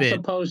sense of it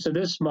juxtaposed to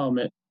this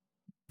moment.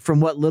 from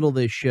what little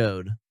they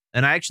showed.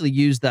 And I actually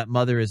used that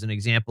mother as an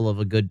example of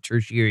a good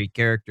tertiary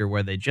character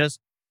where they just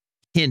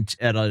hint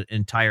at an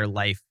entire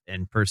life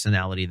and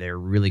personality there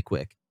really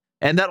quick.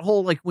 And that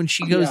whole, like, when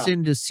she goes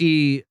in to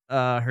see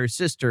her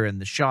sister in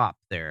the shop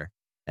there,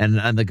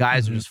 and the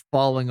guys are just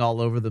falling all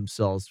over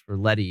themselves for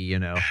Letty,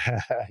 Yeah.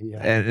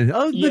 and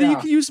Letty, you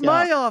can use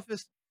my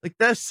office. Like,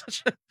 that's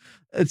such a,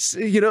 it's,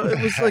 it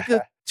was like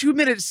a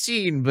 2-minute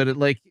scene, but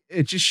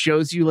it just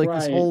shows you like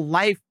this Right. whole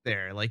life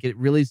there. Like, it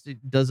really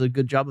does a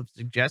good job of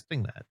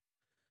suggesting that.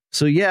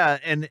 So yeah,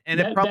 and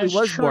it probably That's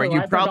was more. true.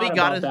 You I probably forgot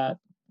got about that.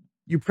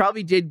 you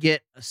probably did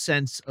get a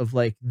sense of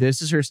like,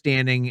 this is her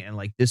standing, and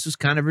like, this was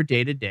kind of her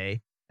day to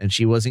day, and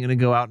she wasn't going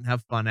to go out and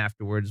have fun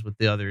afterwards with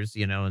the others,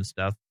 and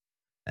stuff.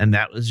 And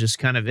that was just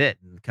kind of it,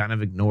 and kind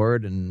of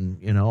ignored,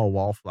 and a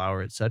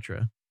wallflower,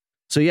 etc.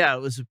 So yeah, it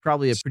was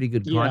probably a pretty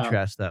good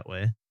contrast that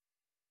way.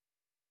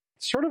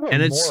 Sort of a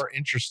And it's- more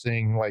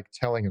interesting like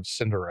telling of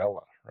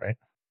Cinderella, right?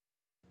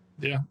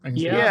 Yeah. I can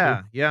see Yeah.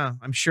 that. Yeah.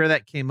 I'm sure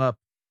that came up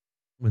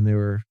when they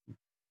were.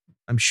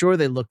 I'm sure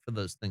they looked for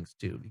those things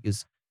too,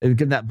 because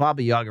again, that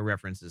Baba Yaga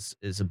reference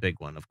is a big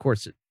one. Of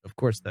course,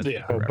 that's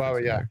Yeah. a Oh, reference Baba,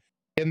 in yeah. there.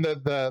 And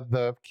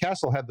the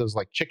castle had those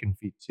like chicken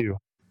feet too.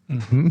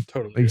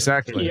 Totally.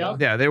 Exactly.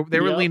 Yep. Yeah, they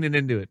were Yep. leaning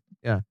into it.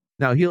 Yeah.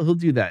 Now he'll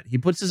do that. He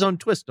puts his own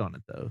twist on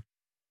it though.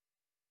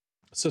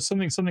 So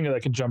something that I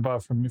can jump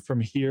off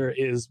from here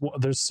is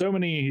there's so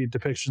many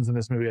depictions in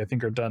this movie I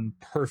think are done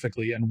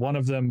perfectly, and one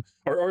of them,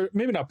 or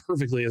maybe not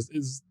perfectly,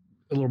 is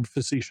a little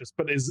facetious,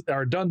 but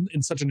are done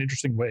in such an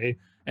interesting way,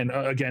 and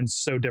again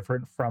so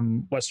different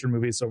from Western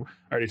movies. So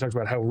I already talked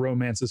about how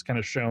romance is kind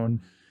of shown,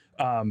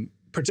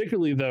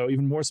 particularly though,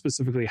 even more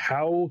specifically,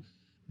 how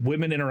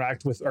women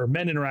interact with or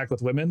men interact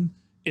with women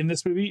in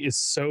this movie is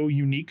so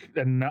unique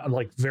and not,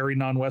 like very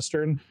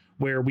non-Western.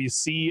 Where we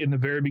see in the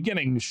very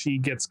beginning she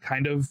gets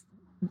kind of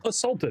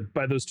assaulted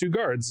by those two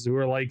guards who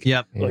are like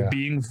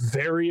being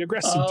very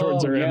aggressive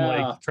towards her and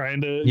like trying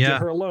to get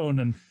her alone,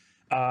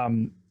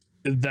 and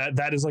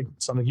that is like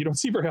something you don't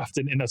see very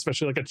often in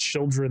especially like a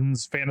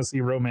children's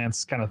fantasy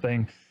romance kind of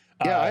thing.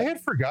 I had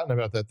forgotten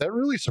about that. That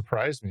really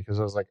surprised me because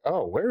I was like,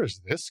 oh, where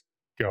is this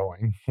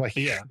going? Like,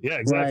 yeah,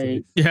 exactly.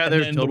 Right. Yeah, and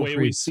they're then the total way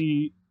freaks.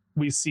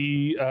 we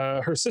see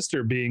her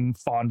sister being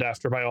fawned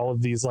after by all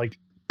of these like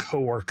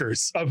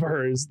co-workers of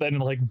hers, then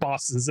like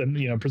bosses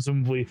and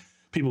presumably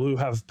people who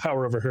have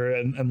power over her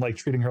and like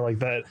treating her like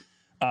that.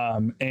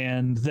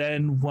 And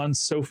then once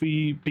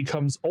Sophie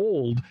becomes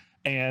old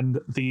and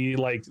the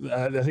like,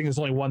 I think there's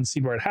only one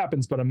scene where it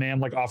happens, but a man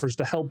like offers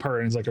to help her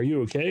and he's like, are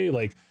you okay?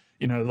 Like,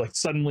 like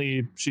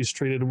suddenly she's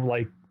treated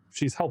like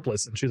she's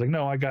helpless and she's like,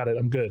 no, I got it.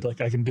 I'm good. Like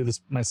I can do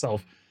this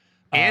myself.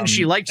 And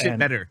she likes it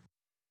better.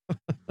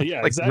 Yeah,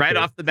 like exactly. right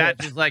off the bat,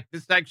 she's like,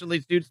 this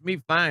actually suits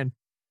me fine.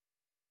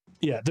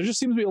 Yeah, there just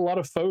seems to be a lot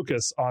of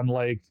focus on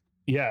like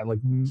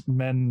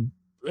men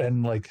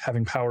and like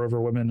having power over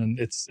women, and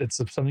it's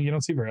something you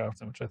don't see very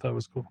often, which I thought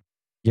was cool.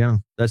 Yeah,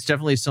 that's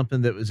definitely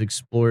something that was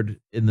explored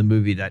in the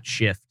movie, that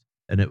shift,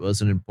 and it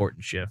was an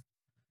important shift.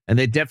 And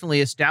they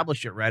definitely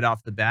established it right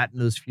off the bat in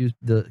those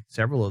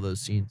several of those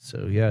scenes.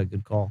 So yeah,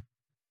 good call.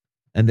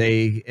 And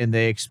they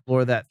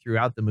explore that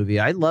throughout the movie.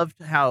 I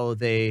loved how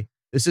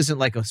this isn't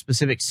like a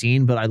specific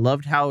scene, but I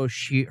loved how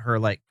her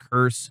like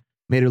curse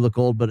made her look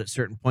old, but at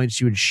certain points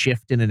she would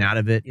shift in and out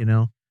of it,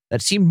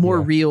 That seemed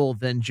more real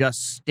than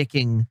just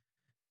sticking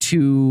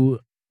to,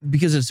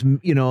 because it's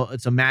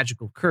it's a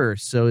magical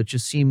curse, so it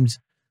just seems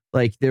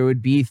like there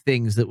would be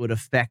things that would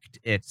affect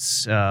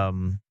its I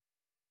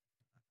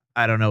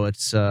don't know,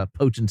 its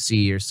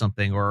potency or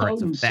something, or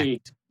its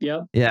effect.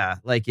 Yeah,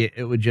 like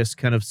it would just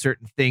kind of,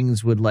 certain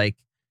things would like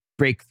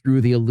break through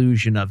the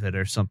illusion of it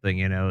or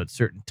something, at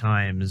certain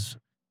times.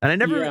 And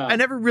I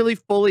never really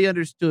fully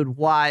understood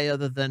why,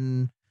 other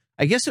than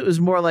I guess it was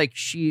more like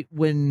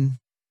when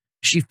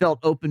she felt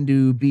open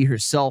to be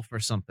herself or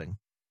something.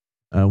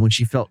 When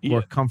she felt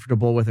more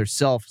comfortable with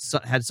herself,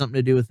 had something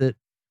to do with it.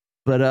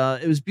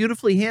 But it was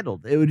beautifully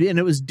handled.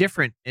 It was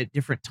different at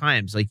different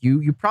times. Like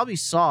you probably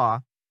saw,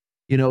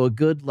 a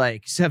good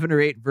like 7 or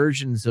 8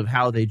 versions of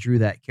how they drew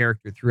that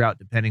character throughout,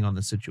 depending on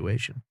the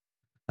situation.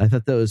 I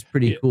thought that was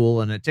pretty cool,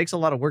 and it takes a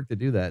lot of work to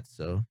do that.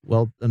 So,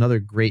 another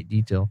great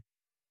detail.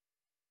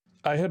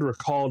 I had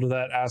recalled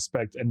that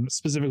aspect and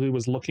specifically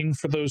was looking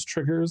for those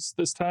triggers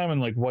this time and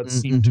like what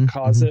seemed to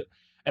cause it.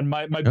 And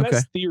my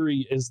best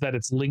theory is that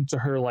it's linked to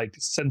her like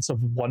sense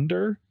of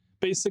wonder.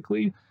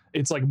 Basically,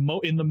 it's like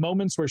in the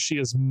moments where she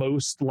is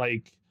most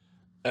like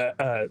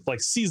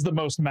sees the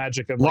most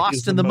magic and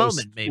lost like, in the most,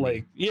 moment, maybe.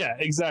 Like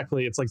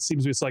exactly. It's like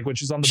seems it's like when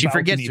she's on the she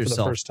balcony forgets for herself.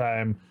 the first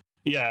time.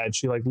 Yeah, and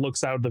she like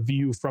looks out the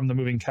view from the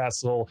moving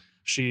castle.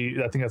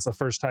 I think that's the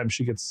first time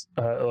she gets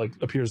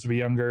appears to be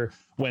younger.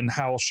 When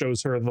Hal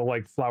shows her the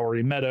like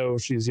flowery meadow,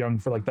 she's young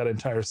for like that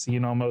entire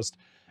scene almost.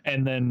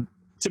 And then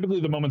typically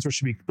the moments where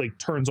she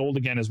turns old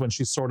again is when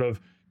she's sort of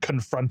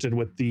confronted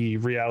with the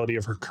reality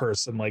of her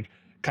curse and like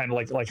kind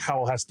of like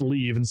Hal has to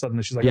leave and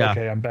suddenly she's like,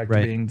 okay, I'm back to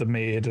being the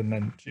maid, and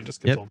then she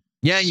just gets old.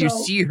 Yeah, and you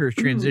see her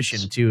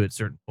transition too at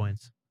certain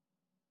points.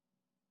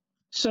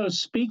 So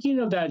speaking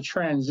of that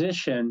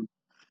transition,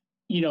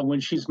 when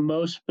she's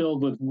most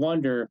filled with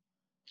wonder,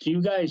 do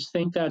you guys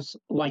think that's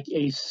like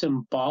a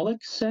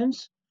symbolic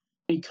sense?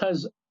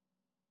 Because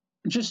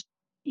just,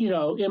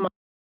 in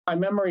my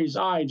memory's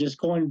eye, just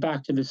going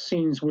back to the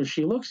scenes where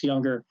she looks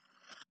younger,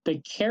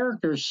 the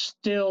characters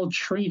still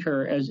treat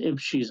her as if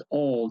she's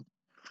old.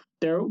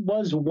 There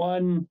was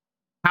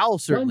Hal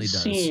certainly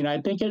does. Scene, I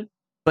think it.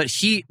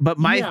 But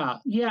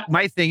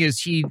my thing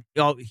is he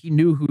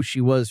knew who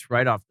she was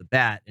right off the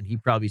bat, and he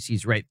probably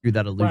sees right through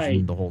that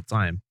illusion the whole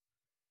time.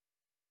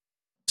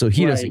 So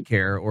he doesn't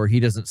care, or he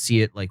doesn't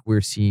see it like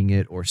we're seeing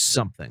it, or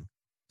something.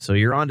 So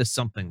you're onto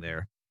something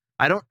there.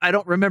 I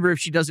don't remember if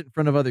she does it in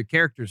front of other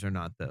characters or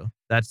not, though.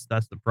 That's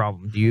the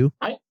problem. Do you?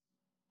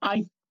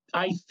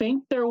 I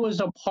think there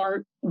was a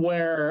part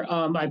where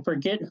I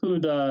forget who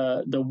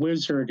the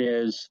wizard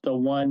is, the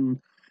one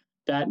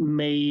that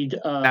made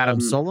Adam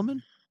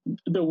Solomon,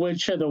 the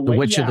Witch of the Waste. The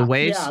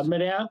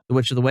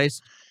Witch of the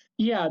Waste.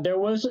 Yeah, there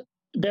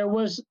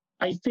was.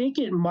 I think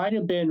it might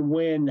have been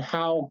when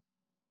Hal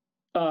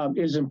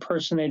is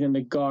impersonating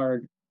the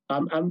guard.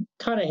 I'm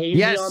kind of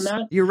hazy on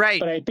that. You're right.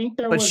 But I think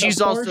there was a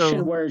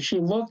portion where she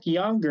looked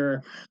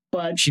younger,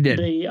 but she did.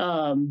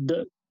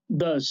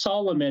 the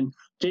Solomon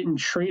didn't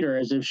treat her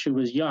as if she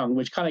was young,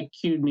 which kind of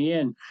cued me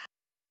in.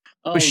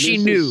 Oh, But she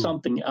this knew is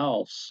something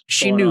else.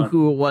 She going knew on.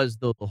 who it was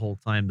the whole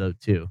time, though,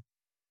 too.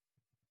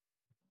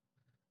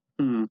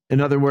 Hmm. In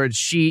other words,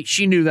 she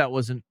knew that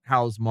wasn't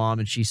Hal's mom,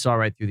 and she saw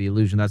right through the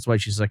illusion. That's why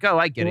she's like, "Oh,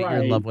 I get it. You're in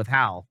Right. love with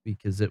Hal,"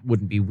 because it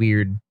wouldn't be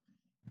weird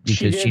She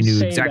because she did knew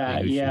say exactly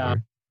that, who she yeah.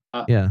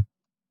 were. Yeah.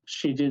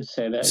 She did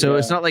say that. So yeah.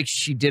 it's not like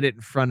she did it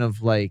in front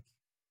of like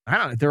I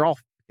don't know. They're all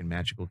fucking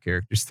magical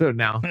characters. So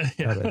now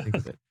Yeah. that I think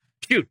of it,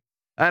 shoot,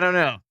 I don't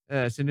know.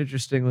 It's an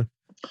interesting.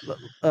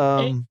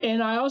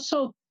 And I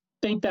also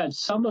think that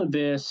some of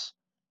this,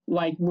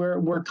 like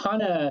we're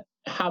kind of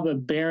have a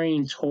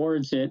bearing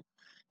towards it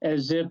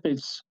as if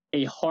it's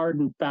a hard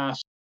and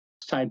fast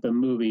type of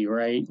movie,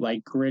 right?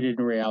 Like gritted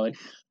in reality.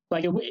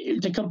 Like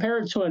to compare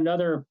it to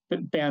another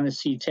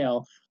fantasy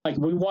tale, like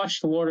we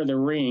watched Lord of the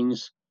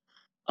Rings.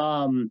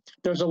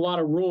 There's a lot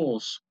of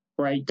rules,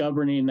 right,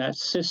 governing that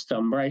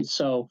system, right?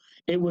 So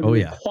it would Oh,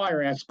 yeah.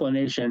 require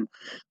explanation.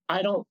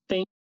 I don't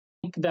think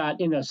that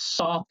in a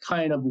soft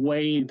kind of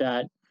way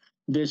that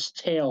this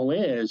tale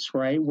is,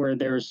 right, where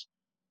there's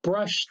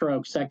brush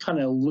strokes that kind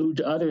of allude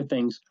to other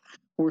things.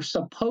 We're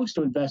supposed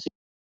to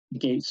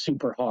investigate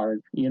super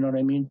hard. You know what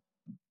I mean?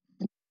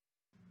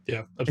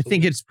 Yeah, I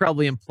think it's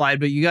probably implied,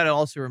 but you got to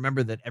also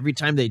remember that every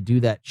time they do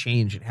that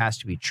change, it has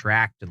to be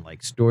tracked in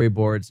like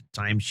storyboards,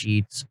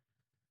 timesheets,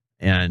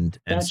 and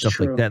That's stuff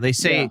like true. that. They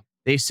say Yeah.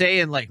 they say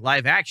in like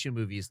live action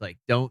movies, like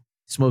don't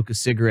smoke a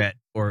cigarette,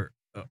 or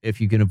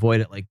if you can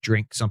avoid it, like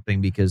drink something,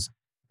 because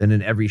then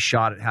in every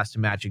shot it has to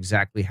match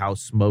exactly how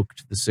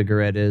smoked the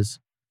cigarette is.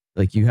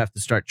 Like you have to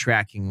start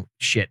tracking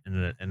shit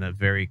in a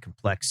very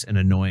complex and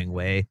annoying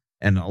way,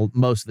 and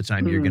most of the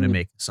time you're going to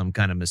make some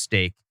kind of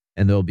mistake,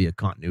 and there'll be a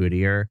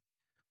continuity error.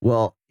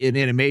 Well, in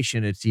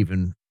animation, it's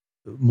even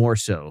more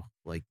so.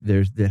 Like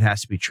it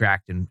has to be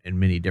tracked in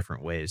many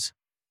different ways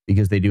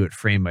because they do it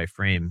frame by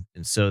frame,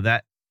 and so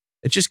that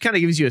it just kind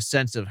of gives you a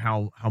sense of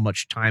how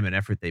much time and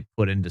effort they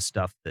put into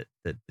stuff that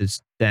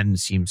this then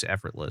seems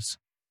effortless.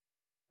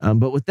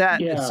 But with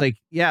that, Yeah. it's like,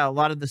 yeah, a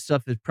lot of the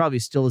stuff is probably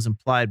still is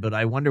implied, but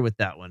I wonder with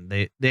that one,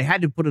 they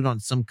had to put it on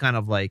some kind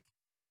of like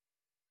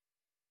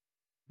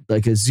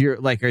a zero,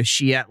 like, is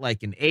she at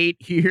like an 8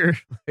 here?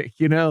 Like,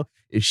 you know,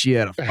 is she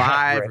at a 5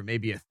 Right. or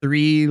maybe a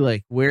 3?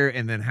 Like where,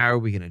 and then how are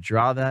we going to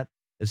draw that?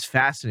 It's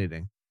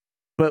fascinating.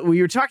 But when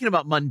you were talking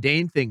about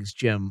mundane things,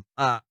 Jim,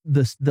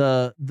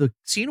 the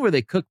scene where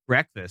they cook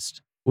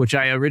breakfast, which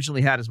I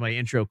originally had as my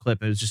intro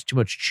clip, it was just too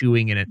much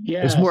chewing in it.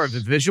 It's more of a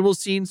Yes. visual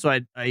scene, so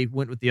I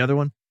went with the other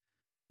one.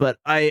 But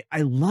I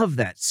love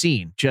that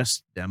scene,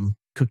 just them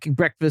cooking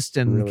breakfast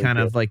and Really kind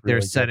of good, like they're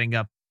really good. setting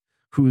up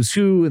who's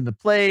who in the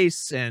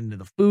place, and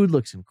the food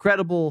looks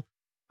incredible.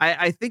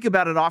 I think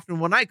about it often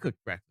when I cook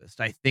breakfast.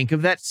 I think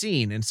of that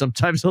scene, and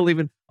sometimes I'll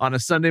even on a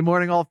Sunday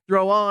morning I'll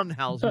throw on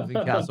Howl's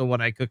Moving Castle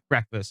when I cook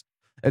breakfast.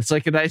 It's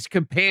like a nice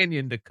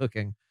companion to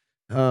cooking.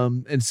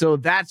 And so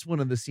that's one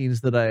of the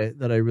scenes that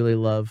I really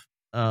love.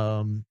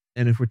 And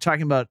if we're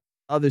talking about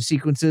other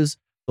sequences,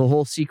 the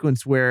whole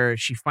sequence where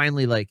she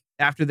finally, like,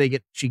 after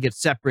she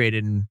gets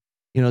separated, and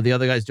you know the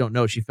other guys don't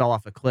know she fell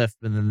off a cliff,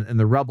 and then in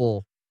the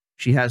rubble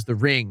she has the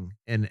ring,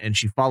 and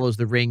she follows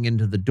the ring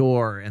into the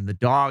door, and the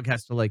dog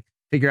has to like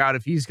figure out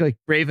if he's like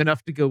brave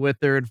enough to go with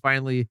her, and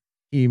finally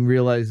he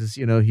realizes,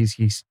 you know, he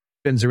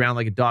spins around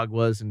like a dog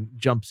was and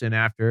jumps in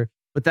after her.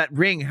 But that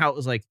ring, how it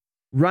was like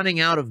running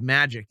out of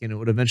magic, and it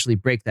would eventually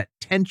break that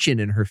tension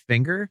in her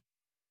finger.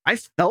 I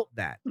felt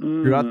that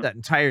throughout that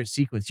entire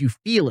sequence. You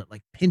feel it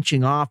like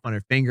pinching off on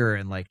her finger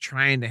and like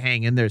trying to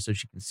hang in there so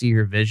she can see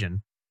her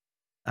vision.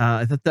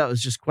 I thought that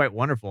was just quite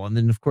wonderful. And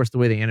then of course the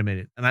way they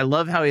animated it. And I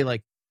love how he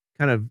like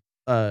kind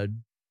of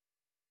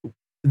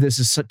this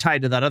is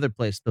tied to that other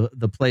place,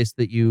 the place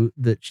that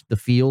the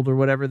field or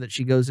whatever that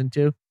she goes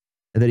into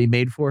and that he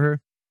made for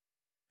her.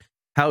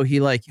 How he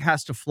like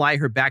has to fly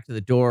her back to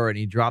the door, and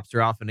he drops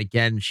her off, and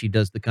again she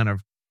does the kind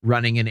of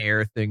running in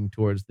air thing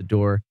towards the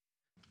door.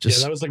 Yeah,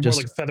 that was like more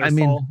like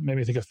Featherfall. Made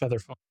me think of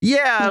Featherfall.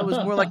 Yeah, it was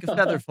more like a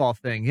Featherfall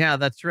thing. Yeah,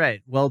 that's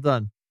right. Well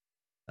done.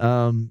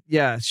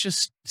 Yeah, it's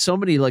just so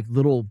many like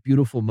little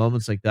beautiful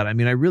moments like that. I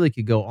mean, I really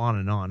could go on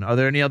and on. Are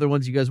there any other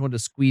ones you guys want to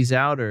squeeze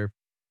out, or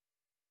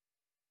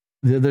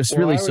there's Well,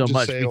 really I would so just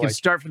much? say, We can like-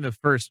 start from the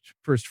first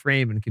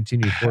frame and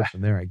continue forward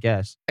from there, I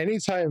guess.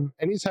 Anytime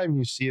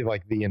you see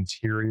like the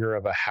interior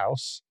of a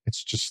house,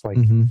 it's just like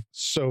Mhm.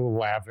 so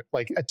lavish.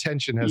 Like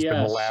attention has been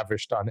Yes.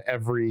 lavished on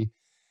every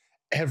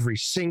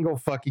single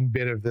fucking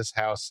bit of this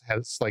house.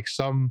 Has like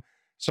some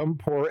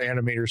poor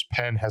animator's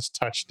pen has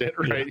touched it,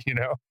 right? You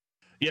know.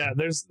 Yeah,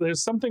 there's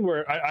something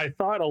where I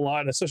thought a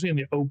lot, especially in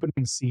the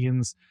opening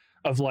scenes,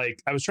 of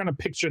like I was trying to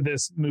picture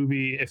this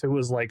movie if it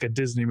was like a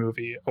Disney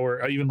movie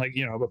or even like,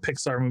 you know, a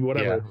Pixar movie,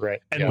 whatever. Yeah, right.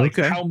 And Yeah. like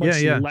Okay. how much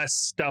Yeah. less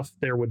stuff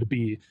there would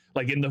be.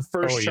 Like in the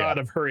first Oh, shot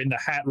yeah. of her in the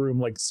hat room,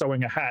 like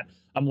sewing a hat,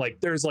 I'm like,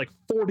 there's like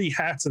 40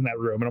 hats in that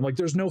room. And I'm like,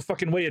 there's no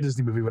fucking way a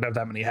Disney movie would have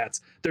that many hats.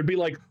 There'd be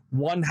like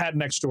one hat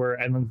next to her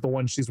and then the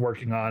one she's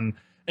working on.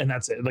 And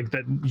that's it. Like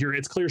that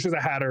it's clear she's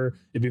a hatter.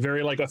 It'd be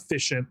very like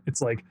efficient.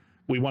 It's like,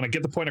 We want to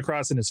get the point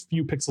across in as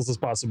few pixels as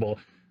possible.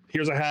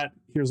 Here's a hat.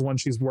 Here's one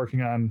she's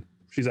working on.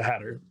 She's a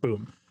hatter.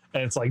 Boom.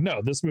 And it's like,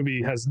 no, this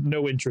movie has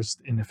no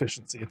interest in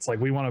efficiency. It's like,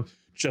 we want to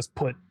just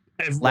put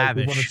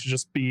lavish. We want it to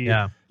just be,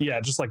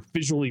 just like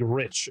visually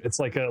rich. It's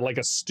like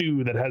a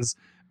stew that has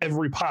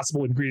every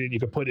possible ingredient you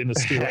could put in a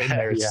stew in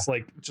there. It's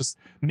like, just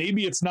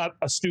maybe it's not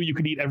a stew you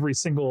could eat every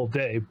single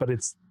day, but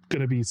it's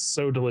going to be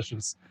so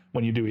delicious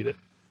when you do eat it.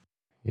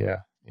 Yeah,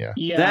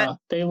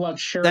 they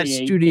luxuriate that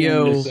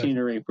studio in the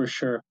scenery for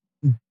sure.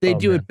 They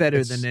do it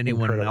better than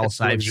anyone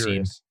else I've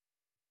seen.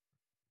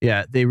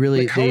 Yeah, they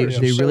really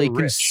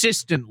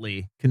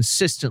consistently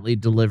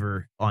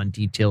deliver on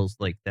details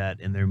like that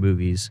in their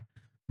movies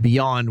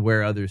beyond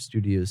where other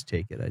studios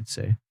take it, I'd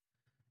say.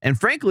 And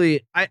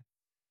frankly, a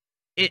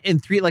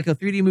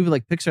 3D movie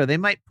like Pixar, they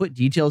might put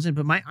details in,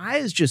 but my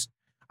eyes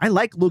I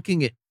like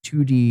looking at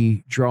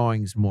 2D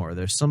drawings more.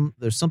 There's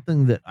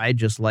something that I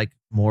just like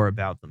more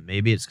about them.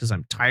 Maybe it's because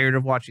I'm tired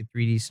of watching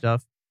 3D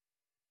stuff.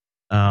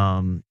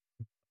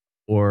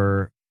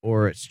 Or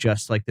it's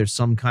just like there's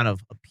some kind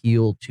of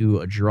appeal to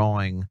a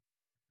drawing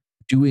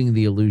doing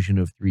the illusion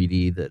of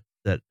 3D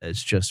that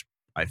is just,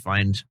 I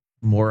find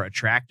more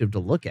attractive to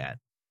look at.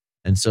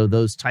 And so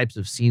those types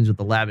of scenes with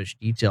the lavish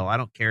detail, I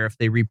don't care if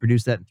they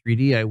reproduce that in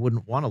 3D. I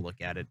wouldn't want to look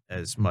at it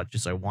as much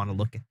as I want to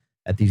look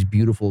at these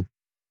beautiful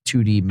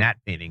 2D matte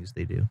paintings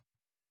they do.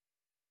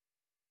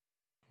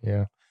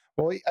 Yeah.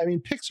 Well, I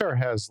mean, Pixar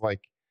has a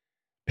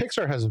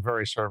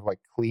very sort of like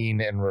clean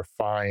and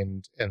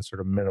refined and sort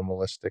of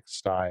minimalistic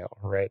style,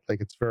 right?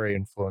 Like it's very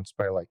influenced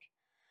by like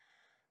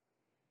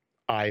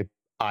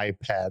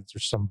iPads or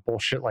some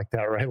bullshit like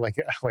that, right? Like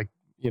Apple.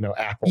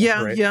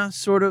 Yeah, right? yeah,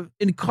 sort of.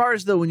 In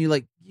cars though, when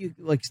you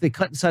they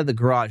cut inside the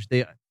garage,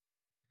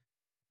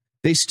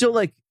 they still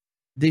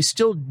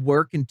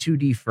work in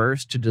 2D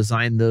first to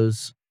design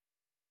those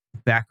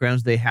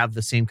backgrounds. They have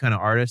the same kind of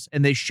artists,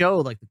 and they show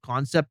like the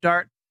concept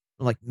art.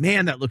 I'm like,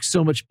 man, that looks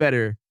so much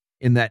better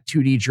in that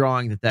 2D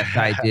drawing that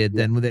guy did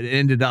than when it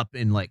ended up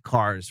in like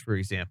Cars, for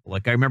example.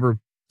 Like I remember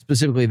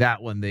specifically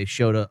that one, they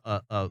showed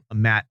a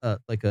matte,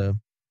 like a,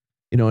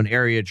 an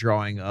area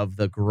drawing of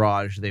the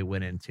garage they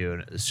went into,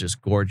 and it was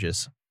just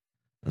gorgeous.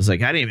 I was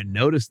like, I didn't even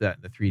notice that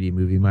in the 3D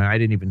movie. I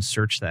didn't even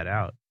search that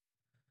out.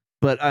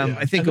 But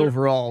I think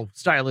overall,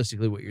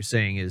 stylistically, what you're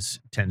saying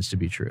tends to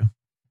be true.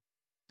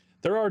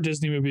 There are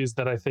Disney movies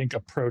that I think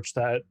approach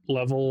that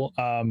level,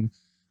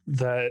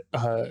 that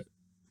are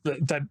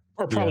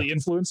probably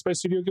influenced by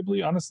Studio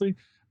Ghibli, honestly.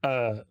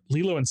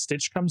 Lilo and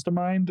Stitch comes to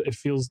mind.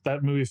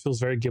 That movie feels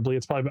very Ghibli.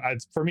 It's probably,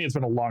 for me, it's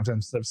been a long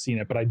time since I've seen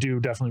it, but I do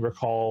definitely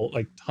recall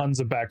like tons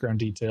of background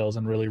details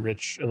and really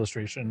rich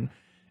illustration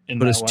in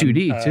that one. But it's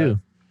 2D too.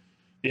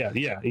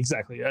 Yeah,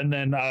 exactly. And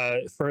then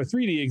for a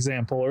 3D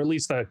example, or at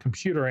least a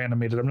computer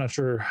animated, I'm not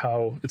sure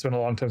how, it's been a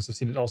long time since I've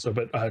seen it also,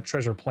 but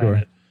Treasure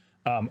Planet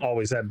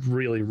always had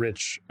really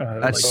rich.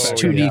 That's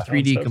 2D,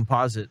 3D stuff.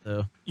 Composite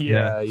though.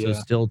 Yeah. So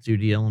still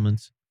 2D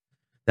elements.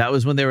 That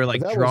was when they were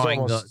like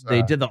drawing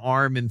they did the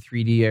arm in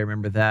 3D. I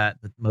remember that,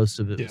 but most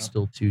of it was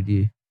still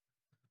 2D.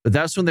 But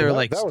that's when they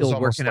were still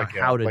working out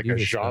how to do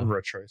this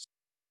genre stuff. choice.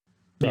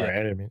 Sorry,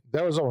 I didn't mean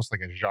that was almost like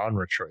a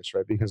genre choice,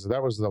 right? Because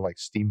that was the like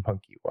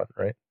steampunky one,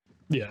 right?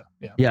 Yeah.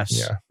 Yes.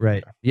 Yeah.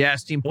 Right. Yeah.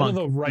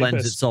 Steampunk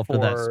lends itself to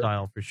that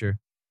style for sure.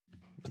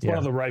 It's one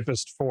of the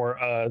ripest for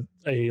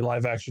a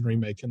live action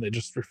remake, and they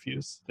just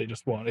refuse. They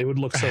just won't. It would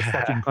look so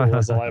fucking cool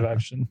as a live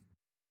action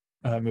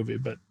movie,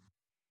 but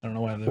I don't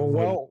know why.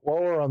 While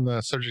we're on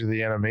the subject of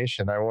the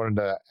animation, I wanted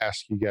to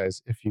ask you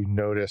guys if you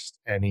noticed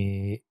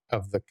any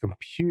of the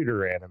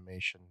computer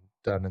animation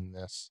done in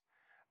this.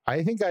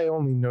 I think I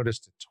only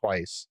noticed it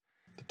twice.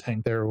 The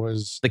tank. There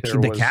was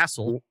the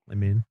castle. I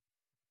mean,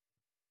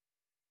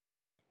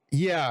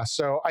 yeah.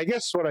 So I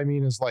guess what I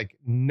mean is like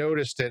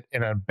noticed it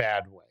in a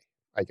bad way,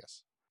 I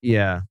guess.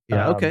 Yeah.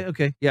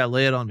 Okay. Yeah,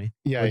 lay it on me.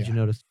 Yeah. What did you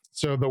notice?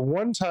 So the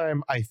one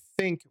time, I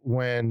think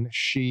when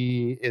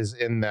she is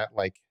in that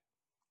like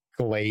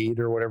glade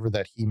or whatever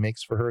that he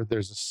makes for her,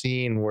 there's a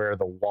scene where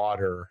the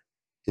water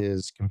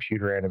is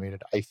computer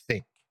animated, I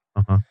think.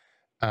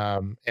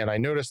 And I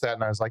noticed that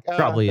and I was like,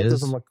 probably that is.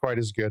 doesn't look quite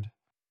as good.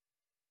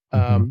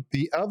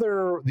 The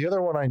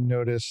other one I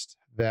noticed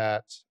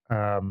that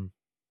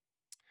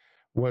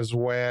was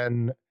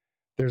when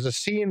there's a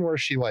scene where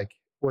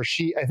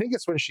I think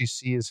it's when she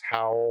sees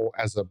Howl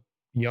as a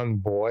young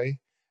boy,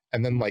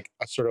 and then like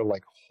a sort of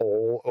like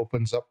hole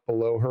opens up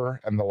below her,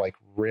 and the like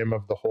rim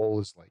of the hole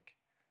is like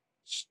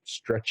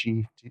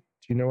stretchy. Do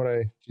you know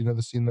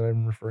the scene that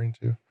I'm referring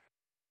to?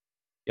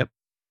 Yep.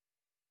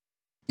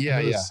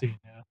 Yeah,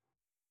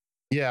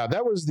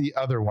 that was the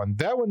other one.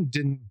 That one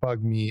didn't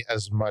bug me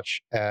as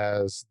much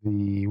as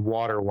the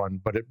water one,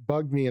 but it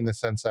bugged me in the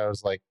sense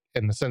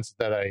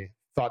that I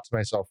thought to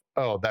myself,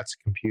 oh, that's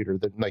a computer.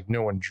 That like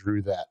no one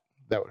drew that.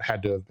 That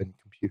had to have been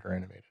computer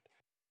animated.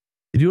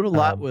 They do it a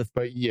lot with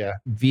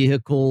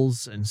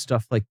vehicles and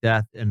stuff like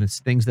that, and it's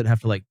things that have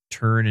to like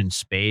turn in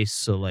space.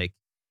 So like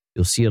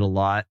you'll see it a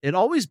lot. It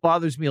always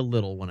bothers me a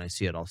little when I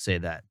see it. I'll say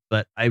that,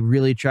 but I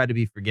really try to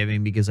be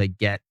forgiving because I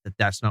get that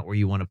that's not where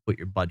you want to put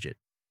your budget.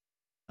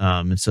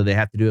 And so they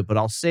have to do it. But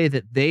I'll say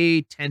that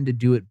they tend to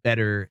do it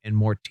better and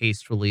more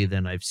tastefully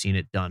than I've seen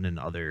it done in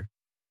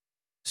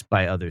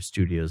by other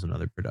studios and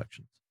other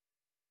productions.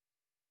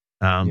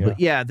 But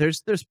yeah,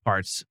 there's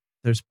parts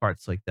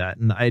like that,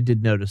 and I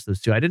did notice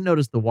those too. I didn't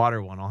notice the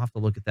water one. I'll have to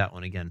look at that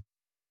one again.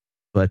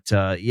 But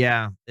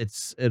yeah,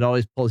 it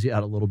always pulls you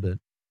out a little bit.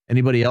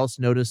 Anybody else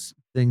notice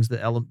things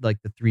like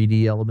the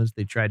 3D elements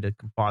they tried to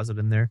composite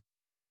in there?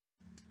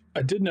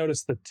 I did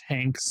notice the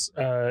tanks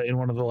in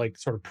one of the like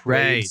sort of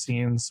parade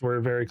scenes were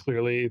very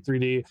clearly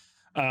 3D.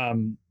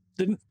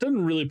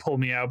 Didn't really pull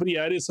me out, but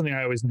yeah, it is something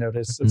I always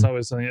notice. It's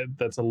always something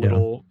that's a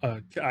little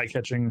eye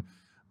catching.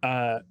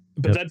 But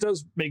that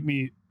does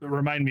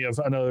remind me of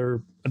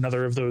another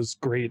of those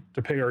great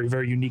or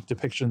very unique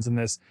depictions in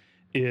this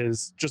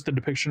is just the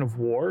depiction of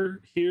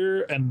war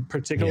here, and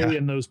particularly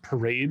in those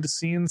parade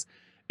scenes.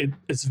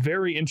 It's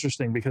very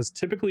interesting because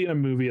typically in a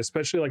movie,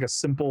 especially like a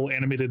simple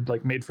animated,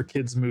 like made for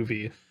kids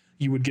movie,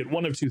 you would get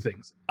one of two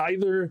things.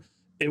 Either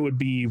it would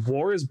be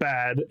war is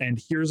bad,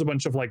 and here's a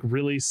bunch of like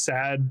really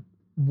sad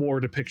war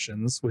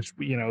depictions, which,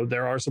 you know,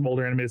 there are some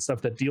older animated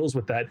stuff that deals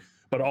with that,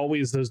 but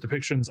always those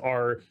depictions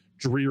are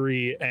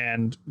dreary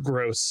and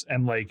gross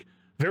and like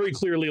very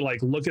clearly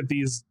like, look at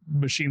these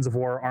machines of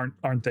war,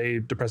 aren't they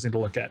depressing to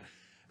look at?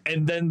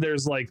 And then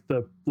there's like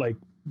the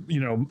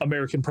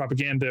American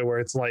propaganda where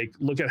it's like,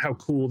 look at how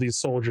cool these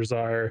soldiers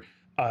are.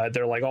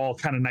 They're like all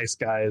kind of nice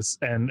guys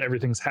and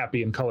everything's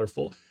happy and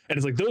colorful. And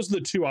it's like, those are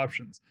the two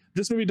options.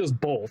 This movie does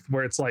both,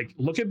 where it's like,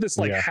 look at this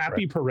like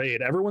happy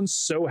parade. Everyone's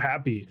so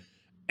happy.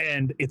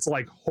 And it's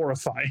like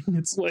horrifying.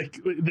 It's like,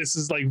 this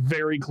is like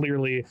very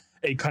clearly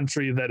a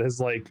country that has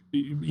like,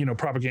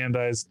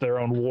 propagandized their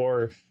own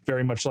war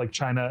very much like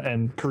China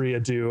and Korea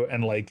do,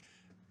 and like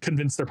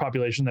convinced their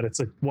population that it's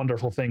a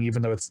wonderful thing,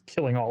 even though it's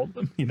killing all of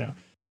them,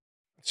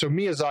 So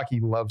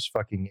Miyazaki loves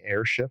fucking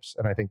airships,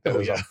 and I think that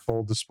is on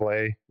full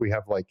display. We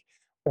have like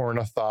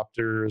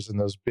ornithopters and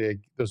those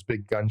big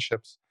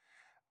gunships.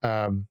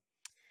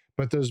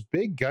 But those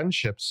big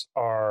gunships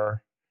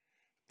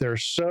they're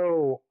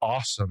so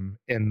awesome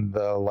in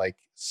the like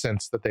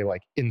sense that they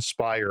like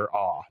inspire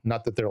awe.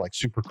 Not that they're like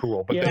super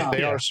cool, but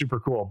they are super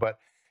cool. But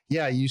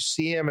yeah, you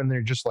see them and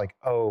they're just like,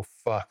 oh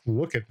fuck,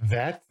 look at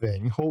that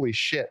thing. Holy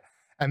shit.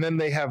 And then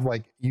they have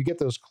like, you get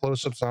those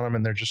close-ups on them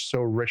and they're just so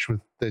rich with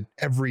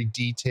every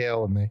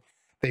detail, and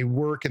they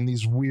work in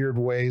these weird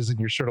ways, and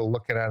you're sort of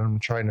looking at them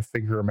trying to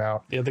figure them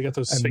out. Yeah, they got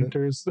those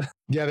sphincters.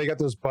 They got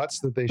those butts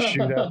that they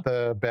shoot at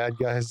the bad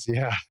guys.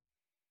 Yeah.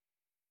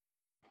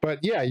 But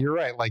yeah, you're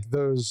right. Like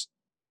those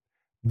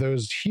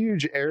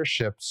huge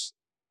airships,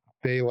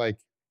 they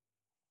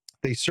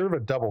serve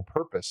a double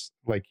purpose.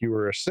 Like you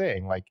were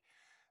saying, like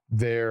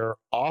they're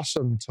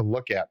awesome to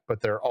look at, but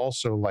they're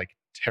also like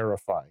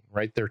terrifying,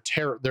 right?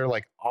 They're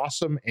like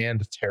awesome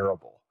and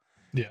terrible.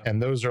 Yeah.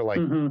 And those are like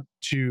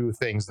two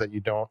things that you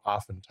don't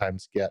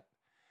oftentimes get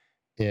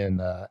in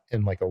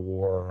like a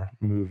war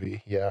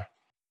movie. Yeah.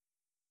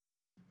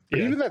 But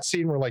even that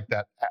scene where like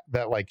that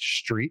like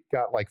street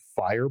got like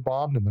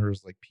firebombed and there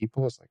was like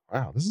people, it's like,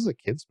 wow, this is a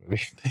kid's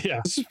movie.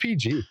 Yeah. This is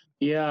PG.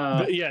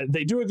 Yeah. But yeah,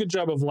 they do a good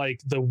job of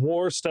like the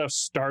war stuff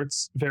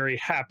starts very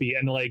happy,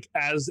 and like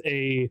as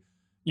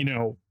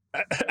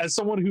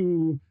someone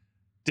who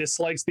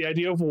dislikes the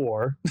idea of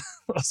war,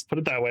 let's put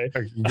it that way.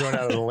 You're going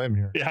out on a limb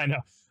here. Yeah, I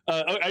know.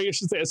 I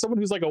should say, as someone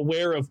who's like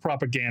aware of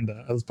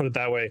propaganda, let's put it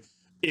that way,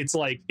 it's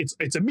like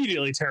it's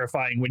immediately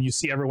terrifying when you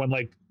see everyone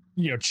like,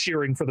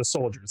 cheering for the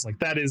soldiers. Like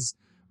that is,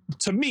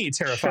 to me,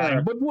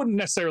 terrifying, but wouldn't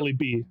necessarily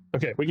be,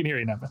 okay, we can hear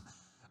you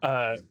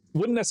now.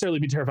 Wouldn't necessarily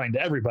be terrifying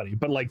to everybody,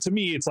 but like to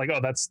me, it's like,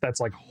 oh, that's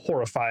like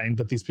horrifying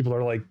that these people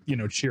are like,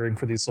 cheering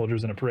for these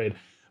soldiers in a parade.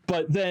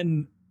 But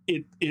then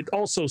it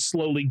also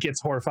slowly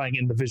gets horrifying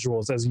in the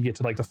visuals as you get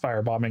to like the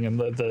firebombing and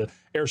the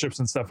airships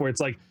and stuff, where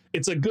it's like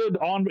it's a good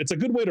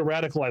way to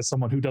radicalize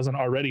someone who doesn't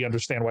already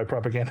understand why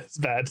propaganda is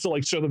bad, to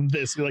like show them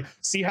this, be like,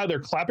 see how they're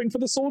clapping for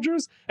the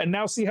soldiers, and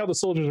now see how the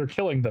soldiers are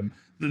killing them.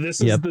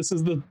 This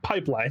is the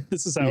pipeline.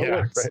 This is how it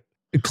works.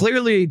 Right.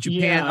 Clearly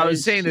Japan, I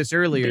was saying this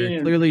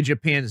earlier, clearly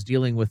Japan's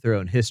dealing with their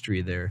own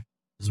history there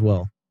as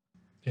well.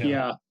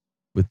 Yeah.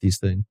 With these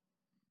things.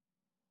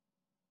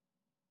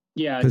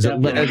 Yeah, because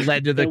it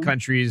led to the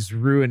country's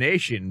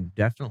ruination.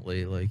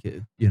 Definitely, like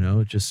it,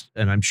 just,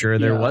 and I'm sure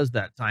there was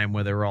that time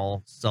where they were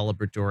all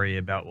celebratory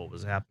about what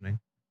was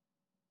happening.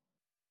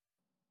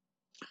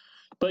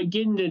 But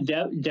getting to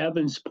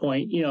Devin's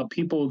point,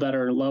 people that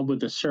are in love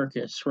with the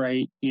circus,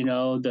 right?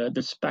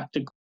 The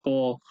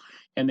spectacle,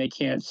 and they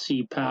can't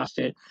see past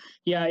it.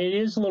 Yeah, it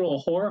is a little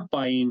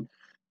horrifying.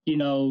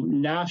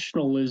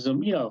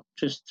 Nationalism.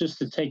 Just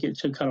to take it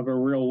to kind of a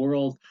real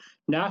world.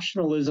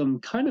 Nationalism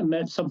kind of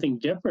meant something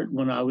different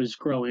when I was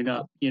growing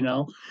up,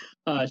 to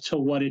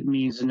what it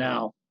means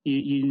now.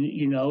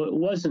 It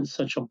wasn't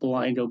such a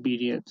blind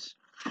obedience.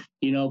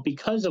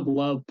 Because of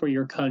love for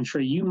your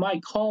country, you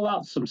might call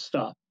out some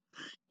stuff,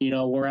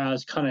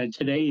 whereas kind of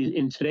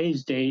in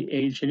today's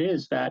age, it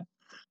is that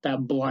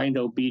blind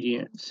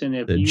obedience. And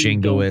if the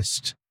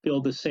jingoist don't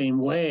feel the same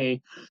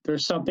way,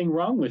 there's something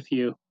wrong with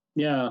you.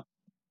 Yeah.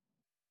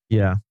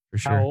 Yeah. for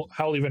sure.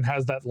 Hal even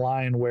has that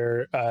line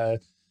where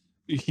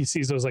he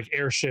sees those like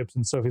airships,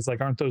 and Sophie's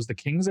like, "Aren't those the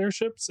King's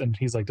airships?" And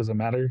he's like, "Does it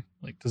matter?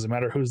 Like, does it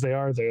matter whose they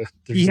are?"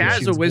 He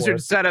has a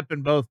wizard set up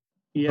in both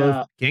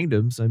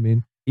kingdoms. I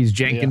mean, he's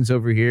Jenkins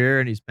over here,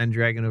 and he's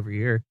Pendragon over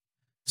here.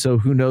 So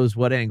who knows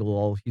what angle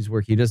all he's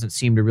working? He doesn't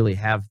seem to really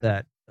have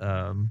that.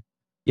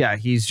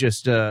 He's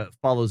just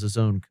follows his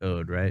own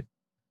code, right?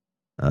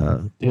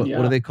 What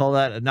do they call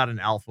that? Not an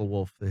alpha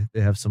wolf.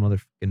 They have some other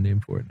fucking name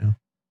for it now.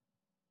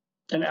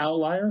 An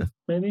outlier,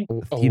 maybe?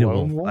 Theta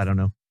wolf. I don't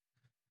know.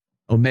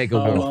 Omega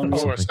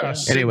wolf. Or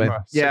something. Anyway,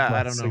 Sigma,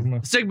 I don't know.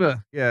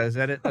 Sigma. Yeah, is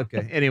that it?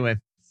 Okay. Anyway,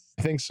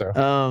 I think so.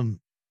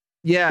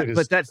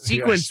 But that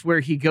sequence where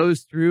he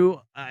goes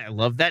through, I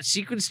love that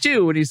sequence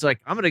too. When he's like,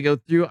 "I'm gonna go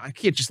through. I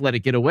can't just let it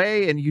get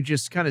away," and you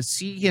just kind of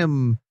see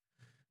him,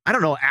 I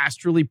don't know,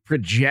 astrally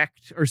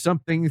project or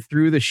something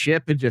through the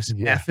ship and just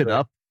F it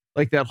up.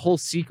 Like that whole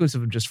sequence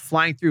of him just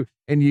flying through,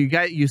 and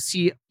you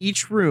see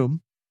each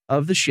room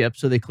of the ship,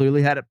 so they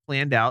clearly had it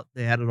planned out.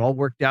 They had it all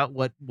worked out.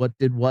 What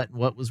did what and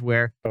what was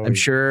where. I'm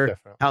sure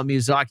definitely. How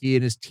Miyazaki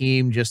and his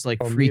team just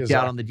freaked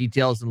out on the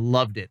details and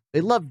loved it.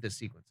 They loved this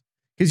sequence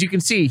because you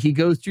can see he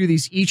goes through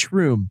each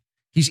room.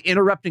 He's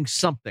interrupting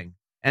something,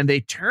 and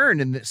they turn,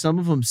 and some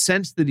of them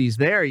sense that he's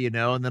there,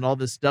 and then all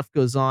this stuff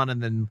goes on,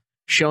 and then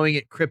showing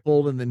it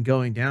crippled and then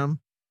going down.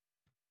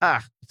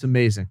 It's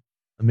amazing.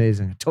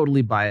 Amazing.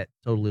 Totally buy it.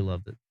 Totally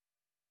loved it.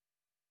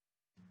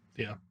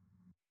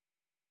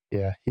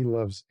 Yeah, he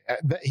loves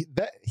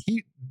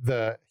he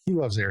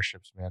loves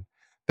airships, man.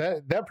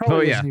 That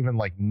probably wasn't even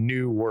like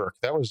new work.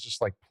 That was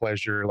just like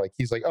pleasure. Like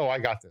he's like, "Oh, I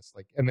got this."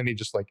 Like, and then he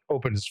just like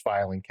opened his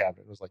filing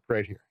cabinet. It was like,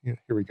 "Right here. Here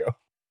we go."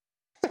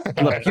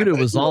 Laputa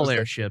was all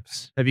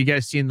airships. Have you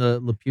guys seen the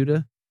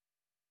Laputa?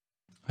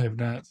 I have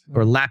not.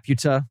 Or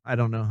Laputa. I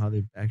don't know how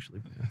they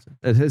actually pronounce it.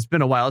 It's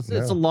been a while. It's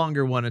a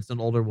longer one. It's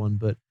an older one,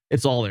 but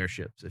it's all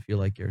airships. If you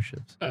like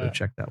airships, go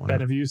check that one Ben,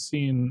 out. have you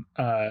seen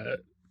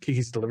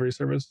Kiki's Delivery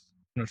Service?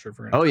 I'm not sure if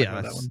we're going to talk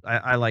about that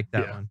one. I like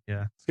that one. Yeah. I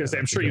was gonna say,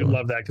 I'm sure you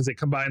love that because it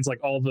combines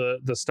like all the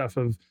stuff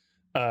of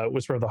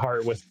Whisper of the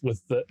Heart with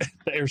the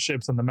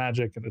airships and the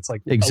magic, and it's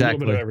like a little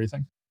bit of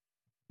everything.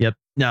 Yep.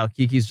 No,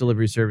 Kiki's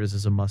Delivery Service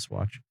is a must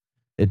watch.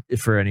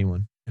 For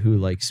anyone who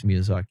likes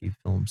Miyazaki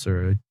films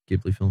or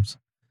Ghibli films.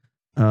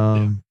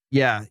 In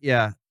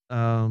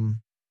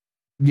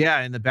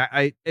the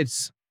back,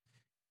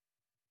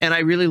 and I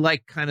really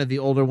like kind of the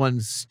older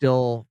ones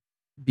still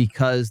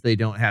because they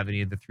don't have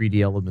any of the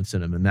 3D elements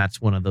in them, and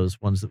that's one of those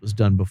ones that was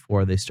done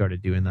before they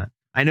started doing that.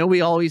 I know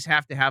we always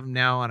have to have them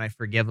now, and I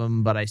forgive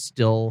them, but I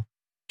still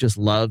just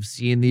love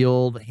seeing the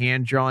old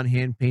hand-drawn,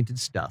 hand-painted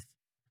stuff.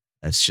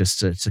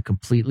 It's a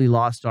completely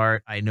lost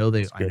art. I know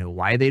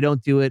why they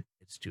don't do it.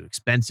 It's too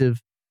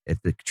expensive.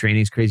 If the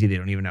training's crazy, they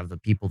don't even have the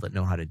people that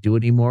know how to do it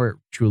anymore. It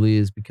truly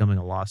is becoming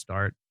a lost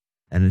art.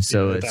 And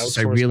so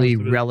I really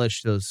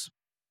relish those.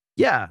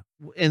 Yeah.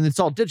 And it's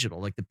all digital.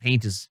 Like the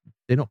paint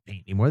they don't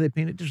paint anymore. They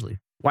paint it digitally.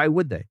 Why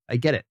would they? I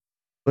get it.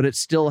 But it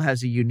still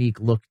has a unique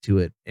look to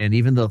it. And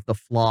even the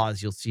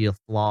flaws, you'll see a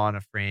flaw in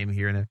a frame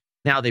here and there.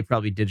 Now they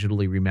probably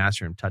digitally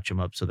remaster and touch them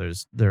up. So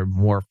they're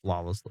more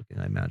flawless looking,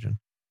 I imagine.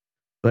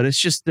 But it's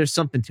just, there's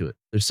something to it.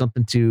 There's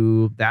something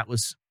to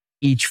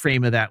each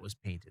frame of that was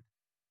painted,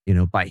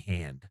 by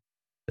hand.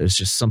 There's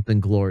just something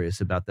glorious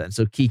about that. And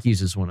so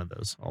Kiki's is one of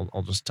those.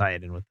 I'll just tie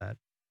it in with that.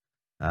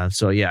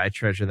 I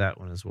treasure that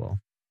one as well.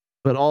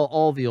 But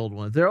all the old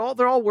ones, they're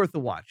all worth a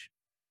watch.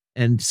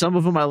 And some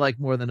of them I like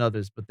more than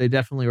others, but they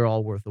definitely are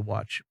all worth a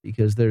watch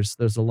because there's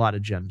a lot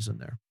of gems in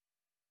there.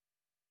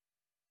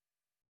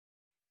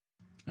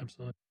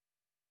 Absolutely.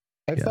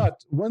 I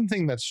thought one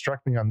thing that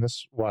struck me on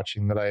this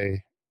watching that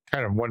I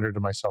kind of wondered to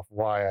myself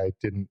why I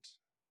didn't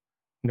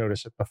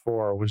notice it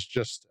before was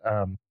just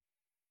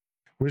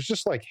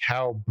like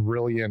how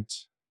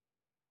brilliant,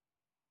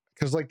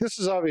 because like this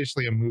is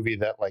obviously a movie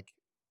that like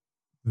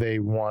they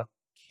want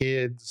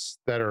kids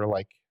that are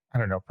like, I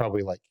don't know,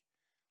 probably like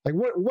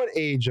what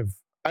age of,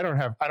 I don't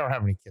have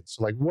any kids,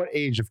 so like what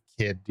age of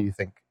kid do you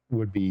think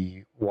would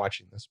be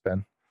watching this,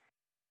 Ben?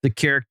 The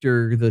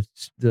character,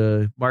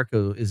 the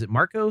Marco, is it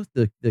Marco?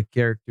 The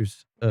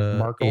character's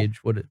age,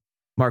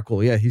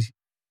 Marco, yeah,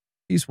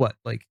 he's what,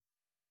 like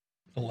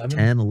 11?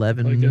 10,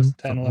 11, I guess 10,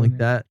 something 11, like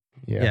that.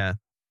 Yeah.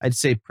 I'd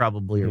say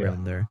probably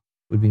around there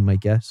would be my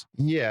guess.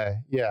 Yeah.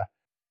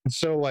 And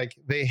so like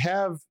they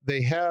have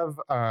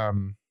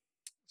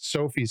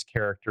Sophie's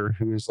character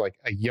who is like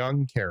a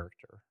young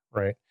character,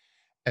 right?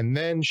 And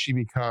then she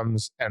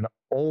becomes an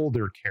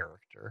older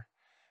character.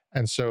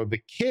 And so the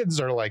kids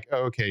are like,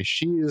 oh, okay,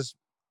 she is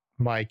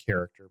my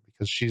character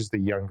because she's the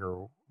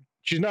younger.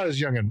 She's not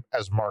as young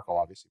as Markle,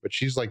 obviously, but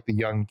she's like the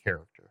young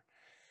character.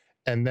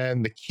 And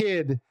then the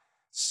kid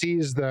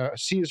sees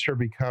her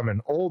become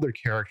an older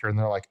character, and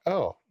they're like,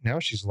 oh, now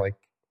she's like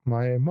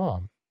my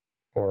mom,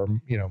 or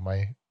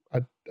my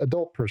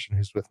adult person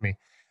who's with me.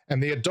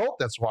 And the adult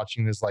that's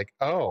watching is like,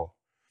 oh,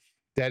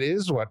 that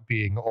is what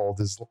being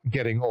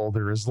getting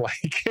older is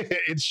like.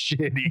 It's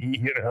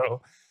shitty,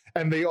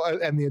 And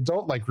the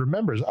adult like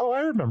remembers, oh,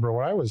 I remember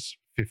when I was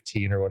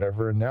 15 or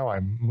whatever, and now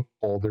I'm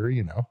older,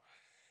 you know.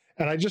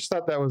 And I just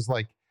thought that was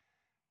like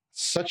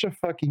such a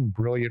fucking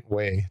brilliant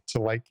way to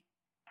like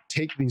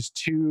take these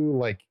two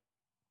like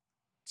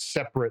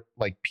separate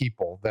like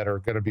people that are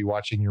going to be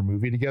watching your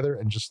movie together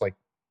and just like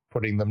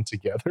putting them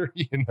together,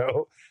 you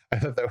know. I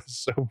thought that was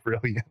so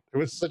brilliant. It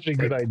was such a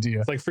good idea.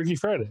 It's like Freaky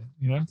Friday,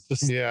 you know.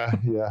 Just yeah.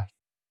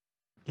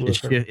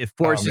 It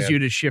forces you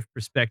to shift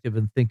perspective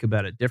and think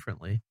about it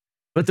differently.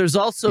 But there's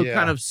also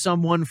kind of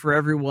someone for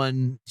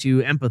everyone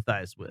to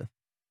empathize with,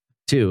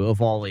 too,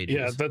 of all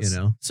ages. Yeah, you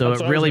know, so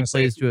it really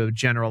plays to a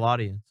general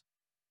audience.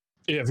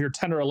 If you're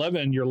 10 or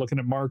 11, you're looking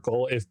at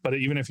Markle. But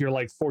even if you're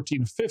like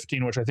 14,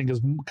 15, which I think is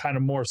kind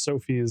of more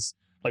Sophie's,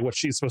 like what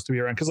she's supposed to be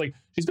around, because like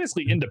she's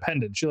basically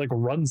independent. She like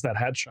runs that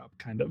hat shop,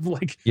 kind of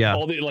like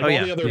all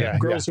the other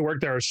girls who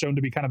work there are shown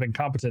to be kind of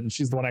incompetent, and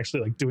she's the one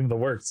actually like doing the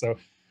work. So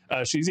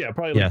she's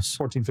probably like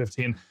 14,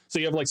 15. So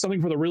you have like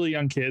something for the really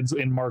young kids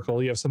in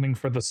Markle. You have something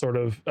for the sort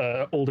of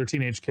older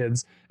teenage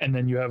kids, and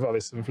then you have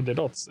obviously something for the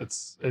adults.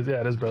 It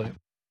is brilliant.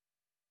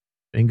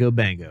 Bingo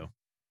bango,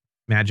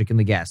 magic in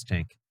the gas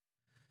tank.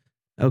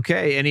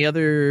 Okay, any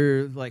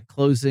other like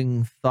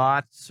closing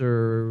thoughts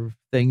or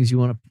things you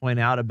want to point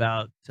out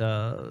about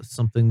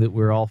something that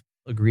we're all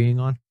agreeing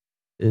on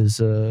is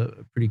a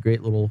pretty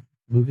great little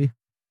movie?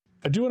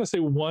 I do want to say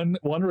one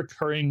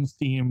recurring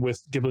theme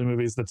with Ghibli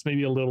movies that's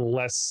maybe a little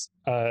less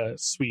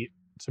sweet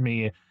to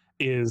me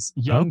is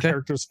young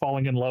characters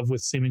falling in love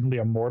with seemingly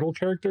immortal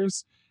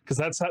characters, because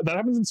that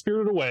happens in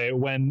Spirited Away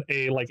when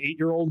a like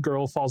 8-year-old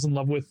girl falls in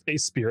love with a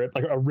spirit,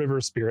 like a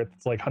river spirit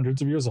that's like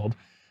hundreds of years old.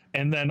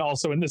 And then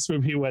also in this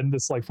movie when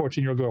this like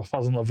 14-year-old girl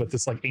falls in love with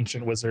this like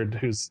ancient wizard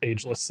who's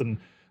ageless and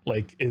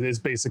like it is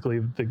basically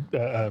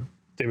the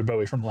David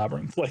Bowie from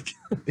Labyrinth. Like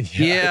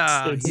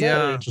it's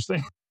very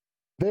interesting.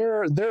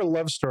 Their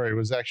love story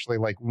was actually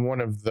like one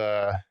of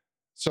the,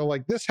 so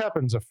like this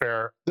happens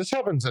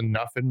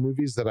enough in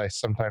movies that I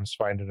sometimes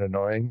find it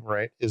annoying,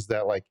 right? Is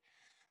that like,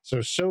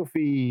 so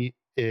Sophie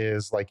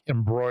is like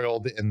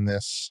embroiled in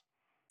this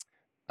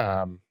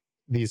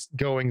these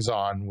goings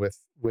on with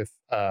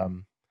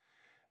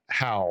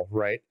Hal,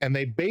 right? And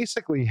they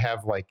basically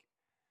have like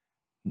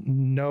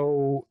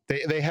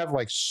they have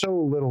like so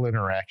little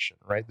interaction,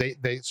 right?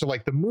 So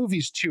like the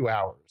movie's 2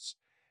 hours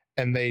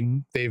and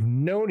they've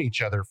known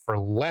each other for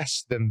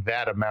less than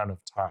that amount of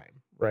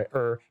time, right?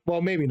 Or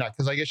well, maybe not,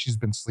 because I guess she's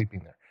been sleeping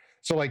there.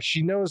 So like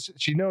she knows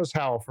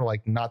Hal for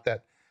like not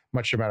that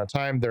much amount of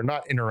time. They're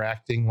not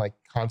interacting like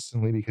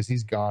constantly because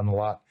he's gone a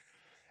lot.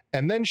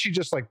 And then she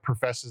just like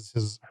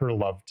professes her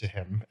love to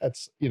him.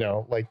 That's, you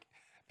know, like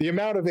the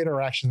amount of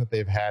interaction that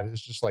they've had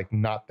is just like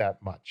not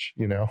that much,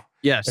 you know?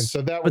 Yes. And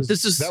so that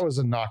was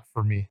a knock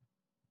for me.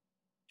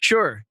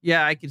 Sure.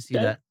 Yeah, I can see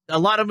that. A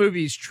lot of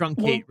movies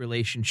truncate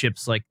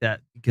relationships like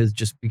that because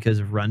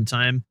of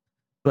runtime.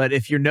 But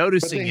if you're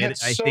noticing it,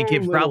 I think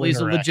it probably is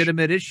a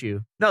legitimate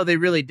issue. No, they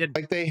really didn't.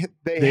 Like they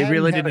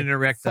really didn't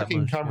interact that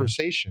much.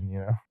 Conversation, you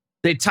know.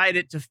 They tied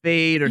it to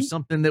fate or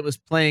something that was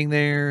playing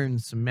there and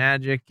some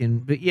magic.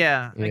 But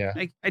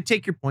I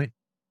take your point.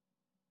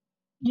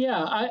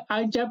 Yeah,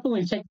 I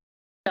definitely take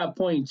that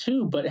point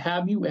too. But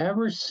have you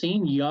ever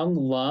seen Young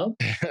Love?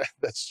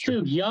 That's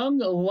true. Dude, Young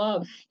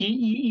Love,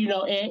 you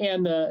know,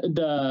 and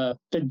the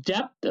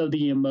depth of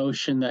the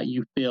emotion that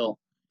you feel.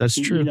 That's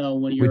true. You know,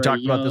 when you're we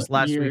talked about this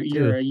last week too.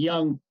 You're a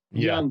young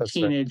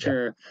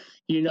teenager. Right.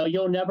 Yeah. You know,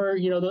 you'll never,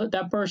 you know,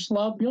 that first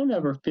love, you'll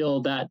never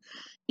feel that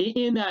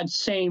in that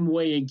same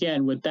way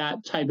again with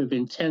that type of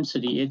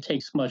intensity. It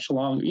takes much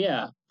longer.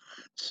 Yeah.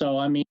 So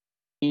I mean,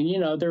 you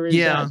know, there is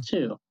that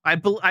too. I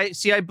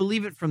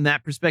believe it from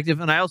that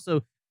perspective, and I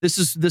also this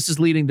is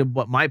leading to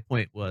what my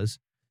point was.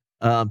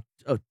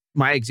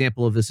 My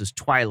example of this is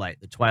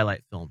Twilight, the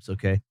Twilight films.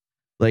 Okay,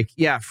 like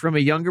from a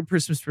younger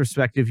person's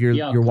perspective,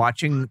 you're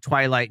watching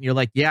Twilight, and you're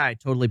like, yeah, I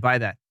totally buy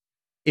that.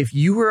 If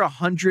you were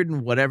 100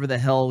 and whatever the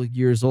hell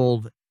years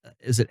old,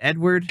 is it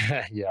Edward?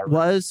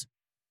 Was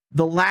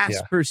the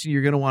last person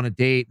you're gonna want to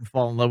date and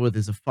fall in love with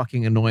is a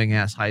fucking annoying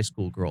ass high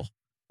school girl.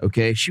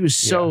 Okay, she was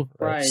so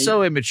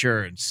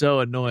immature and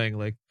so annoying.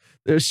 Like,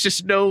 there's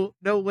just no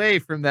way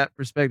from that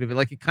perspective.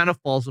 Like, it kind of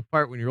falls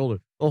apart when you're older.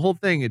 The whole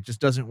thing, it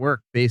just doesn't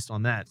work based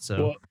on that.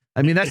 So,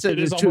 I mean, that's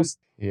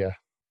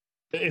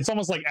it's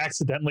almost like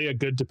accidentally a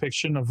good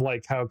depiction of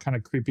like how kind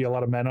of creepy a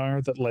lot of men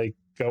are that like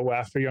go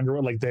after younger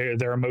women. Like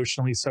they're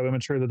emotionally so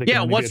immature that they can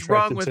only what's be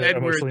wrong with to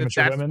Edward? That's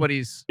women. what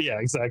he's.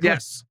 Yeah, exactly.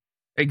 Yes.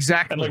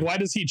 Exactly. And like, why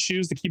does he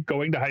choose to keep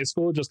going to high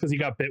school just because he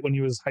got bit when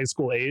he was high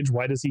school age?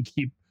 Why does he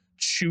keep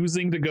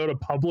choosing to go to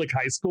public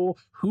high school?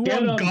 Who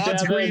on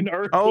God's green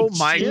earth would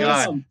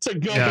choose to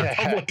go to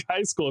public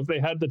high school if they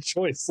had the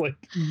choice? Like,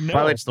 no.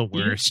 Twilight's the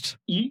worst.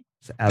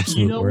 It's the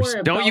absolute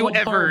worst.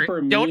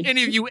 Don't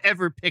any of you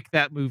ever pick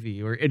that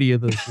movie or any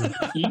of those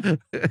movies.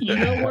 You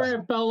know where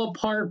it fell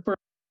apart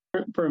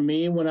for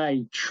me when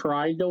I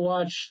tried to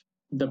watch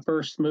the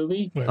first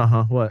movie?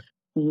 What?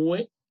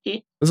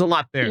 There's a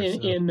lot there.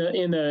 In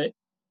the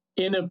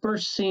in the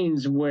first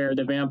scenes where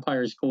the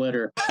vampires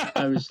glitter,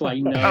 I was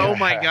like, no. Oh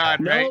my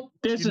God! Right? Nope,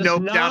 this You is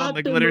noped not down on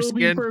the the glitter movie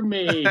skin. for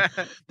me.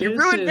 You This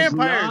ruined is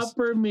vampires. not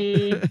for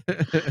me.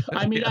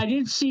 I mean, I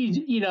did see,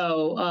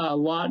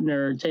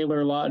 Lautner,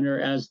 Taylor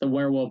Lautner as the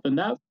werewolf, and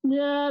that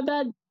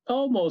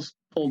almost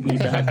pulled me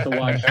back to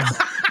watch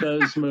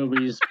those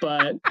movies.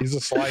 But He's a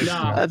slice.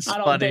 no, That's I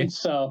don't funny. think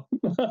so.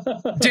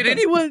 Did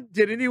anyone,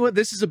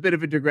 this is a bit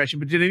of a digression,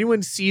 but did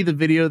anyone see the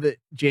video that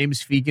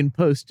James Fegan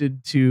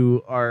posted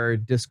to our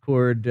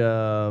Discord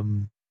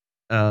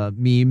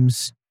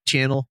memes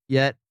channel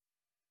yet?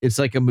 It's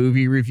like a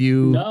movie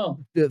review No.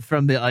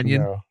 from The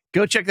Onion. No.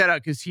 Go check that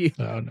out because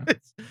No.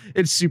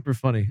 it's super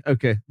funny.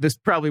 Okay, this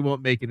probably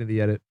won't make it in the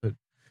edit, but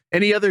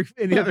any other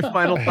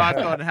final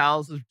thoughts on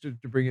Hal's to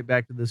bring it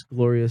back to this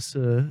glorious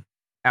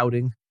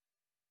outing?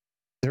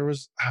 There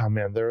was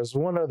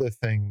one other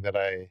thing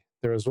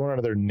there was one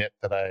other nit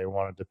that I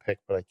wanted to pick,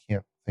 but I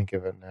can't think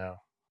of it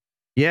now.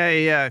 Yeah.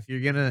 If you're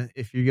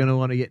gonna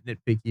want to get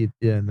nitpicky,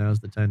 yeah, now's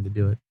the time to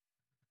do it.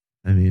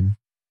 I mean,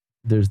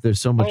 there's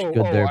so much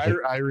good there.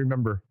 But I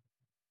remember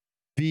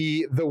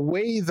the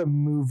way the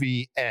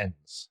movie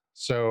ends.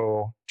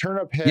 So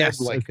Turnip Head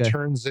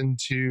turns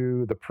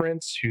into the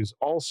prince, who's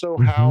also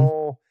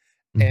Howl,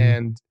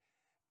 and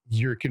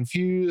you're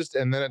confused,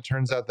 and then it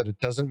turns out that it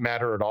doesn't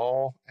matter at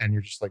all, and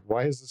you're just like,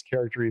 why is this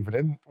character even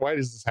in? Why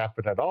does this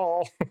happen at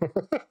all?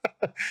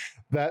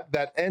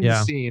 that end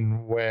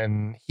scene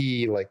when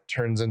he like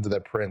turns into the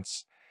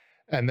prince,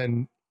 and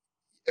then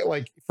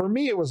like for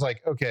me it was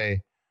like,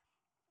 okay,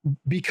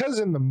 because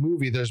in the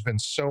movie there's been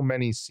so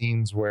many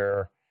scenes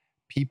where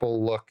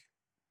people look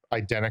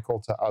identical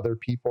to other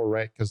people,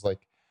 right? Because like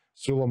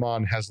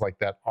Suleiman has like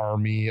that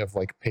army of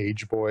like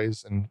page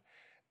boys,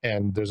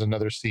 and there's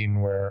another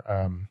scene where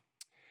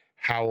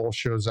Howl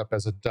shows up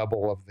as a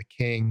double of the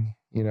king,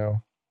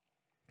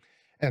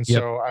 and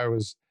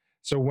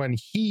so when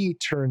he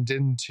turned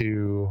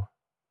into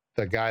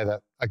a guy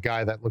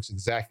that looks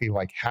exactly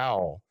like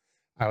Howl,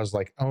 I was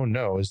like, oh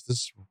no, is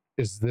this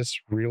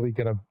really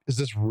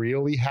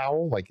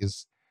Howl?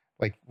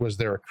 Was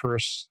there a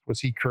curse?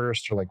 Was he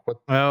cursed, or like what?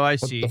 Oh, I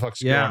what see. The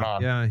fuck's going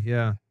on?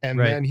 Yeah. And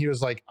then he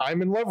was like,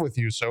 "I'm in love with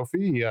you,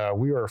 Sophie.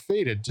 We are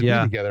fated to be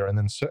together." And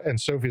then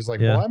Sophie's like,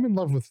 "Well, I'm in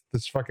love with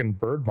this fucking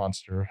bird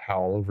monster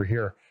Howl over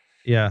here."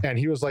 Yeah. And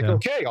he was like,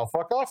 "Okay, I'll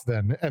fuck off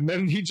then." And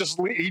then he just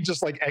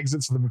like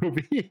exits the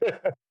movie.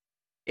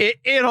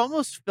 It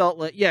almost felt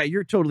like, yeah,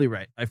 you're totally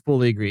right. I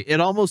fully agree. It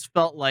almost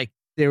felt like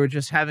they were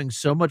just having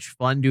so much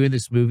fun doing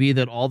this movie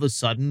that all of a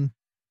sudden,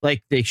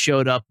 like, they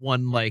showed up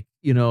one, like,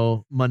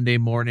 Monday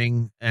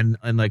morning and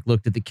like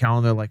looked at the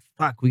calendar like,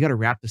 fuck, we got to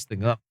wrap this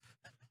thing up.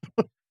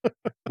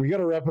 We got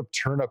to wrap up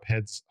Turnip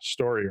Head's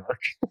story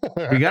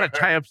arc. We got to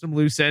tie up some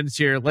loose ends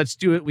here. Let's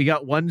do it. We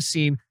got one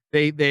scene.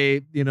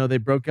 They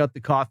broke out the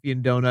coffee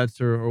and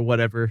donuts or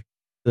whatever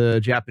the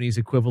Japanese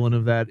equivalent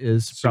of that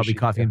is. Sushi, probably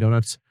coffee and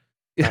donuts.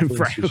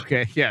 Right.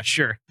 Okay. Yeah,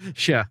 sure.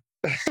 Yeah.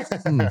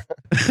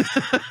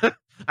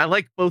 I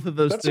like both of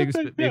those things,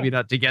 but maybe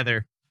not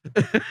together.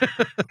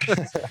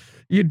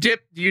 You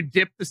dip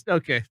this.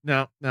 Okay.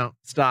 No,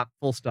 stop.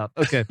 Full stop.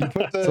 Okay. You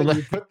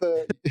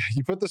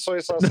put the soy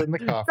sauce in the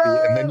coffee,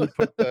 and then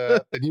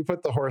you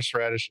put the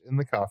horseradish in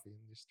the coffee and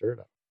you stir it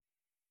up.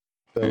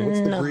 What's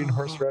the green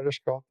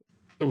horseradish called?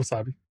 The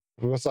wasabi.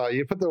 Wasabi.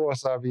 You put the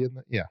wasabi in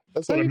the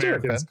That's what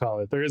Americans call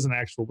it. There is an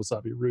actual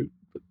wasabi root,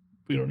 but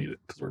we don't eat it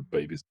because we're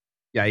babies.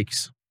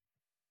 Yikes.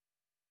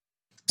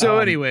 So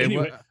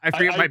anyway, I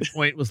forget my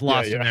point was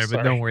lost in there,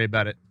 but don't worry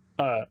about it.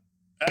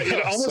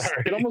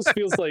 It almost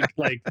feels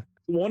like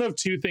one of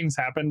two things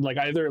happened. Like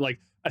either like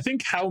I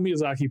think Hayao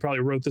Miyazaki probably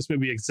wrote this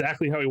movie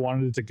exactly how he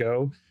wanted it to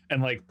go,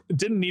 and like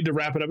didn't need to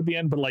wrap it up at the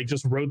end, but like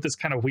just wrote this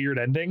kind of weird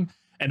ending.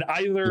 And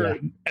either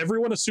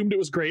everyone assumed it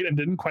was great and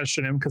didn't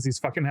question him because he's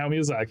fucking Hayao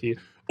Miyazaki,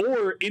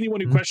 or anyone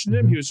who questioned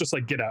him, he was just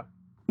like, "Get out,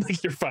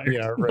 like you're fired."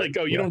 Yeah, right. Like,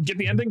 oh, you don't get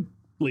the ending,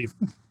 leave.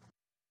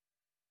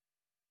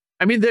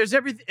 I mean, there's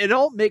everything. It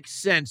all makes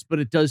sense, but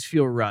it does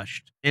feel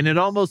rushed, and it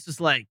almost is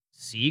like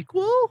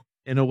sequel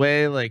in a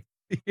way, like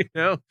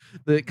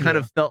that kind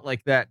of felt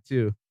like that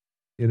too,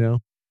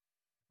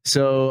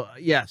 So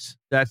yes,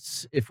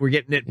 that's if we're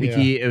getting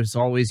nitpicky, it was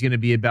always going to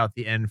be about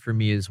the end for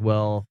me as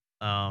well.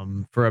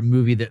 For a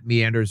movie that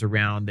meanders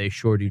around, they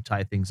sure do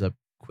tie things up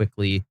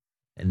quickly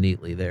and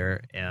neatly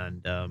there,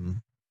 and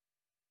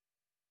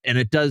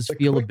it does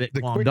feel a bit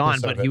long on.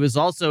 But he was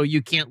also,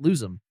 you can't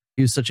lose him.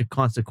 He was such a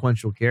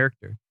consequential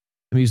character.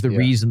 I mean, he's the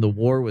reason the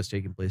war was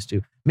taking place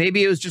too.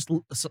 Maybe it was just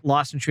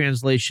lost in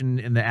translation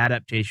in the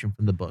adaptation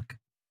from the book.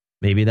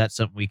 Maybe that's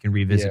something we can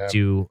revisit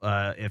too.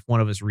 If one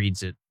of us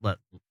reads it,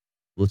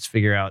 let's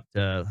figure out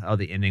how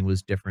the ending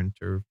was different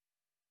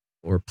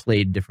or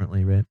played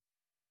differently, right?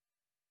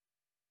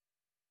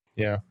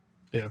 Yeah.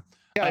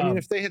 I mean,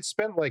 if they had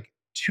spent like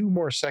 2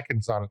 more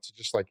seconds on it to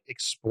just like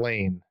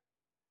explain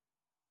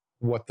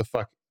what the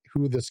fuck,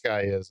 who this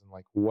guy is and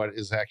like what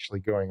is actually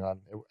going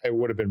on, it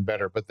would have been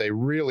better. But they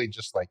really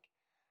just like,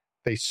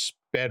 they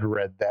sped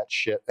read that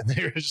shit, and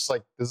they were just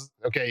like, "This is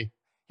okay.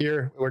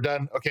 Here, we're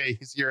done. Okay,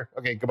 he's here.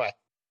 Okay, goodbye."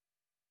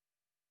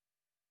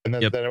 And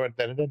then, Yep. then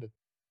it ended.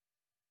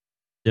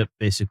 Yep,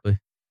 basically.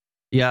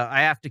 Yeah,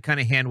 I have to kind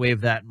of hand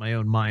wave that in my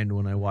own mind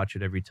when I watch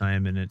it every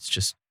time, and it's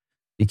just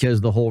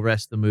because the whole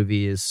rest of the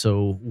movie is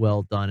so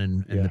well done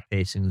and the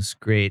pacing is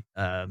great.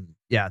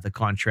 Yeah, the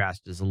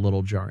contrast is a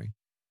little jarring.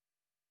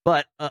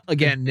 But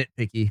again,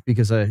 nitpicky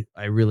because I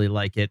really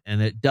like it,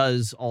 and it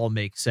does all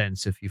make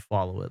sense if you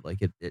follow it.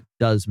 Like it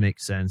does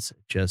make sense.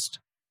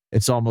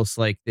 It's almost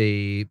like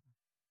it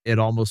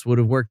almost would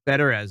have worked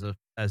better as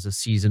a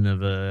season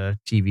of a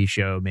TV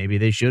show. Maybe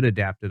they should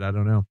adapt it. I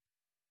don't know.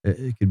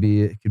 It could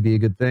be a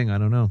good thing. I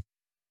don't know.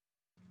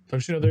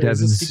 Don't you know there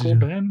is a sequel,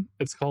 Ben?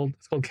 It's called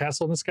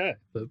Castle in the Sky.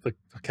 The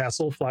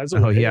castle flies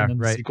away. Oh yeah, and then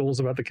right. The sequel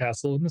is about the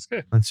castle in the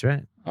sky. That's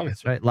right.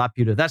 Obviously. That's right.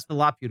 Laputa. That's the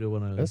Laputa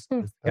one. That's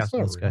Castle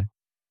in not the Sky.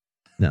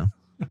 No.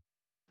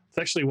 It's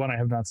actually one I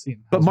have not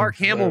seen. But Mark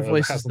Hamill Castle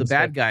voices in the Sky.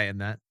 bad guy in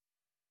that.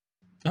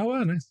 Oh,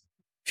 wow, nice.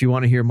 If you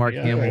want to hear Mark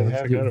Yeah, Hamill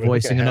I think I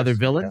voicing have another seen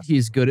villain, that.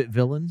 he's good at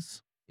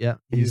villains. Yeah,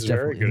 He's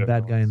very definitely good the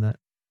at bad guy in villains.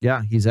 that.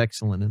 Yeah, he's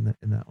excellent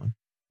in that one.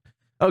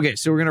 Okay,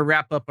 so we're gonna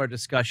wrap up our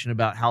discussion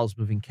about Howl's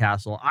Moving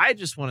Castle. I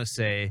just want to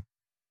say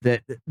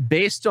that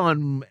based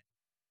on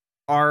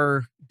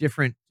our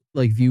different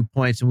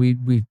viewpoints, and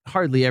we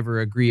hardly ever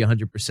agree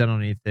 100%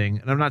 on anything,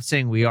 and I'm not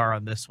saying we are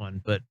on this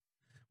one, but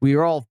we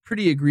are all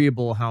pretty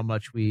agreeable how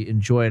much we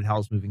enjoyed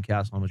Howl's Moving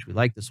Castle, how much we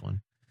like this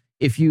one.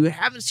 If you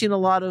haven't seen a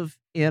lot of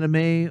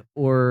anime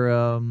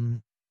or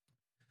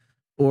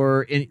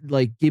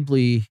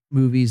Ghibli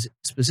movies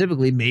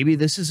specifically, maybe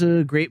this is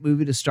a great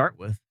movie to start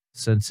with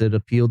since it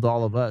appealed to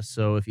all of us.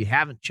 So if you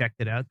haven't checked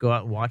it out, go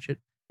out and watch it.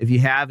 If you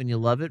have and you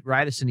love it,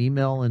 write us an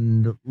email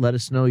and let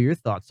us know your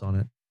thoughts on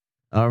it.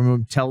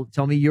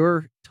 Tell me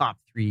your top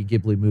 3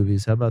 Ghibli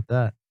movies. How about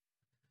that?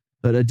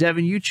 But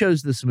Devin, you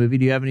chose this movie.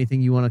 Do you have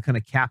anything you want to kind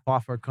of cap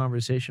off our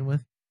conversation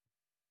with?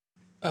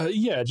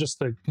 Yeah, just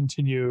to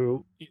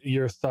continue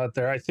your thought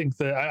there, I think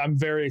that I'm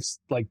very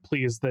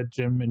pleased that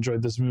Jim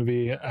enjoyed this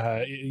movie.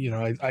 I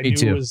knew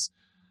too. it was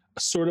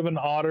sort of an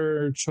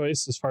odder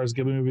choice as far as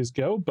Ghibli movies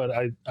go, but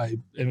I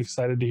am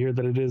excited to hear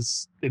that it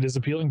is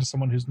appealing to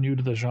someone who's new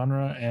to the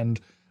genre,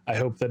 and I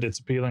hope that it's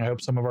appealing. I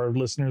hope some of our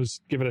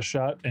listeners give it a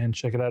shot and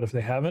check it out if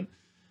they haven't.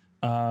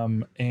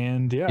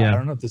 And yeah, I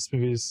don't know. This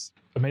movie is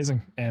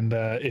amazing, and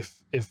if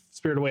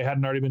Spirited Away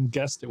hadn't already been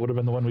guessed, it would have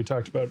been the one we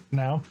talked about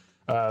now.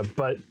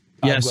 But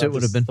yes, it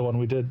would have been the one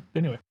we did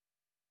anyway.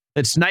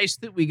 It's nice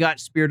that we got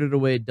Spirited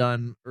Away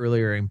done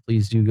earlier, and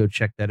please do go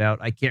check that out.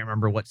 I can't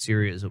remember what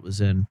series it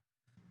was in,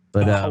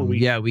 but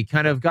yeah, we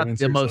kind of got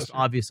the most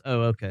obvious.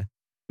 Oh, okay.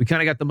 We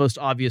kind of got the most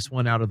obvious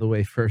one out of the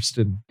way first,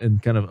 and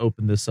kind of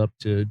opened this up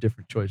to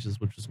different choices,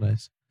 which was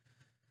nice.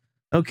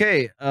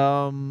 Okay.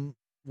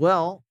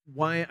 Well,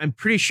 I'm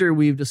pretty sure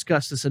we've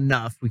discussed this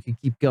enough. We can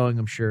keep going,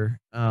 I'm sure.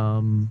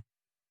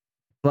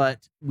 But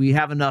we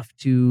have enough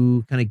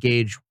to kind of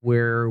gauge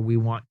where we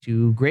want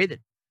to grade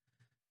it.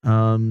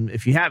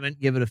 If you haven't,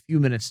 give it a few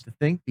minutes to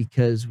think,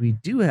 because we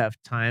do have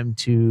time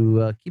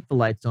to keep the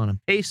lights on and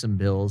pay some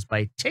bills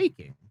by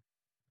taking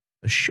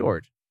a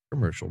short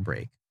commercial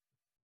break.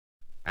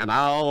 And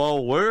now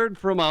a word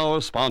from our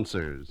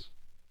sponsors.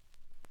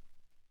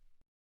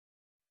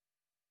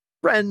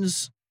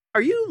 Friends,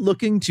 are you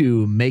looking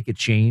to make a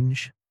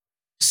change?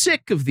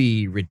 Sick of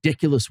the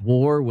ridiculous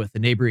war with the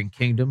neighboring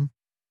kingdom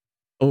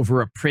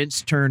over a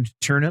prince turned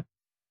turnip?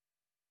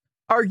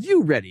 Are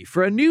you ready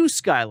for a new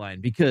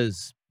skyline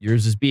because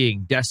yours is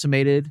being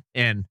decimated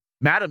and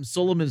Madame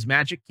Solomon's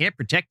magic can't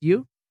protect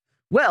you?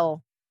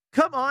 Well,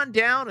 come on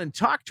down and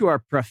talk to our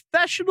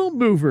professional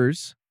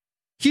movers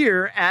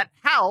here at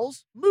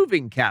Howl's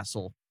Moving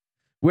Castle,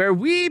 where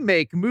we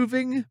make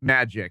moving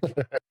magic.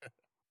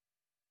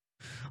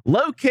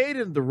 Located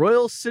in the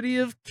royal city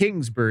of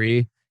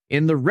Kingsbury,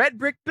 in the red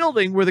brick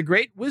building where the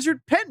great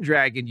wizard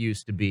Pendragon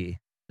used to be.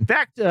 In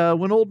fact,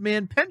 when old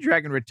man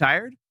Pendragon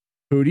retired,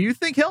 who do you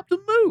think helped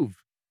him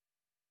move?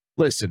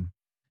 Listen,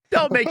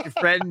 don't make your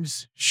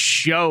friends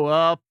show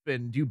up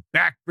and do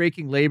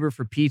back-breaking labor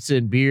for pizza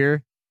and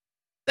beer.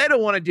 They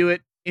don't want to do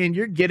it, and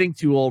you're getting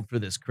too old for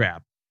this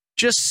crap.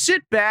 Just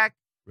sit back,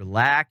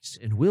 relax,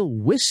 and we'll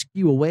whisk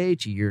you away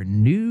to your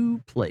new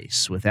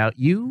place without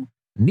you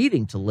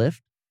needing to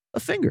lift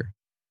a finger.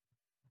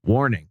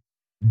 Warning,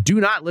 do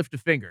not lift a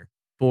finger,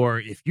 for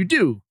if you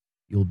do,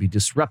 you'll be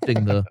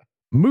disrupting the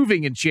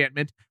moving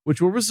enchantment,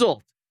 which will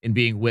result in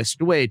being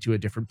whisked away to a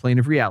different plane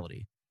of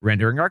reality,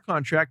 rendering our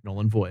contract null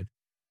and void.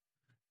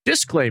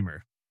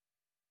 Disclaimer: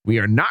 we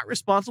are not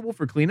responsible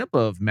for cleanup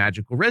of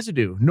magical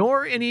residue,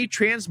 nor any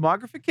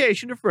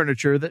transmogrification of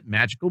furniture that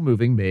magical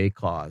moving may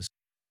cause.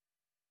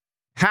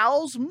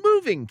 Howl's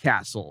Moving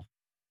Castle.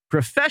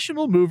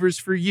 Professional movers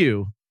for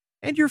you,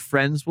 and your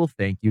friends will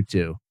thank you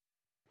too.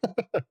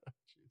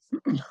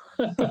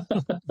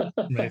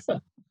 Nice.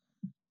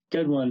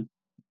 Good one.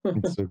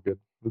 It's so good.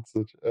 It's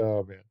such,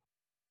 oh man.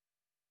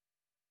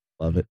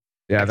 Love it.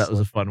 Yeah, that was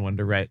a fun one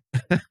to write.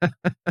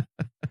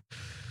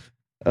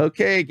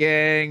 Okay,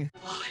 gang.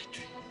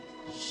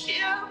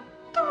 Sheer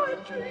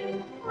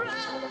poetry,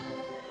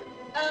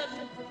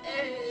 and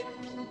A+.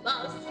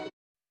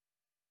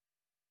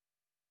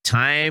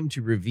 time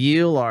to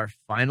reveal our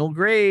final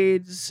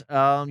grades.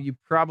 You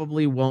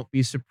probably won't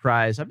be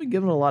surprised. I've been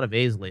giving a lot of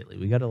A's lately.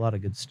 We got a lot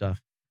of good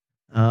stuff.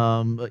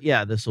 But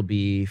yeah, this will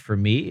be for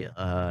me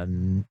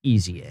an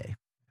easy A.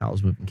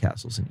 Howl's Moving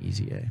Castle's an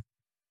easy A.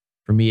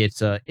 For me,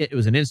 it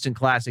was an instant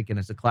classic, and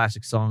it's a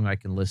classic song I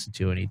can listen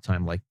to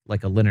anytime, like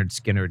a Lynyrd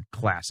Skynyrd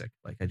classic.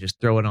 Like I just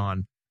throw it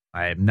on.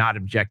 I am not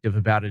objective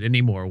about it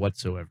anymore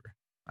whatsoever.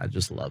 I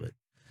just love it.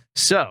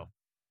 So,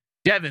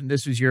 Devin,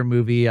 this was your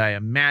movie. I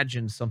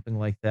imagine something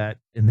like that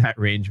in that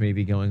range may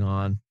be going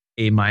on.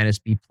 A-,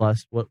 B+.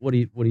 What are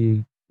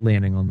you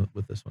landing on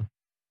with this one?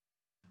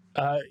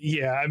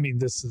 Yeah, I mean,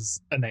 this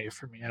is an A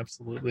for me,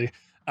 absolutely.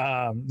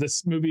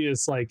 This movie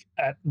is like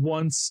at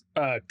once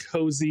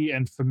cozy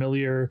and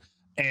familiar,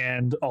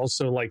 and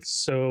also like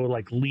so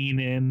like lean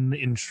in,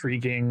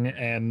 intriguing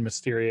and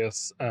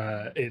mysterious.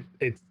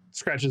 It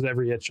scratches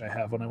every itch I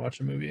have when I watch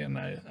a movie, and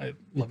I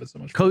love it so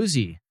much.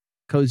 Cozy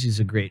is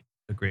a great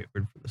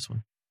word for this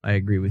one. I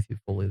agree with you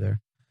fully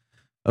there.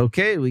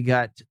 Okay, we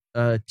got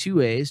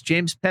 2 A's.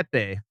 James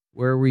Pepe,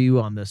 where were you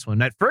on this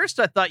one? At first,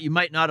 I thought you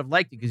might not have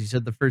liked it because you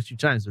said the first 2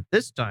 times, but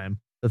this time,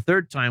 the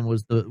third time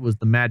was the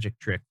magic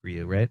trick for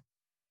you, right?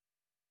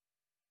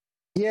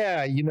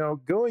 Yeah,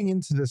 going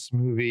into this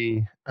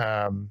movie,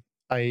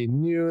 I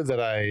knew that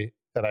I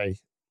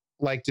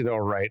liked it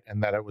all right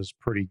and that it was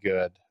pretty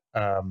good.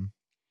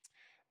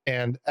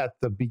 And at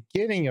the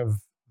beginning of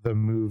the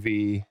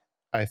movie,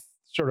 I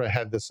sort of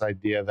had this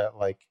idea that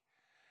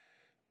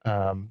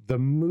the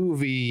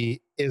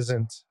movie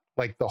isn't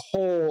like the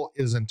whole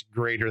isn't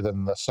greater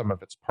than the sum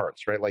of its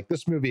parts, right? Like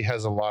this movie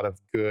has a lot of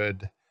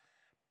good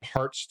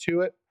parts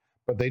to it,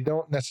 but they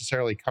don't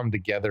necessarily come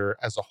together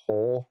as a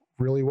whole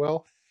really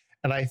well.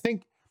 And I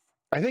think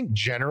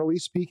generally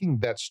speaking,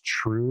 that's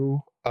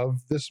true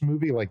of this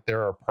movie. Like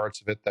there are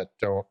parts of it that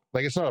don't,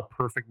 like it's not a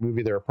perfect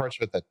movie. There are parts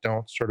of it that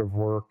don't sort of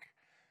work.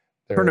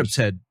 Turnip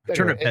head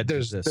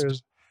there's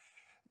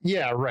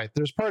yeah, right.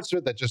 There's parts of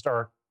it that just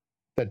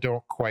that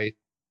don't quite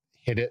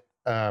hit it.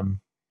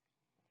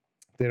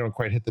 They don't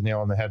quite hit the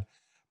nail on the head.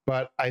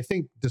 But I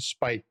think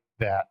despite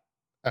that,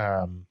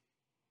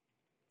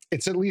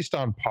 it's at least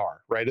on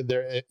par, right?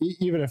 There,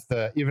 even if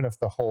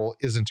the whole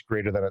isn't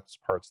greater than its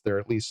parts, they're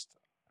at least.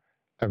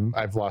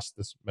 I've lost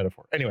this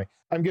metaphor. Anyway,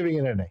 I'm giving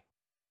it an A.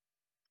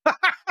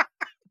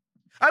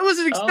 I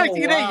wasn't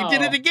expecting an A. You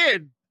did it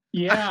again.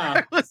 Yeah,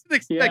 I wasn't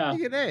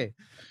expecting an A.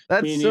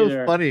 That's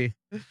so funny.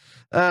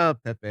 Oh,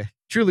 Pepe.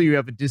 Truly, you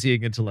have a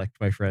dizzying intellect,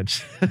 my friend.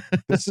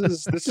 This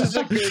is a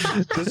good.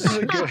 This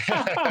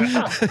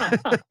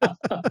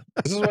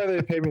is why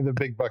they pay me the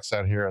big bucks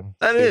out here. And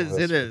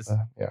it is.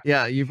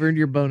 Yeah, you've earned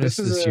your bonus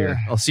this year.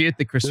 I'll see you at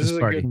the Christmas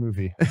party. This is a good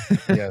movie.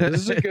 Yeah,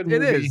 this is a good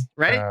movie. It is,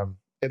 right?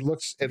 It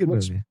looks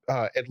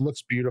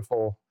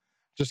beautiful.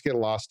 Just get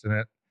lost in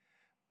it.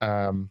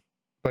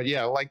 But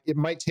yeah, like it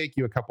might take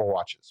you a couple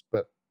watches,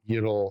 but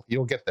you'll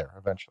get there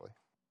eventually.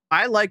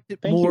 I liked it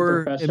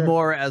more and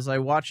more as I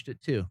watched it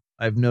too.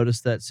 I've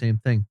noticed that same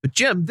thing. But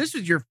Jim, this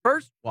is your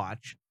first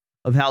watch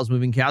of Howl's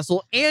Moving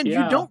Castle, and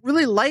you don't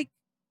really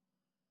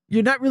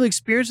you're not really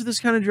experienced with this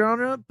kind of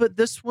genre, but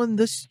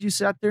you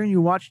sat there and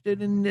you watched it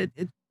and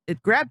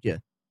it grabbed you.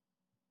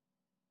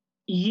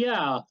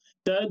 Yeah.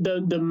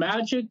 The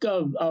magic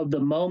of the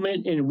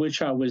moment in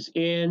which I was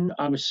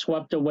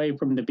swept away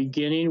from the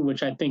beginning,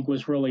 which I think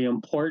was really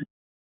important.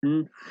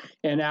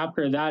 And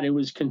after that, it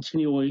was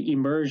continual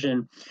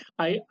immersion.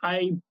 I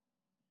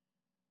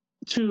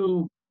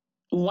to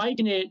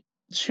liken it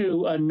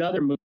to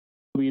another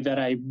movie that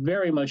I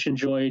very much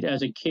enjoyed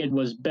as a kid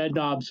was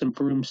Bedknobs and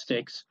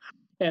Broomsticks,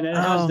 and it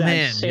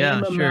has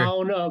same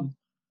amount of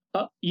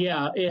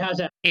it has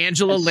that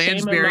Angela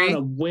Lansbury same amount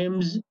of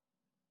whims.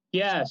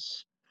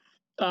 Yes.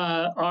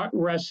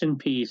 Rest in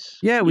peace.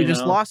 Yeah, we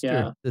just lost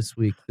her this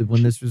week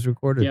when this was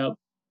recorded.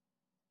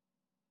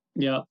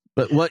 Yep.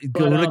 But what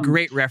a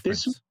great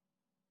reference.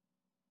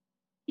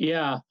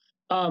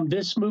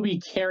 This movie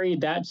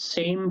carried that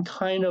same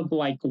kind of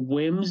like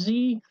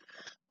whimsy,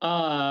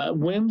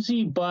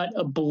 but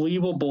a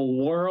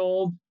believable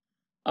world.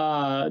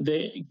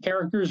 The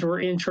characters were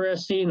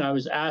interesting. I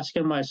was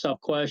asking myself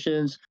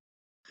questions.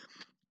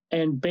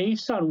 And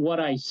based on what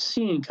I've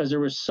seen, because there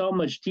was so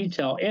much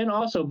detail, and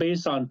also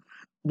based on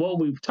what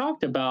we've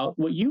talked about,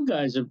 what you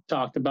guys have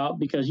talked about,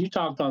 because you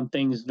talked on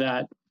things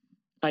that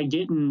I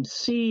didn't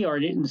see or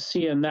didn't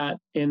see in that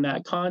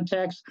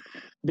context.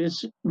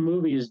 This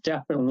movie is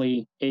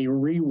definitely a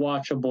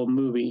rewatchable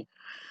movie.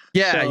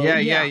 Yeah.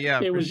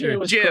 It was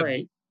Jim,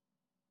 great.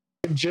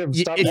 Jim,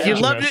 stop if you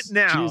loved us. it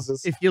now,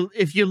 Jesus.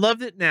 if you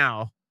loved it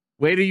now,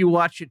 wait till you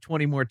watch it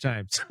 20 more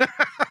times.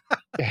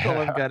 That's all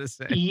I've got to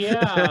say.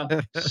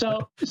 Yeah.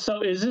 So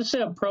is this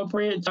an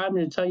appropriate time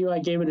to tell you I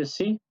gave it a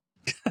C?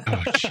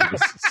 Oh,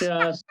 Jesus.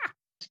 Just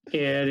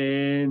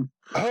kidding.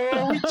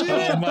 Oh, we did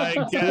it. Oh my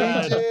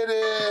God. We did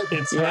it.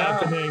 It's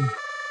happening.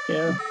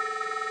 Yeah.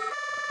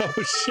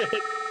 Oh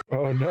shit.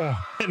 Oh no.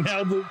 And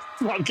now the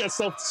podcast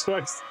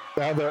self-destructs.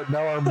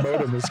 Now our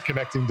modem is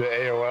connecting to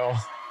AOL.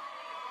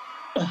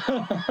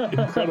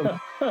 Incredible.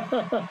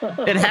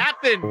 It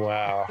happened.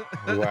 Wow.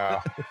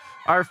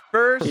 Our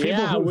first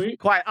Yeah, we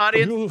quiet People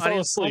audience. who fell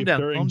Audience, calm asleep down.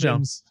 during Calm down.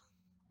 Jim's.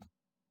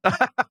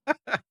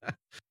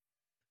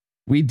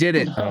 We did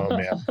it. Oh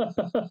man,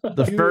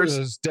 The first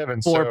Yes, Devin.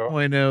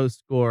 4.0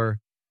 score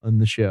on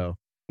the show.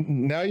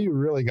 Now you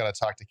really got to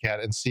talk to Kat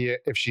and see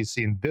if she's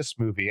seen this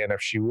movie and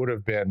if she would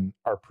have been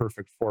our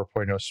perfect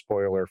 4.0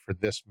 spoiler for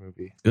this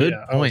movie. Good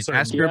Yeah, point. certainly.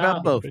 Ask her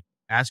about both.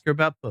 Ask her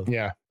about both.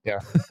 Yeah, yeah,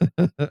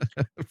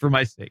 For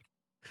my sake,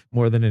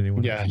 more than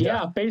anyone. yeah,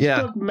 Yeah, Facebook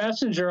Yeah.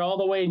 Messenger all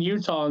the way in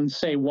Utah and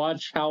say,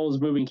 watch Howl's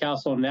Moving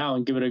Castle now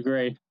and give it a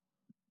grade.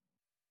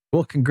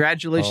 Well,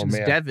 congratulations, Oh,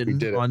 man, we Devin,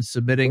 did it. on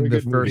submitting Very the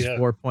good movie. first Yeah.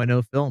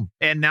 4.0 film.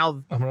 And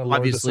now, I'm gonna load this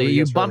obviously, so he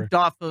you gets bumped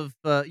off of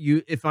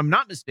you. If I'm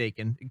not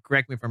mistaken,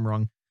 correct me if I'm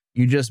wrong.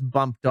 You just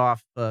bumped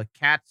off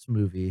Cat's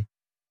movie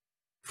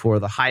for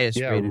the highest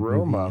Yeah, rated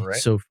Roma, movie right?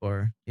 so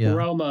far. Yeah,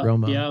 Roma,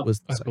 yeah.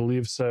 was. I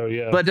believe so.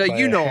 Yeah, But, by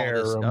you a know all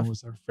hair, this Roma stuff.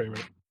 was our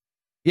favorite.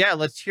 Yeah,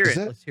 let's hear Is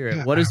it. it? Let's hear it.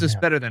 Yeah, What is oh, this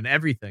man. better than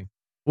everything?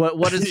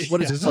 What is Yeah.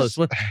 close?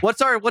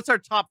 What's our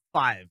top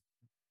 5?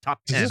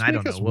 Top Does 10? this I make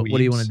don't know. us What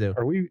do you want weebs? to do?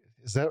 Are we?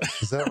 Is that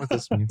what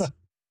this means?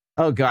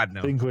 Oh God, no.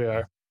 I think we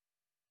are.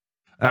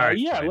 All right,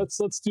 yeah, fine.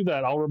 let's do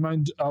that. I'll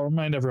remind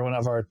everyone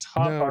of our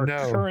top,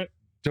 No. current,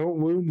 Don't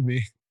wound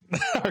me.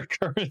 our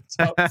current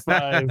top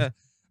 5 Get 'em.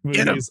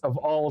 movies of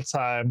all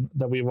time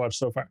that we've watched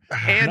so far.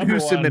 And Number who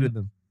one- submitted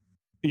them?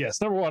 Yes,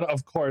 number 1,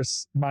 of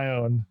course, my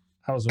own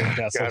Howl's Moving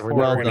Castle. God, we're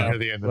Well never done. gonna hear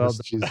the end Well of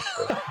this. Jesus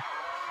Christ.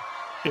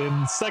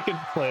 In second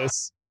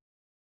place,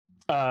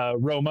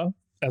 Roma,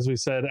 as we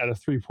said, at a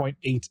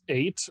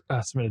 3.88,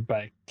 submitted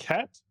by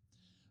Kat.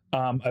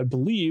 I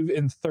believe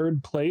in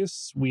third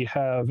place we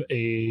have fourth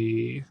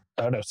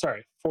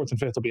and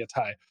fifth will be a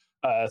tie.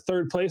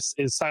 Third place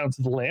is Silence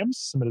of the Lambs,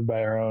 submitted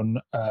by our own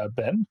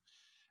Ben.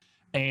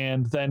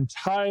 And then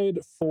tied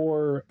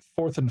for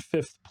fourth and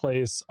fifth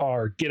place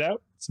are Get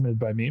Out, submitted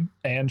by me,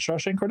 and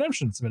Shawshank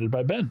Redemption, submitted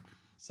by Ben.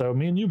 So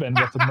me and you, Ben,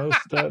 got the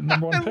most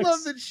number one I picks.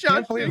 love that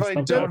Can't believe I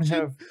Shawshank's don't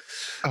have.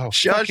 Oh,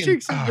 Shawshank's fucking-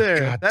 is oh, there.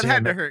 God That damn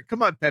had to it. hurt.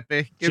 Come on,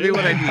 Pepe. Give me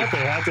what I need. Pepe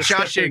had to step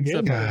Shawshank's in up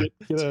and there.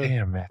 get a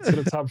Damn it. get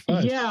a top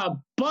 5. Yeah,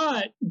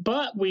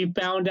 but we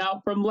found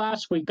out from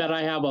last week that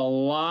I have a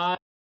lot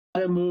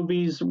of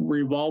movies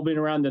revolving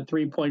around the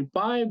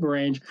 3.5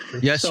 range.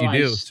 Yes, so you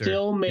do, I sir.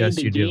 still made Yes,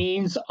 the you do.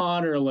 Dean's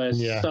honor list.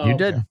 Yeah, so you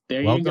did.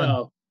 There Well you done.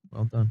 go.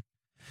 Well done.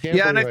 Can't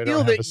Yeah, and I believe feel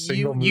don't have a that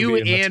single you movie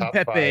in the and top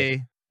Pepe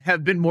 5.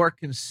 have been more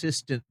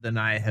consistent than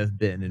I have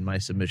been in my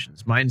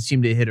submissions. Mine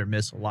seem to hit or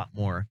miss a lot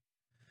more.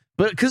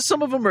 But because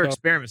some of them are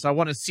experiments, I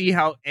want to see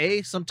how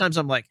sometimes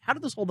I'm like, how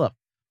did this hold up?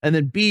 And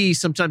then B,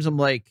 sometimes I'm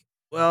like,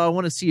 well, I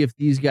want to see if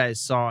these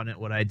guys saw in it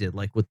what I did,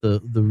 like with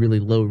the really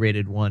low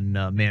rated one,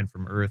 Man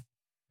from Earth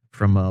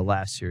from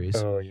last series.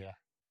 Oh yeah.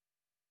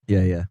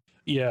 Yeah.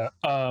 Yeah.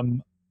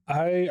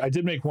 I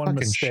did make one Fucking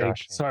mistake.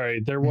 Shawshank. Sorry.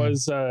 There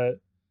was a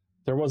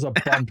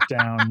bump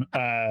down.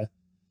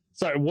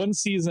 Sorry, one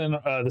season,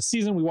 the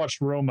season we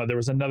watched Roma, there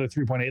was another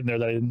 3.8 in there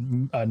that I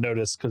didn't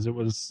notice because there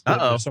were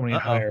so many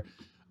higher.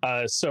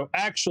 So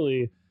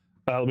actually,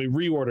 let me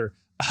reorder.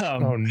 Oh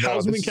no.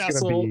 Howl's Moving This is gonna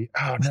Castle. be.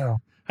 Oh no.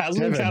 Howl's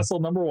Moving Devin. Castle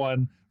number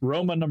 1,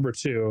 Roma number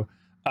 2,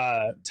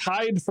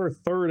 tied for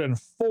third and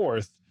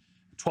fourth.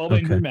 12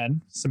 Angry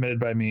Men, submitted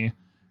by me,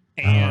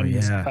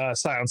 and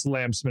Silence of the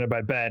Lambs, submitted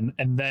by Ben,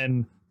 and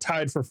then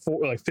tied for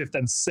fifth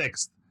and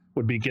sixth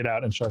would be Get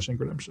Out and Shawshank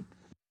Redemption.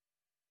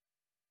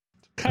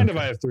 Kind of,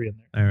 I have 3 in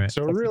there. All right.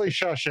 So really,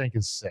 Shawshank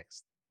is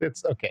 6th.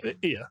 It's okay.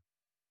 Yeah.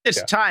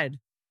 It's tied.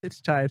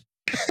 It's tied.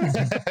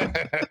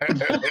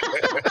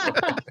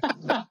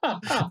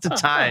 It's a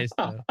tie.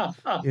 So,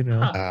 you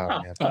know.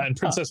 Oh, man. And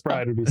Princess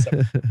Bride would be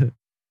 7th.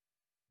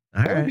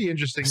 All That would right. be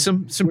interesting.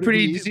 Some Would it be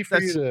pretty easy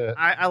for you to.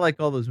 I like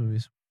all those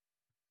movies.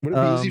 Would it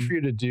be easy for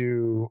you to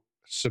do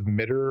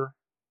submitter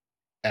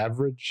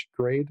average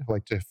grade,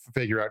 like to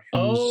figure out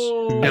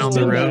who's Down I the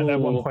did road. that at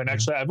one point.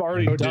 Actually, I've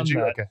already Oh, done did you?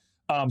 that.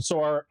 Okay.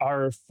 So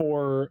our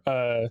for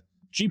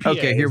GPA.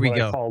 Okay, here is we what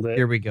I go. called it.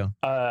 Here we go.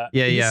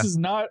 This yeah. is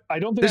not. I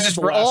don't think This I have is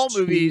the for all last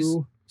movies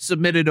two-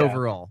 submitted Yeah.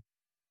 overall.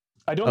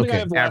 I don't think I Okay,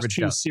 have the last averaged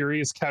 2 out.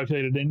 series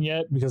calculated in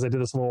yet because I did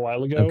this a little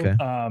while ago. Okay.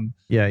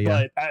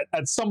 Yeah. But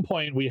at some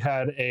point we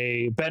had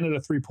a Ben at a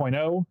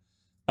 3.0.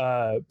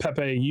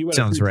 Pepe, you at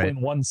Sounds a right.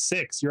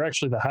 3.16. You're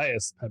actually the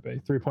highest,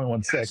 Pepe,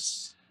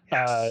 3.16.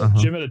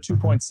 Yes. Jim at a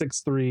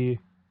 2.63.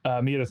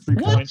 Me at a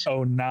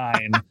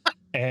 3.09.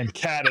 And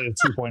Kat at a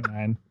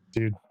 2.9.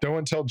 Dude,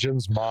 don't tell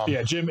Jim's mom.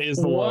 Yeah, Jim is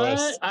the What?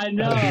 lowest. I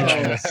know,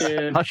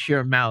 dude. Hush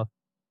your mouth.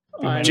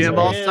 I Jim,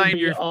 know. I'll It'd sign be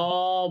your.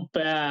 all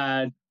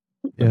bad.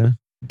 Yeah.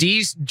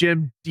 D's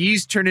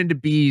turn into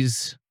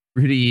B's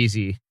pretty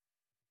easy.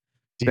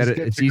 D's Better,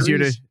 get it's easier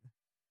to degrees.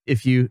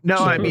 if you. No,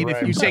 I Sure, mean if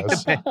Ryan you take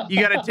does. the pen,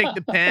 you got to take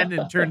the pen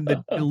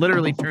and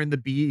literally turn the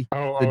B,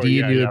 Oh, the D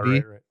yeah, into yeah, a B.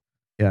 right, right.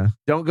 Yeah.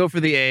 Don't go for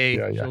the A.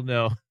 Yeah, yeah. You'll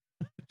know.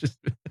 Just.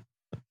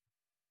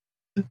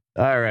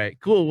 All right.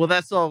 Cool. Well,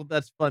 that's all.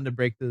 That's fun to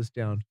break this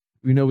down.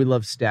 We know we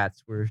love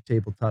stats. We're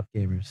tabletop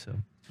gamers, so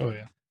Oh,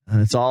 yeah.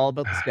 it's all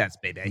about the stats,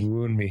 baby. You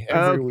wound me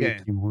every Okay.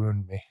 week. You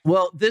wound me.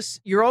 Well,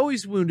 you're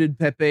always wounded,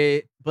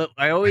 Pepe, but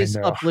I always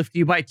know. uplift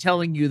you by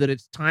telling you that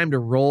it's time to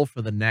roll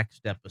for the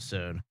next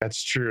episode.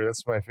 That's true.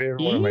 That's my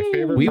favorite. One of my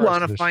favorite. We parts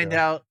want of to the find show.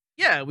 out.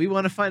 Yeah, we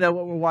want to find out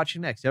what we're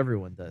watching next.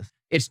 Everyone does.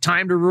 It's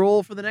time to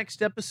roll for the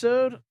next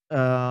episode,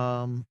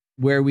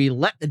 where we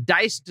let the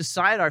dice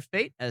decide our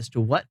fate as to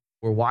what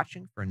we're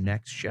watching for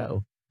next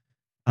show.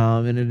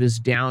 And it is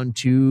down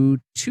to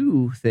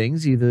two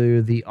things: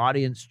 either the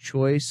audience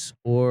choice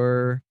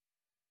or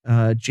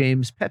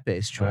James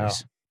Pepe's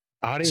choice.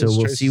 Wow. Audience So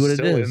we'll choice see what is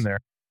it still is. in there.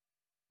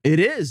 It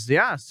is,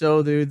 yeah.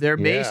 So there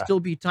may Yeah. still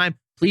be time.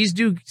 Please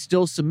do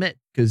still submit,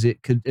 because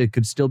it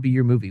could still be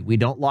your movie. We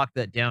don't lock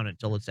that down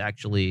until it's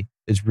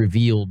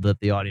revealed that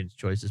the audience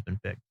choice has been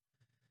picked.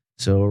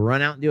 So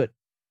run out and do it.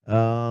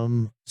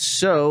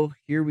 So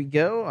here we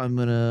go. I'm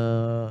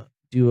gonna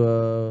do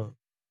a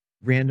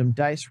random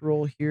dice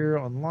roll here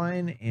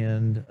online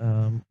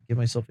and give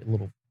myself a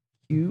little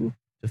cue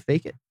to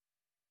fake it.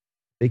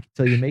 Fake it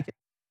till you make it.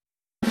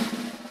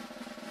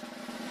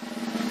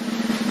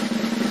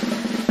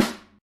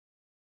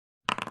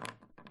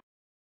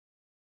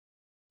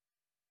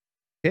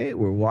 Okay,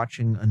 we're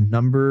watching a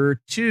number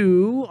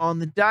 2 on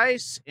the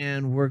dice,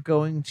 and we're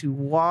going to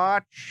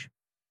watch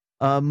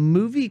a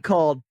movie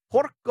called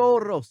Porco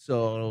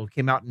Rosso. It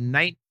came out in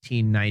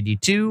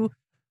 1992,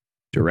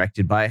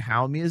 directed by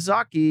Hayao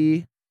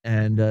Miyazaki,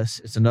 and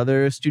it's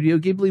another Studio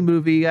Ghibli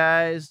movie,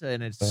 guys.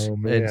 And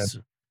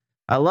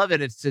I love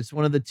it. It's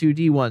one of the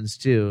 2D ones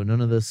too, none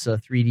of this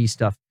 3D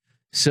stuff.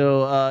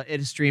 So it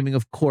is streaming,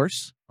 of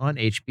course, on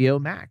HBO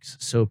Max.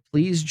 So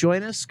please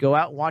join us. Go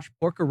out and watch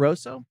Porco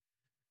Rosso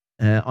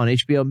on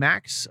HBO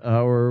Max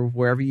or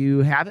wherever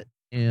you have it,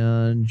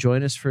 and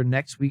join us for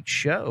next week's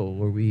show,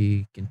 where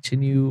we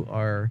continue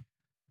our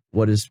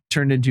what is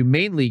turned into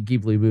mainly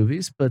Ghibli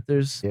movies, but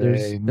there's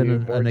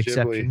been an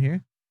exception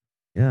here.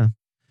 Yeah.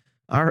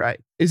 All right.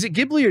 Is it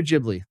Ghibli or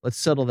Ghibli? Let's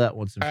settle that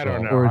once and I for all.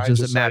 don't know. Or I does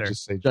just- it I matter?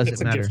 just say Does Ghibli. it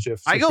It's a matter?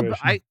 gift-shift I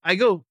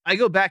situation.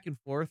 go back and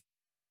forth,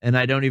 and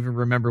I don't even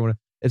remember when.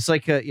 It's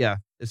like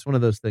it's one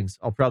of those things.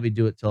 I'll probably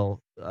do it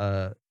till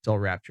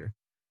Rapture.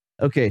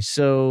 Okay,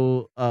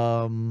 so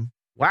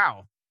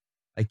wow,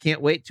 I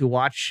can't wait to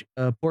watch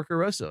Porco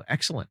Rosso.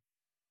 Excellent.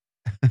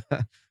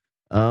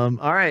 All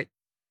right.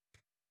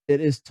 It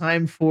is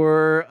time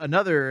for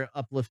another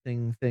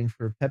uplifting thing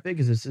for Pepe,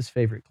 because it's his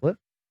favorite clip.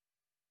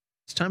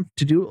 It's time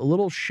to do a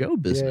little show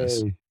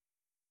business. Yay.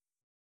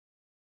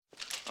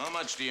 How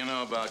much do you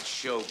know about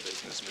show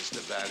business, Mr.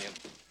 Valiant?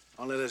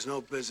 Only there's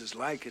no business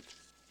like it.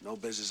 No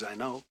business I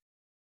know.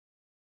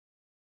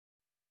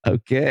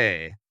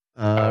 Okay.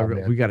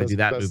 man. We got to do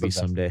that That's the movie best.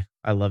 someday.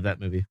 I love that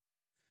movie.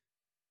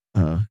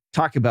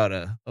 Talk about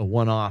a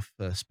one-off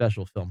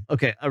special film.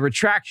 Okay, a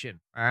retraction.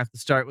 I have to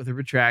start with a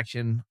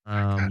retraction.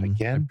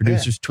 again? My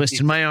producer's Yeah.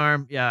 twisting my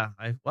arm. Yeah.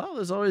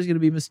 There's always going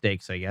to be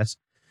mistakes, I guess.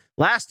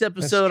 Last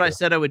episode, I true.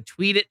 said I would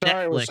tweet at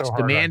Sorry we're Netflix so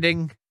hard on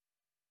demanding.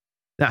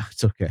 Nah,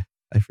 it's okay.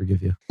 I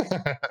forgive you.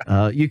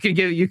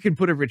 You can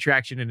put a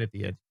retraction in at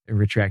the end and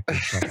retract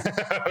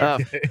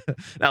it.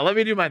 Now let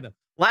me do mine though.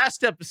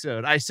 Last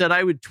episode, I said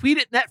I would tweet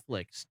at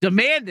Netflix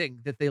demanding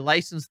that they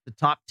license the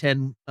top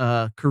 10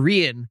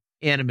 Korean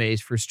animes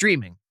for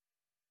streaming.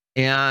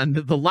 And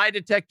the lie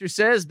detector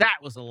says that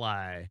was a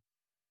lie.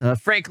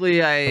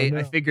 Frankly,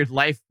 I figured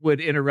life would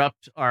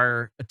interrupt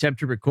our attempt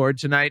to record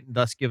tonight and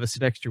thus give us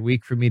an extra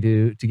week for me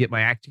to get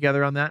my act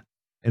together on that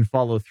and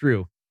follow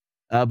through.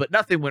 But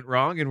nothing went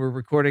wrong, and we're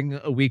recording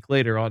a week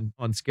later on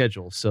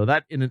schedule. So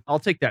I'll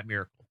take that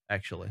miracle,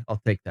 actually.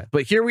 I'll take that.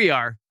 But here we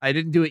are. I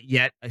didn't do it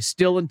yet. I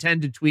still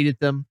intend to tweet at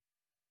them.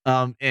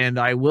 And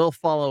I will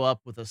follow up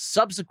with a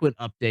subsequent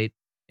update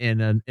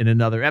in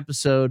another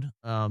episode,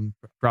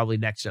 probably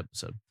next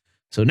episode.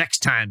 So next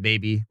time,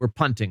 baby, we're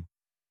punting.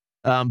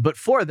 But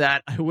for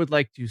that, I would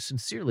like to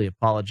sincerely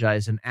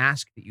apologize and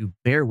ask that you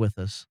bear with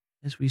us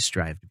as we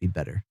strive to be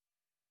better.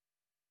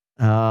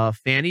 Fan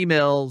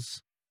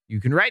emails. You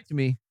can write to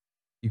me.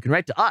 You can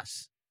write to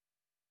us.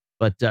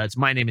 But it's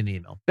my name in the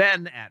email,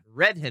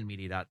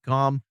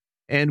 ben@redhenmedia.com,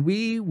 and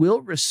we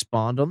will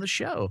respond on the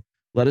show.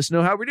 Let us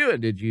know how we're doing.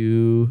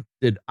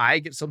 Did I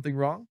get something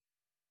wrong?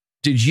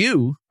 Did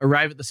you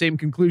arrive at the same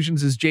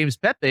conclusions as James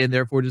Pepe and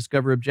therefore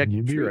discover objective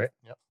You'd be truth? right.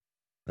 Yep.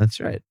 That's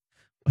right.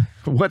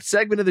 What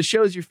segment of the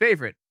show is your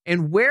favorite?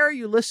 And where are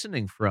you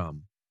listening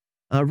from?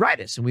 Write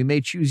us, and we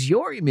may choose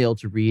your email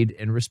to read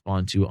and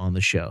respond to on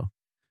the show.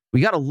 We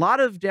got a lot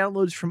of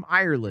downloads from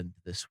Ireland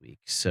this week,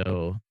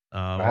 so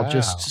I'll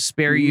just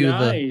spare you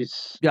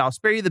I'll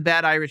spare you the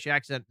bad Irish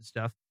accent and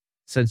stuff,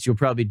 since you'll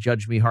probably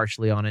judge me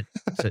harshly on it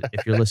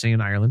if you're listening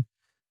in Ireland.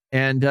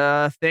 And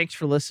thanks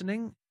for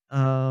listening.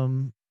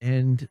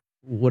 And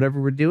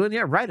whatever we're doing,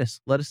 write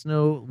us. Let us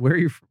know where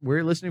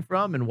you're listening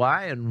from and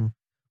why, and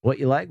what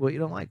you like, what you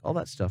don't like, all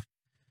that stuff.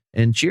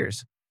 And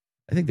cheers.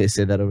 I think they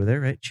say that over there,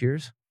 right?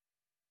 Cheers.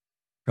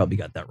 Probably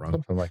got that wrong.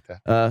 Something like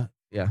that.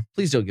 Yeah.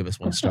 Please don't give us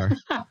 1 star.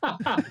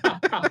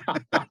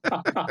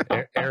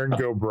 Aaron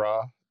Go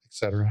Bra,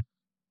 etc.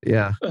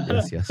 Yeah.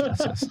 Yes.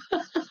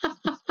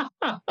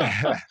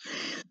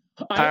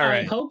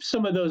 I hope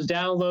some of those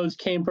downloads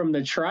came from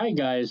the Try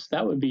Guys.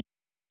 That would be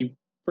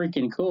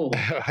freaking cool.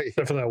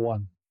 Except for that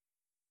one.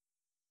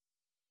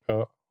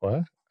 Oh,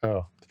 what?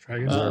 Oh, The Try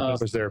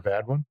Guys. was there a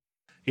bad one?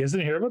 You guys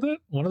didn't hear about that?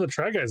 One of the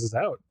Try Guys is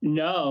out.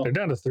 No. They're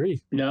down to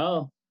 3.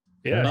 No.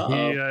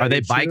 Yeah. Are they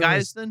he Bye cheated on Guys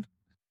his- then?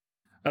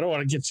 I don't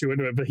want to get you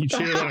into it, but he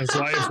cheated on his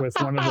wife with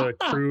one of the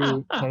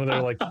crew, one of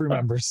their like crew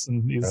members,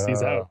 and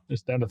he's out.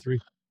 It's down to 3.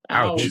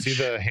 Ouch. Was he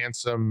the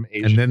handsome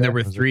Asian? And then there guy?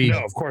 were Was it- 3. No,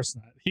 of course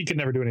not. He could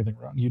never do anything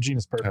wrong. Eugene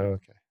is perfect. Oh,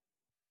 okay.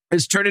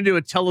 It's turned into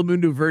a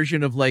Telemundo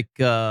version of like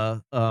Willy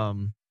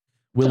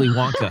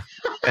Wonka.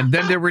 And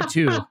then there were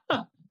 2.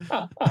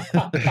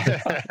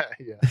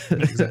 Yeah.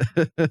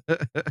 Exactly.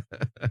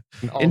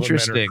 And all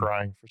Interesting. the men are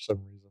crying for some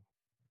reason.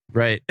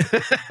 Right.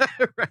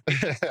 Right.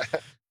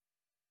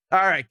 All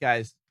right,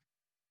 guys.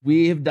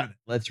 We have done it.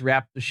 Let's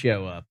wrap the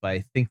show up.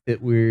 I think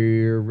that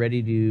we're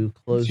ready to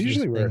close this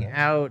usually thing we're-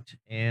 out.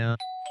 And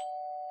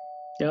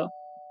Yep.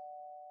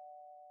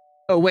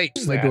 oh wait,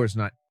 Who's my that? door's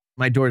not.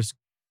 My door's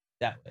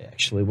that way.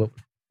 Actually, what?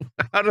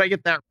 How did I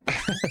get that?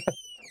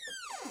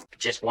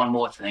 Just one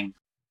more thing.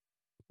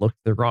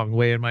 Looked the wrong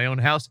way in my own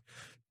house.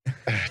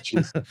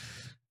 Jeez.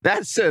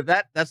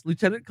 That's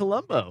Lieutenant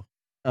Columbo.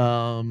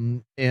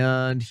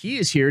 And he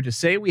is here to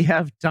say we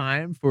have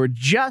time for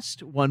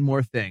just one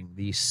more thing.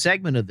 The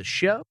segment of the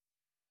show.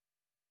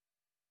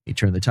 Let me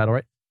turn the title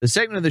right. The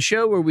segment of the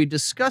show where we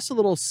discuss a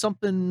little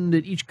something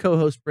that each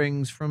co-host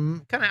brings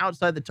from kind of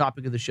outside the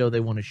topic of the show they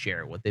want to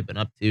share, what they've been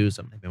up to,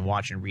 something they've been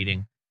watching,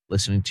 reading,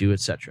 listening to,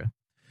 etc.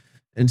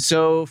 And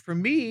so for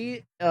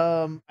me,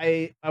 I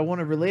want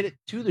to relate it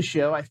to the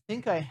show. I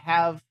think I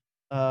have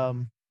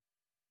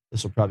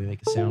this will probably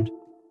make a sound.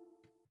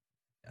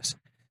 Yes.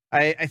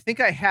 I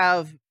think I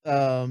have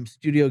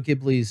Studio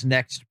Ghibli's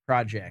next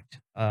project.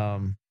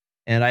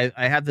 And I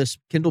have this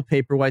Kindle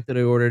Paperwhite that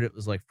I ordered. It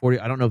was like 40.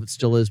 I don't know if it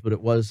still is, but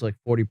it was like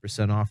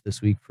 40% off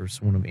this week for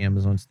one of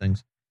Amazon's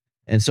things.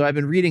 And so I've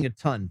been reading a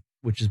ton,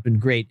 which has been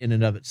great in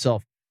and of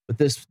itself. But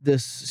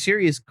this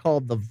series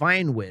called The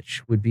Vine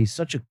Witch would be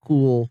such a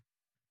cool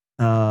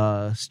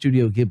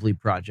Studio Ghibli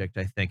project,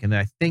 I think. And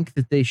I think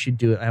that they should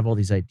do it. I have all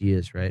these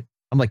ideas, right?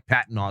 I'm like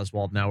Patton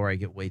Oswalt now, where I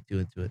get way too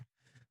into it.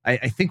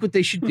 I think what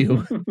they should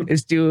do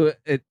is do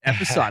it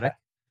episodic.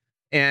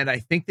 And I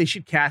think they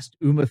should cast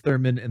Uma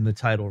Thurman in the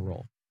title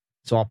role.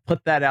 So I'll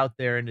put that out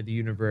there into the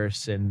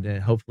universe, and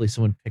hopefully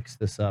someone picks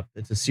this up.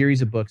 It's a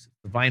series of books. It's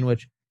The Vine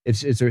Witch.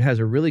 It has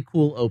a really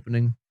cool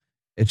opening.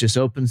 It just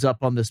opens up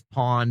on this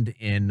pond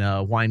in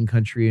wine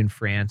country in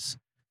France,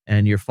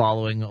 and you're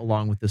following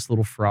along with this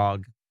little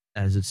frog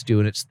as it's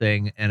doing its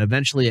thing. And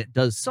eventually it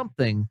does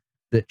something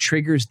that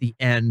triggers the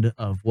end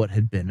of what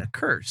had been a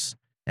curse.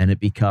 And it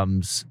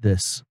becomes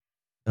this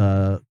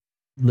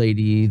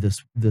lady,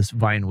 this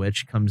vine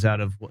witch, comes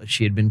out of what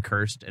she had been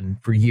cursed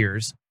and for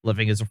years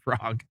living as a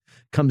frog,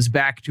 comes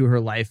back to her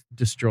life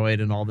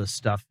destroyed and all this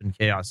stuff and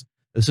chaos.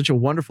 It's such a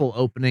wonderful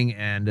opening,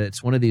 and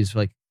it's one of these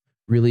like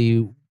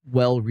really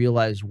well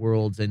realized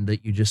worlds, and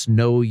that you just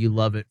know you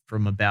love it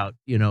from about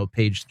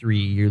page 3.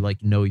 You're like,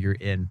 you're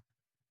in.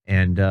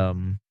 And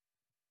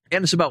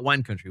it's about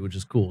wine country, which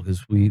is cool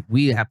because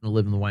we happen to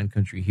live in the wine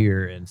country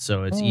here, and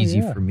so it's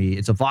easy for me.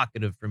 It's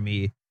evocative for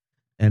me.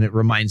 And it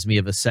reminds me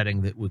of a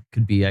setting that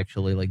could be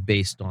actually like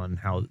based on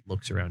how it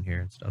looks around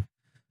here and stuff.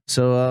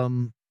 So,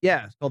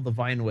 it's called The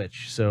Vine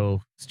Witch.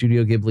 So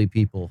Studio Ghibli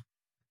people,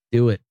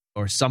 do it,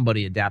 or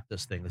somebody adapt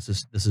this thing. This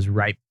is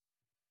ripe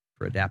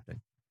for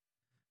adapting.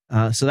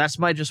 So that's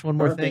my just one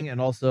more thing.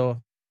 And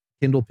also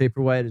Kindle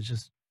Paperwhite. It's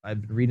just,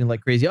 I've been reading like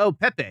crazy. Oh,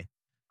 Pepe,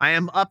 I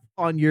am up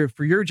on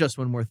for your just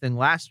one more thing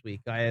last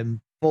week. I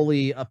am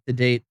fully up to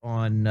date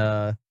on,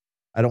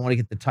 I don't want to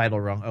get the title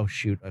wrong. Oh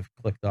shoot, I've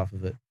clicked off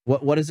of it.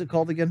 What is it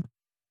called again?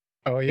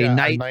 Oh yeah, A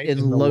Night in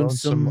the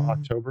Lonesome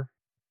October.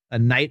 A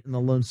Night in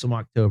the Lonesome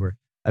October.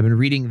 I've been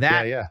reading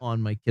that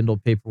on my Kindle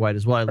Paperwhite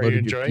as well. I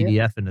loaded your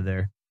PDF into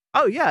there.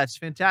 Oh yeah, it's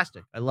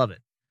fantastic. I love it.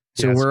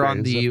 So Yeah, it's we're great. on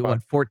It's the so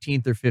fun.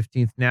 14th or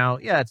 15th now.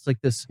 Yeah, it's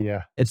like this.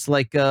 Yeah. It's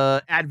like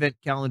a advent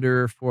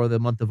calendar for the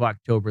month of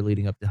October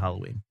leading up to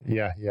Halloween.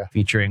 Yeah.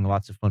 Featuring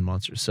lots of fun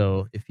monsters.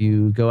 So if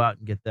you go out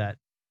and get that,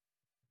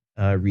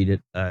 read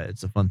it.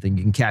 It's a fun thing.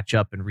 You can catch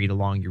up and read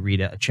along. You read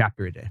a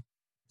chapter a day.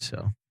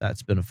 So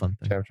that's been a fun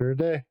thing. Chapter a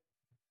day.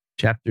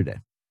 Chapter a day.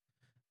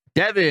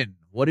 Devin,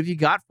 what have you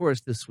got for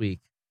us this week?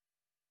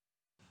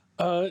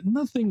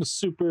 Nothing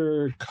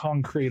super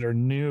concrete or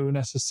new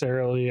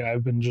necessarily.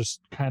 I've been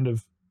just kind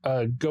of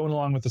going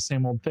along with the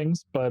same old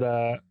things, but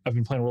I've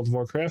been playing World of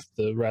Warcraft.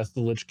 The Wrath of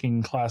the Lich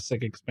King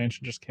Classic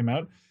expansion just came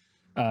out.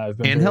 I've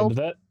been very into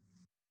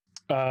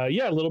that.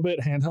 Yeah, a little bit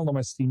handheld on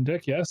my Steam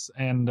Deck, yes.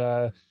 And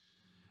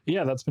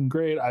yeah, that's been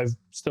great. I've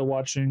still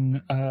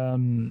watching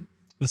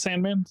The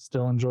Sandman,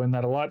 still enjoying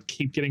that a lot.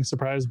 Keep getting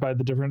surprised by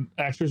the different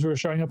actors who are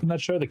showing up in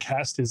that show. The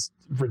cast is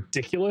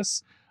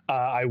ridiculous.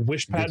 I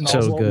wish Patton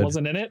Oswalt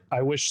wasn't in it.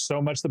 I wish so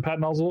much that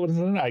Patton Oswalt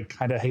wasn't in it. I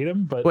kind of hate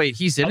him, but wait,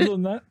 he's in other it?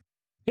 than that,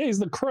 yeah, he's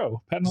the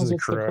Crow. Patton He's the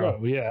Oswalt's the Crow.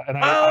 Crow. Yeah, and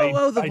the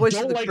I voice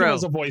don't of the like Crow. him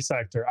as a voice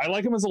actor. I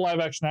like him as a live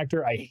action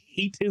actor. I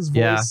hate his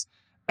voice.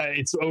 Yeah.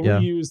 It's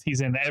overused.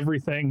 He's in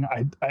everything.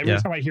 Every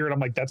time I hear it, I'm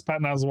like, that's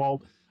Patton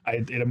Oswalt.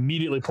 It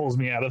immediately pulls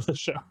me out of the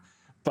show.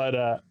 But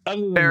other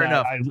than Fair that,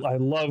 enough. I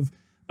love.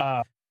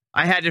 I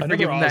had to another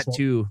forgive him that Oswald-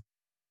 too,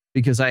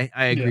 because I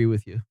agree Yeah.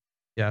 with you.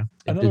 Yeah,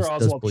 it Another does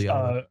Oswald, pull you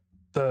out of it.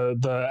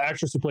 the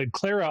actress who played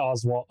Clara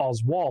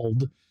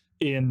Oswald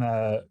in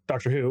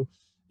Doctor Who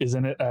is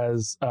in it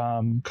as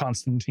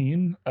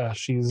Constantine.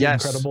 She's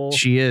Yes, incredible.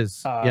 she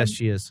is. Yes,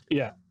 she is.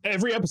 Yeah,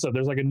 every episode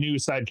there's like a new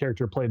side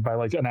character played by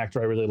like an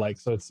actor I really like.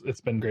 So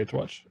it's been great to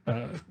watch.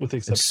 With the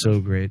exception, It's so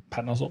great.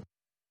 Patton Oswalt.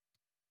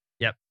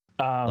 Yep.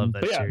 Love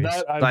that But yeah, series.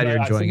 that, Glad you're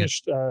enjoying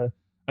finished,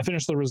 I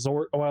finished The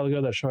Resort a while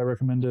ago. That show I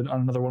recommended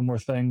on Another One More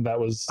Thing. That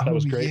was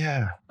great.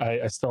 Yeah.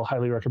 I still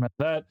highly recommend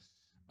that.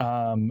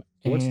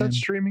 What's that and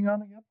streaming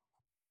on again?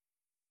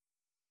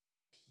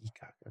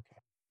 Peacock. Okay.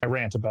 I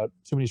rant about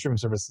too many streaming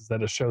services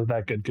that a show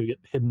that good could get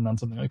hidden on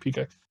something like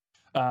Peacock.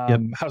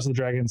 House of the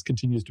Dragons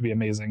continues to be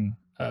amazing.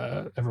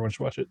 Everyone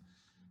should watch it.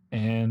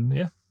 And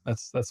yeah,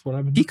 that's what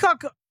I've been doing.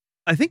 Peacock.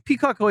 I think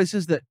Peacock always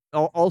says that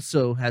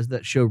also has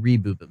that show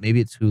Reboot, but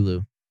maybe it's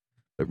Hulu.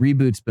 But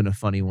Reboot's been a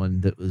funny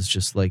one that was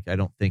just like I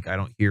don't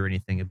hear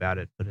anything about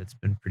it, but it's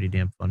been pretty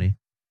damn funny.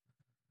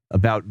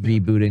 About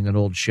rebooting an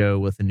old show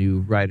with a new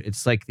writer.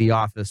 It's like The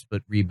Office,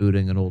 but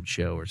rebooting an old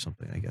show or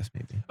something, I guess,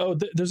 maybe. Oh,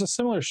 there's a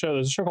similar show.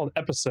 There's a show called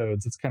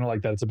Episodes. It's kind of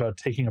like that. It's about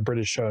taking a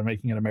British show and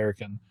making it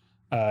American.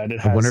 And it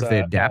has, I wonder if they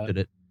adapted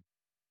it.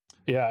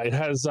 Yeah, it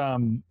has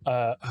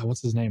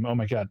what's his name? Oh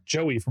my god,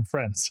 Joey from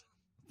Friends.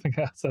 I think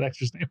that's that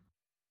actor's name.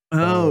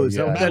 Oh, is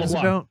that what Matt that is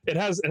LeBlanc. about?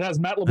 It has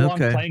Matt LeBlanc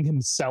Okay. playing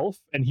himself,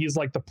 and he's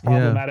like the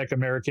problematic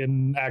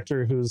American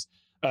actor who's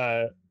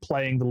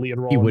playing the lead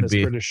role in would this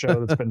be. British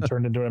show that's been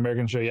turned into an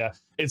American show. Yeah,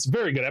 it's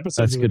very good.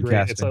 Episodes That's are good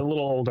great. It's a casting.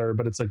 little older,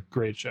 but it's a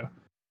great show.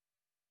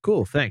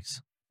 Cool,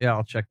 thanks. Yeah,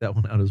 I'll check that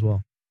one out as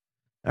well.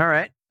 All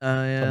right.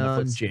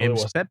 Netflix.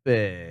 James Oh, it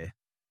Pepe.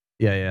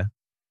 Yeah.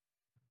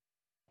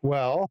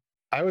 Well,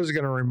 I was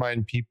going to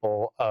remind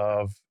people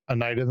of A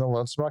Night in the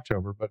Lonesome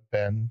October, but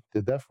Ben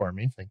did that for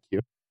me. Thank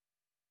you.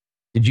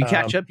 Did you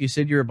catch up? You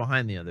said you were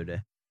behind the other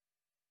day.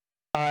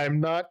 I'm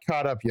not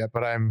caught up yet,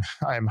 but I'm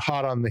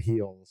hot on the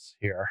heels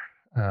here.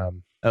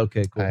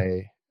 Okay, cool.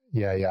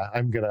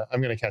 I'm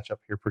gonna catch up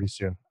here pretty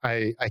soon.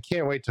 I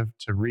can't wait to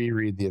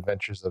reread The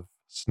Adventures of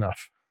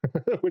Snuff,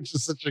 which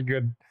is such a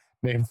good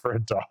name for a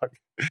dog.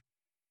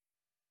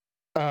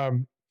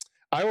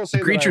 I will say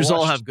The creatures that I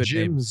all watched have good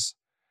Jim's.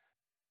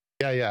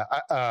 Yeah.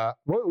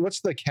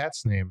 What's the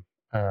cat's name?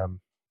 Oh,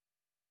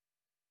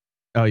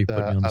 you put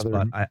me on the other-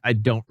 spot. I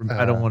don't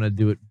want to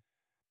do it.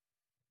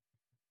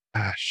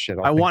 Shit.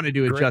 I want to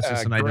do it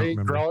justice, and I don't Gray,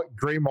 remember.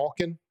 Gray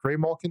Malkin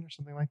or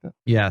something like that.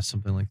 Yeah,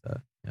 something like that.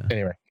 Yeah.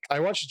 Anyway, I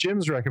watched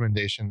Jim's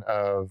recommendation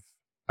of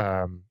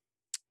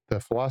the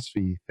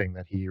philosophy thing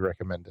that he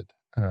recommended.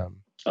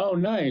 Oh,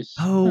 nice.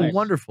 Oh, Nice.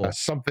 wonderful.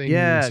 Something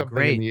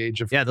great. in the age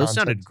of Yeah, those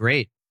content. sounded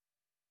great.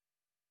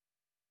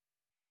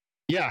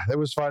 Yeah, it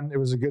was fun. It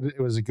was a good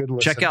listen.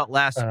 Check out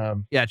last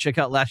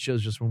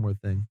show's Just One More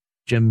Thing.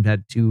 Jim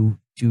had two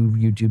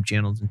YouTube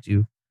channels and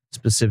 2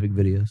 specific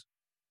videos.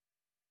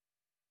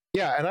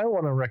 Yeah, and I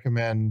want to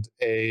recommend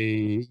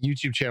a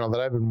YouTube channel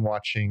that I've been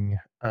watching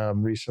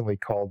recently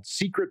called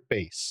Secret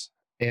Base.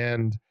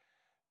 And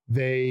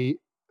I'm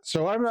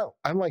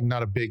like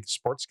not a big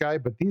sports guy,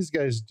 but these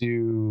guys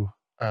do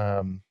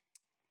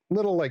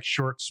little like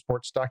short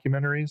sports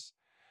documentaries.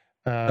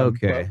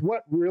 Okay. But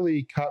what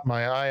really caught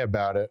my eye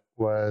about it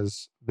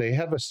was they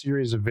have a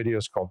series of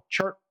videos called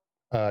Chart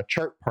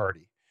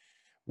Party,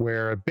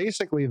 where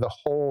basically the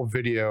whole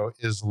video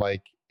is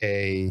like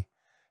a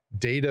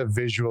data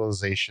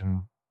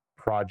visualization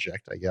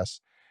project, I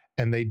guess,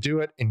 and they do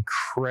it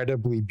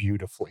incredibly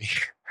beautifully.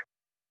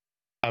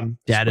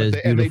 That is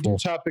and they do beautiful.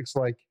 topics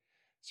like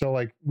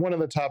one of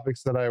the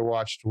topics that I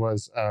watched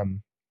was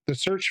the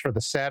search for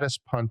the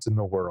saddest punt in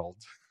the world.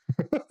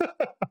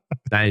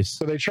 Nice.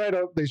 So they try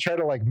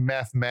to like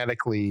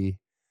mathematically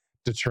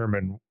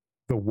determine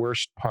the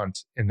worst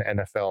punt in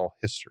NFL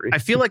history. I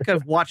feel like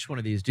I've watched one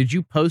of these. Did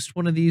you post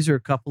one of these or a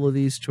couple of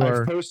these to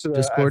our I've posted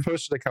Discord?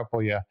 a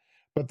couple, yeah.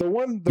 But the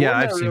one I've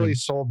that seen really them.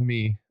 sold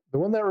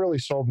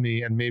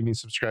me and made me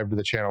subscribe to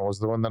the channel was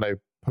the one that I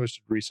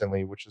posted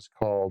recently, which is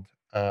called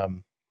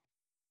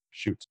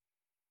shoot.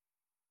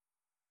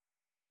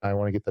 I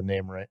want to get the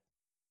name right.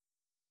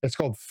 It's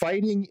called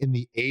Fighting in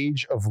the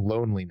Age of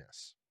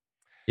Loneliness.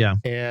 Yeah.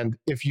 And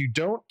if you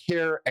don't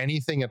care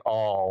anything at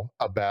all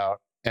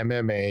about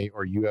MMA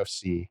or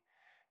UFC,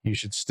 you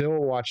should still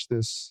watch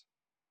this.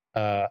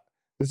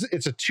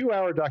 It's a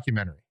 2-hour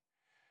documentary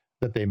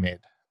that they made.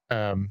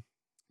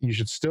 You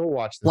should still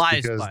watch this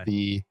Flies because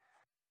by.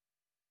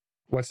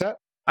 What's that?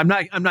 I'm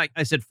not.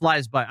 I said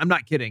flies by. I'm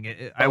not kidding.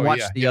 I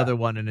watched the other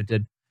one and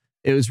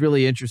it was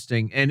really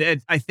interesting.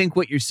 And I think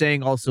what you're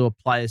saying also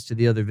applies to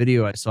the other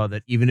video I saw,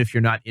 that even if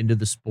you're not into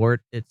the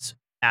sport, it's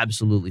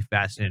absolutely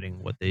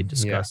fascinating what they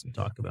discuss and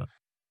talk about.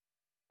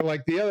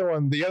 Like the other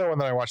one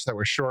that I watched that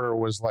was shorter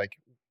was like,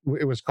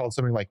 it was called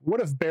something like, what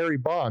if Barry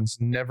Bonds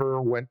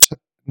never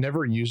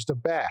used a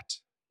bat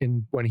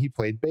when he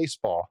played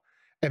baseball?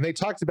 And they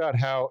talked about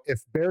how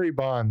if Barry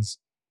Bonds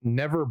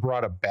never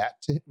brought a bat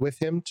with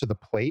him to the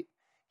plate,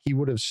 he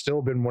would have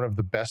still been one of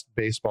the best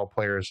baseball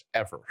players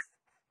ever,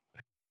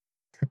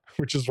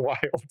 which is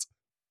wild.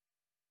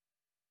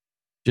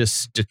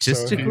 Just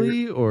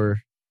statistically,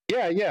 or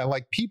yeah,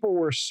 like people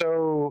were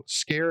so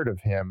scared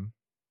of him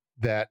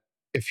that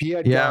if he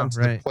had Yeah, gone to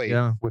right, the plate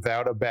yeah.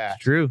 without a bat,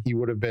 true. he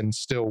would have been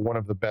still one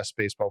of the best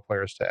baseball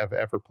players to have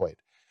ever played.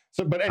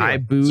 So, but anyway, I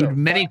booed so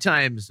many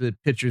times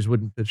that pitchers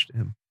wouldn't pitch to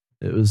him.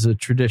 It was a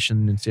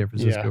tradition in San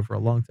Francisco Yeah. for a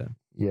long time.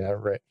 Yeah,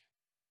 right.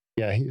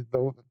 Yeah,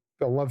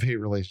 the love-hate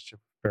relationship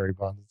with Barry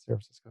Bonds in San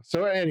Francisco.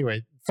 So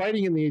anyway,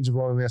 Fighting in the Age of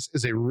Loneliness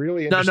is a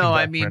really interesting No,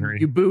 I mean documentary.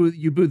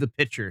 you boo the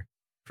pitcher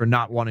for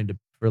not wanting to,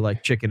 for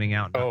like chickening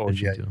out. And not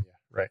pitching yeah, to him.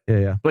 right.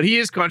 Yeah. But he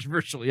is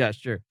controversial. Yeah,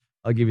 sure.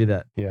 I'll give you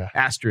that. Yeah.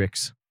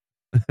 Asterisks.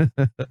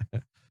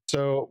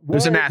 So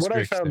There's an what I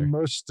asterisk found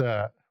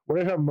there.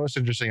 what I found most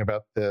interesting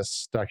about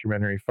this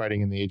documentary,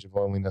 Fighting in the Age of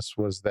Loneliness,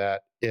 was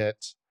that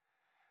it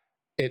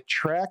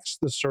tracks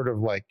the sort of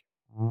like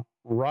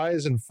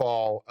rise and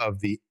fall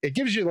of it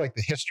gives you like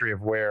the history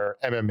of where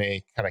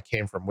MMA kind of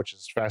came from, which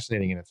is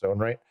fascinating in its own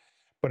right.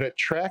 But it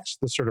tracks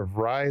the sort of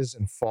rise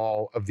and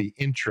fall of the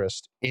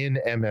interest in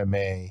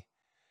MMA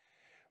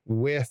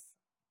with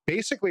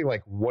basically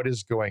like what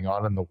is going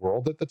on in the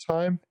world at the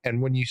time.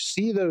 And when you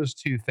see those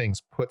two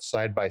things put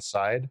side by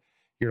side,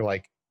 you're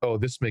like, oh,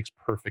 this makes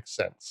perfect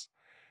sense.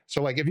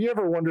 So like, if you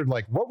ever wondered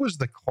like, what was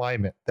the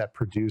climate that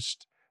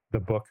produced the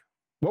book?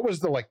 What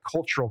was the like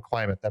cultural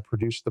climate that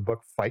produced the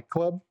book Fight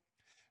Club?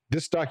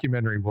 This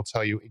documentary will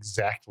tell you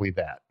exactly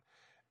that.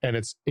 And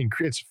it's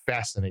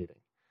fascinating.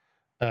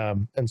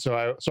 And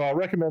so I'll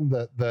recommend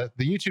the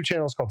YouTube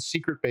channel is called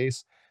Secret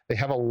Base. They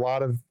have a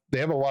lot of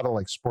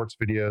like sports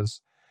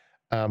videos.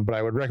 But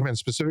I would recommend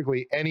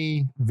specifically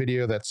any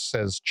video that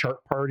says Chart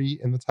Party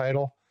in the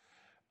title.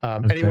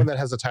 Anyone that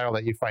has a title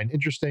that you find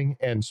interesting,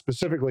 and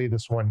specifically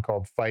this one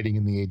called Fighting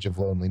in the Age of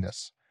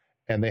Loneliness.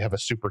 And they have a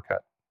supercut.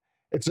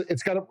 It's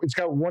got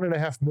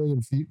 1.5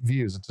 million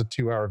views. It's a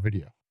 2-hour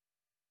video.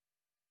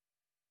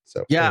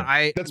 So Yeah,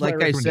 anyway, that's my like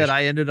I said,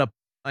 recommendation.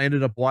 I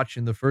ended up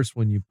watching the first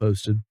one you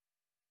posted,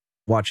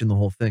 watching the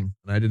whole thing.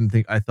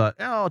 And I thought,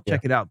 oh, I'll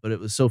check it out, but it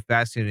was so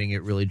fascinating,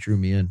 it really drew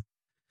me in.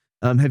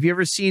 Have you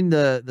ever seen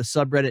the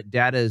subreddit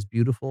Data is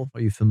Beautiful?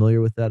 Are you familiar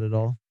with that at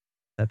all,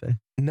 Pepe?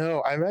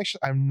 No,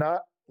 I'm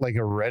not like a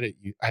Reddit.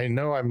 I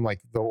know I'm like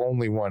the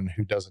only one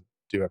who doesn't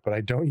do it, but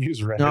I don't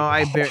use Reddit. No,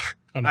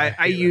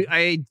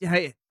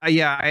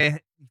 a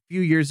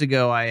few years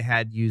ago I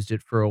had used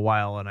it for a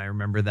while, and I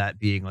remember that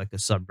being like a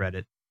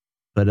subreddit.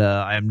 But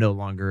I am no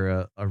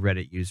longer a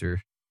Reddit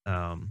user.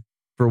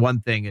 For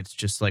one thing, it's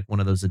just like one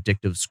of those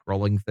addictive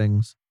scrolling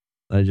things.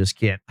 I just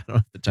can't. I don't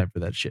have the time for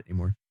that shit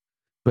anymore.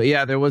 But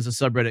yeah, there was a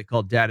subreddit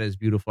called Data is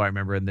Beautiful. I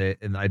remember,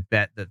 and I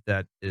bet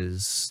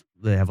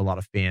they have a lot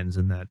of fans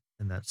in that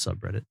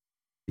subreddit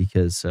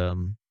because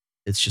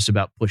it's just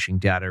about pushing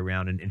data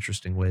around in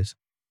interesting ways.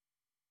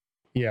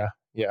 Yeah.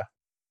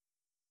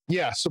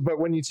 So, but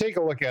when you take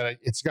a look at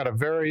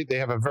it, they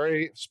have a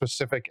very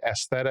specific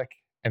aesthetic,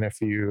 and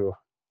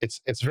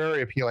it's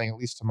very appealing, at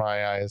least to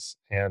my eyes,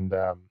 and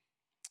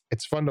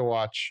it's fun to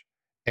watch.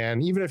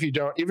 And even if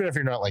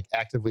you're not like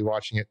actively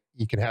watching it,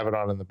 you can have it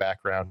on in the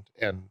background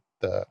and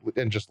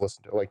just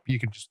listen to it. Like you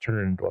can just turn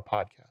it into a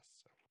podcast.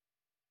 So.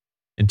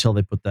 Until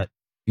they put that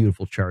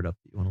beautiful chart up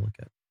that you want to look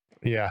at.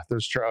 Yeah,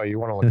 you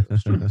want to look at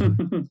those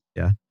charts.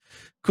 Yeah.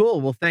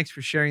 Cool. Well, thanks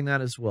for sharing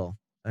that as well.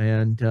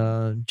 And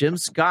Jim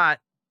Scott,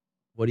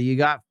 what do you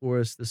got for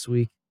us this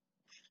week?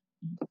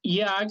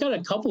 Yeah, I got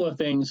a couple of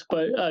things,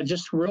 but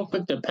just real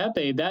quick to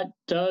Pepe, that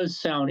does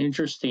sound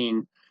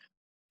interesting.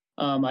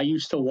 I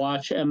used to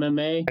watch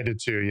MMA. I did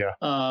too, yeah.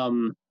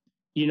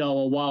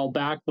 A while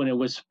back when it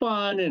was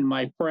fun, and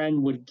my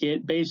friend would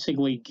get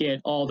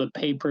all the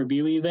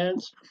pay-per-view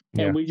events,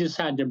 and we just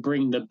had to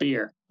bring the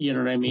beer. You know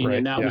what I mean? Right,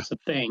 and that was the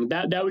thing.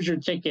 That was your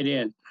ticket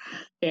in.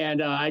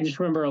 And I just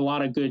remember a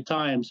lot of good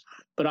times.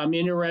 But I'm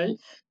interested.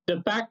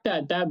 The fact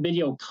that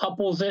video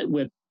couples it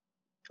with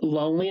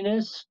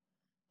loneliness,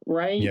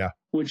 right? Yeah.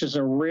 Which is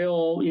a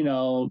real,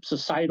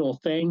 societal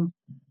thing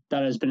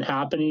that has been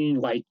happening,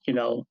 like in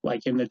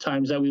the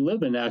times that we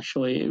live in,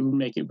 actually, it would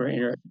make it very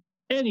interesting.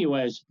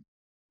 Anyways,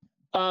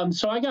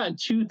 so I got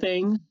two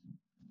things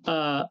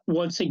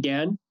once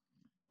again,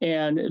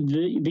 and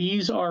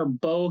these are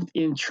both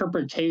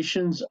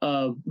interpretations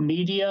of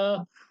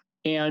media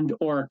and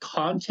or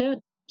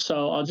content.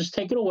 So I'll just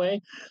take it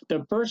away.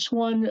 The first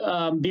one,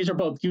 these are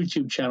both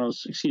YouTube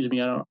channels. Excuse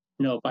me, I don't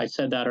know if I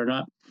said that or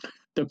not.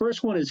 The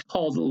first one is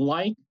called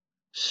Like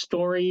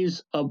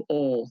Stories of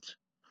Old.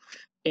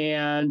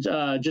 And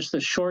just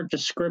a short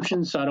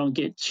description so I don't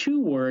get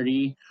too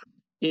wordy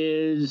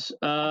is,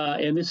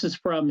 and this is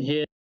from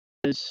his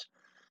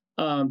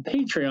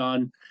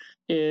Patreon,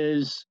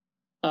 is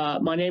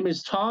my name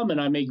is Tom, and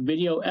I make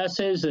video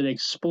essays that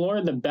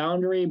explore the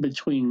boundary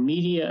between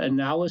media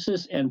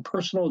analysis and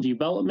personal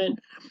development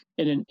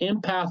in an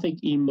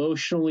empathic,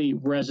 emotionally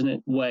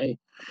resonant way.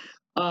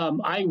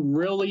 I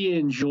really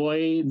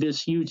enjoy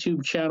this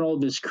YouTube channel,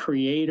 this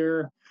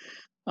creator.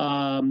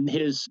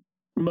 His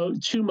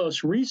two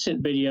most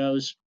recent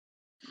videos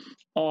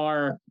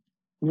are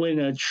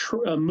when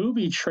a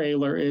movie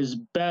trailer is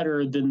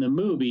better than the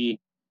movie.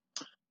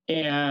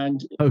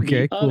 And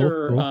Okay, the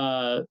cool,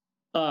 other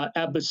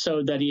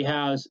episode that he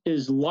has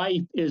is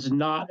Life is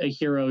Not a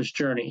Hero's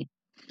Journey.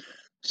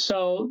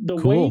 So the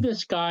way Cool.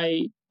 this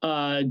guy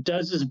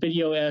does his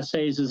video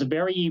essays is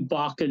very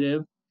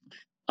evocative.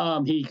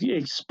 He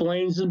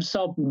explains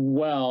himself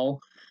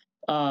well.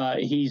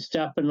 He's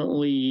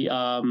definitely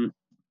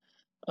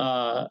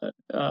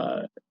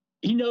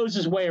he knows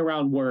his way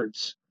around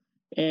words,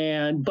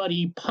 but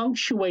he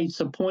punctuates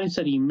the points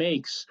that he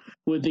makes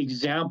with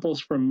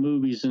examples from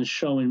movies and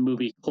showing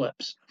movie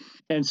clips,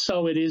 and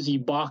so it is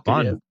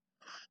evocative.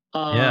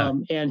 Yeah.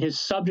 And his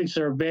subjects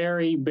are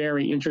very,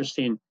 very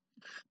interesting.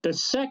 The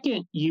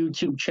second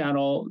YouTube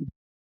channel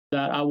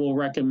that I will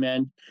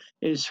recommend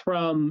is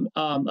from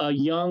a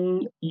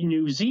young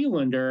New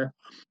Zealander,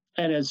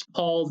 and it's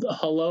called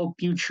Hello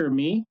Future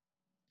Me.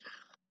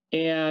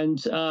 And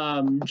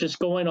just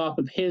going off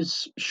of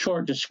his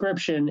short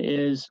description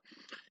is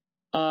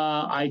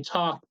I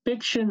talk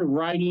fiction,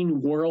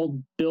 writing,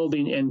 world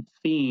building, and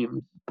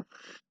themes.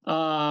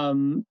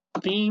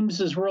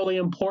 Themes is really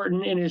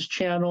important in his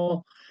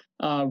channel.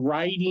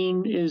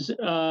 Writing is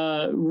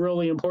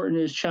really important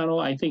in his channel.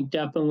 I think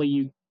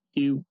definitely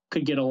you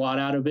could get a lot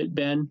out of it,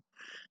 Ben.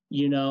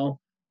 You know,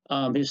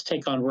 his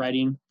take on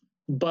writing,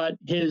 but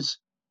two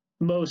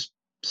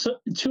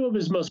of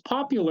his most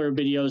popular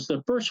videos.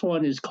 The first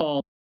one is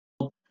called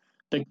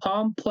 "The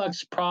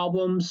Complex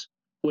Problems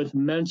with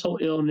Mental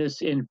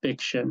Illness in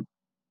Fiction."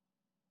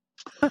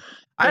 I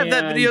have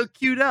that video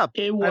queued up.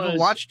 I haven't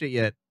watched it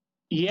yet.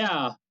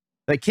 Yeah.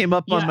 That came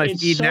up on my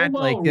it's feed,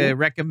 so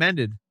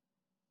recommended.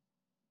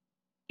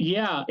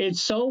 Yeah,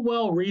 it's so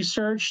well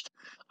researched.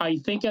 I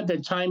think at the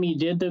time he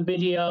did the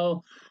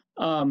video,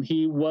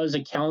 he was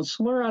a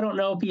counselor. I don't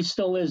know if he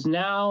still is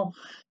now.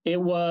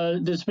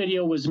 This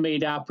video was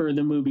made after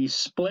the movie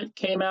Split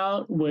came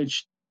out,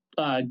 which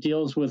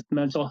deals with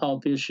mental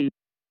health issues.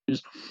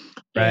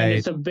 And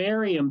it's a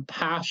very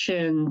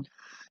impassioned,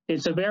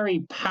 it's a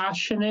very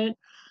passionate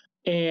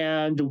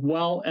and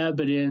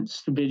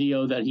well-evidenced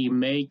video that he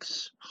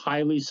makes.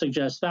 Highly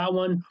suggest that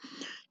one.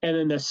 And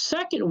then the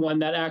second one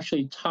that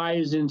actually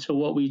ties into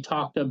what we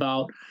talked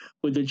about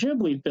with the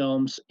Ghibli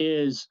films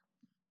is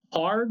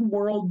hard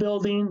world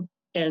building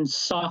and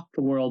soft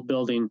world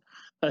building,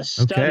 a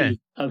study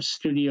of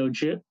Studio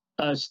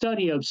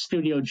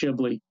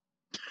Ghibli.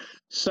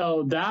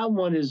 So that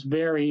one is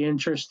very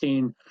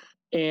interesting,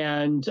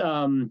 and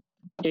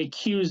it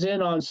cues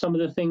in on some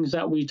of the things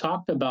that we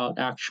talked about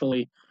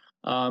actually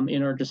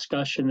in our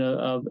discussion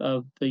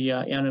of the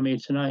anime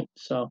tonight.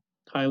 So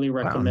highly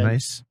recommend. Wow,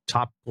 nice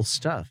topical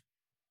stuff.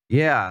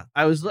 Yeah,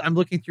 I'm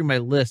looking through my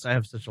list. I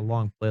have such a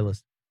long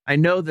playlist. I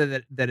know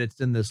that it's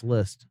in this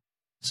list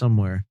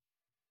somewhere.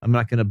 I'm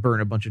not going to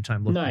burn a bunch of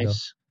time looking.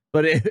 Nice.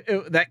 But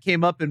that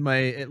came up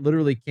it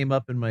literally came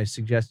up in my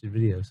suggested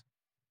videos.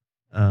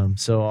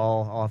 So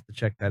I'll have to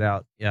check that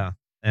out. Yeah.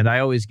 And I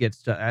always get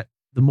the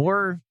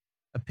more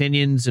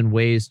opinions and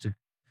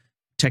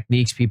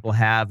techniques people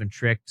have and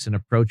tricks and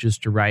approaches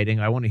to writing,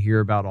 I want to hear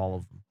about all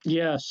of them.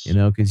 Yes. You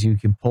know, because you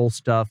can pull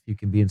stuff, you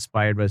can be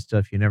inspired by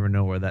stuff. You never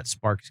know where that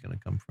spark's going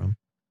to come from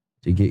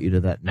to get you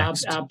to that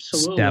next step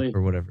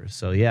or whatever.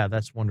 So yeah,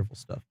 that's wonderful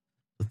stuff.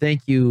 So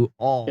thank you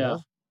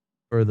all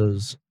for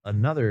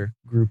another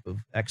group of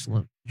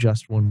excellent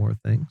Just One More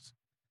Things.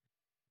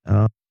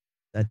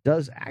 That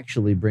does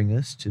actually bring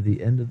us to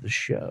the end of the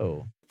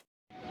show.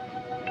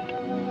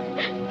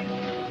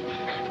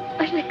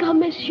 I think I'll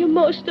miss you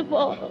most of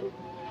all.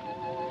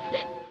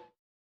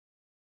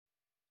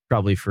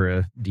 Probably for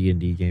a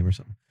D&D game or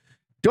something.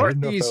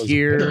 Dorothy's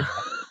here.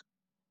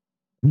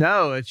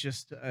 No, it's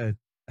just I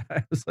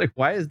was like,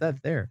 why is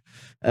that there?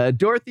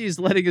 Dorothy's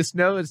letting us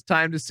know it's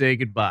time to say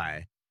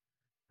goodbye.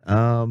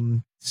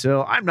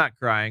 So I'm not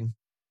crying.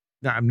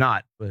 No, I'm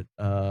not, but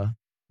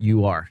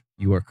you are.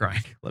 You are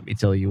crying. Let me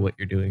tell you what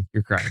you're doing.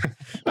 You're crying.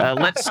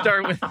 Let's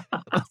start with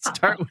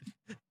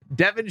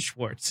Devin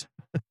Schwartz.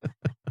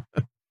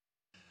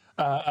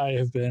 I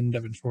have been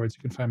Devin Schwartz.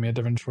 You can find me at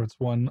Devin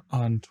Schwartz1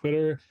 on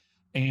Twitter.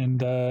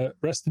 And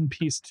rest in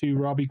peace to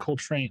Robbie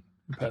Coltrane,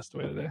 who passed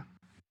away today.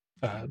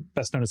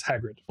 Best known as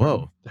Hagrid.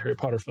 Whoa. The Harry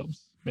Potter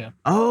films. Yeah.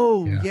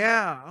 Oh,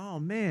 yeah. Oh,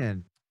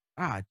 man.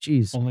 Ah,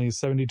 geez. Only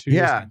 72 years.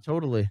 Yeah,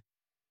 totally.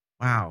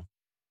 Wow.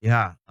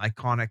 Yeah.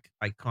 Iconic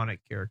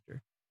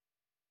character.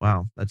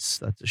 Wow. That's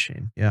a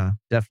shame. Yeah,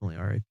 definitely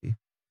R.I.P.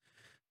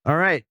 All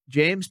right.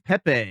 James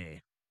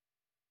Pepe.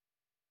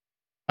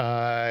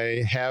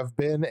 I have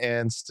been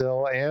and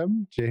still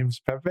am James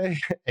Pepe,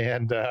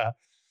 and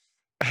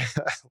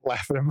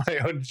laughing at my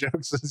own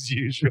jokes as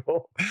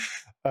usual.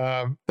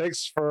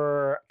 Thanks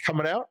for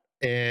coming out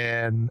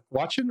and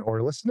watching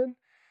or listening,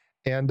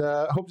 and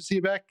hope to see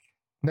you back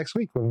next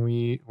week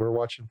when we're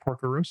watching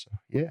Porco Rosso.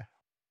 Yeah.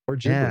 Or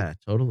Ghibli. Yeah,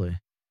 totally.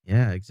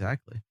 Yeah,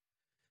 exactly.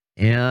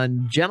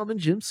 And gentleman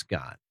Jim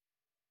Scott.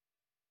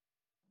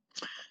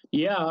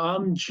 Yeah,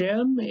 I'm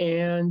Jim,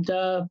 and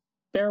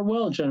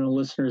farewell, general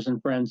listeners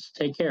and friends.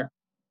 Take care.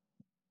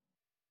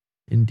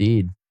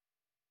 Indeed.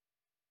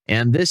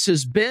 And this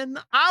has been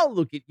I'll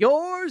Look at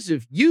Yours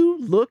If You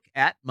Look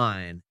at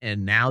Mine.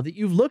 And now that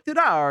you've looked at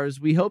ours,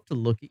 we hope to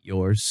look at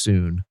yours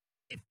soon.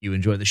 If you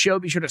enjoy the show,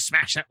 be sure to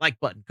smash that like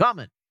button,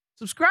 comment,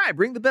 subscribe,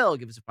 ring the bell,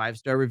 give us a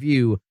 5-star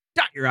review,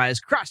 dot your I's,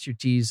 cross your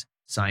T's,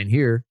 sign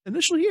here,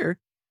 initial here,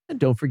 and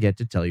don't forget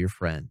to tell your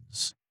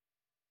friends.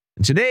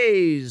 In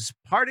today's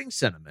parting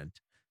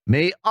sentiment,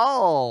 may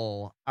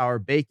all our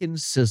bacon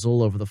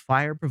sizzle over the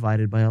fire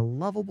provided by a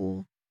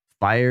lovable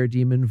fire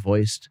demon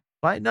voiced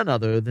by none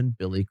other than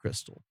Billy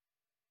Crystal,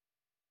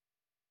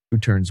 who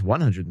turns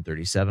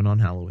 137 on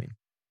Halloween.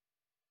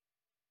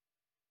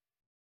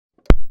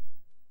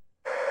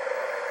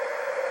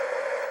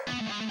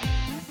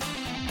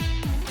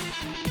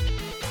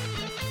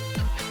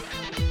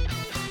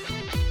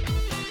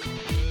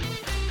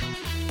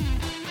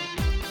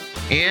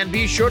 And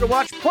be sure to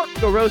watch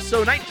Porco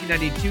Rosso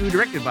 1992,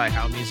 directed by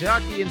Hayao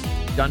Miyazaki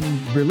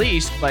and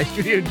released by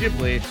Studio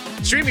Ghibli,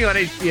 streaming on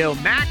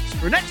HBO Max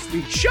for next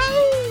week's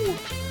show.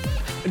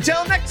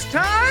 Until next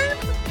time,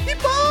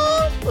 keep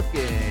on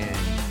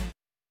looking.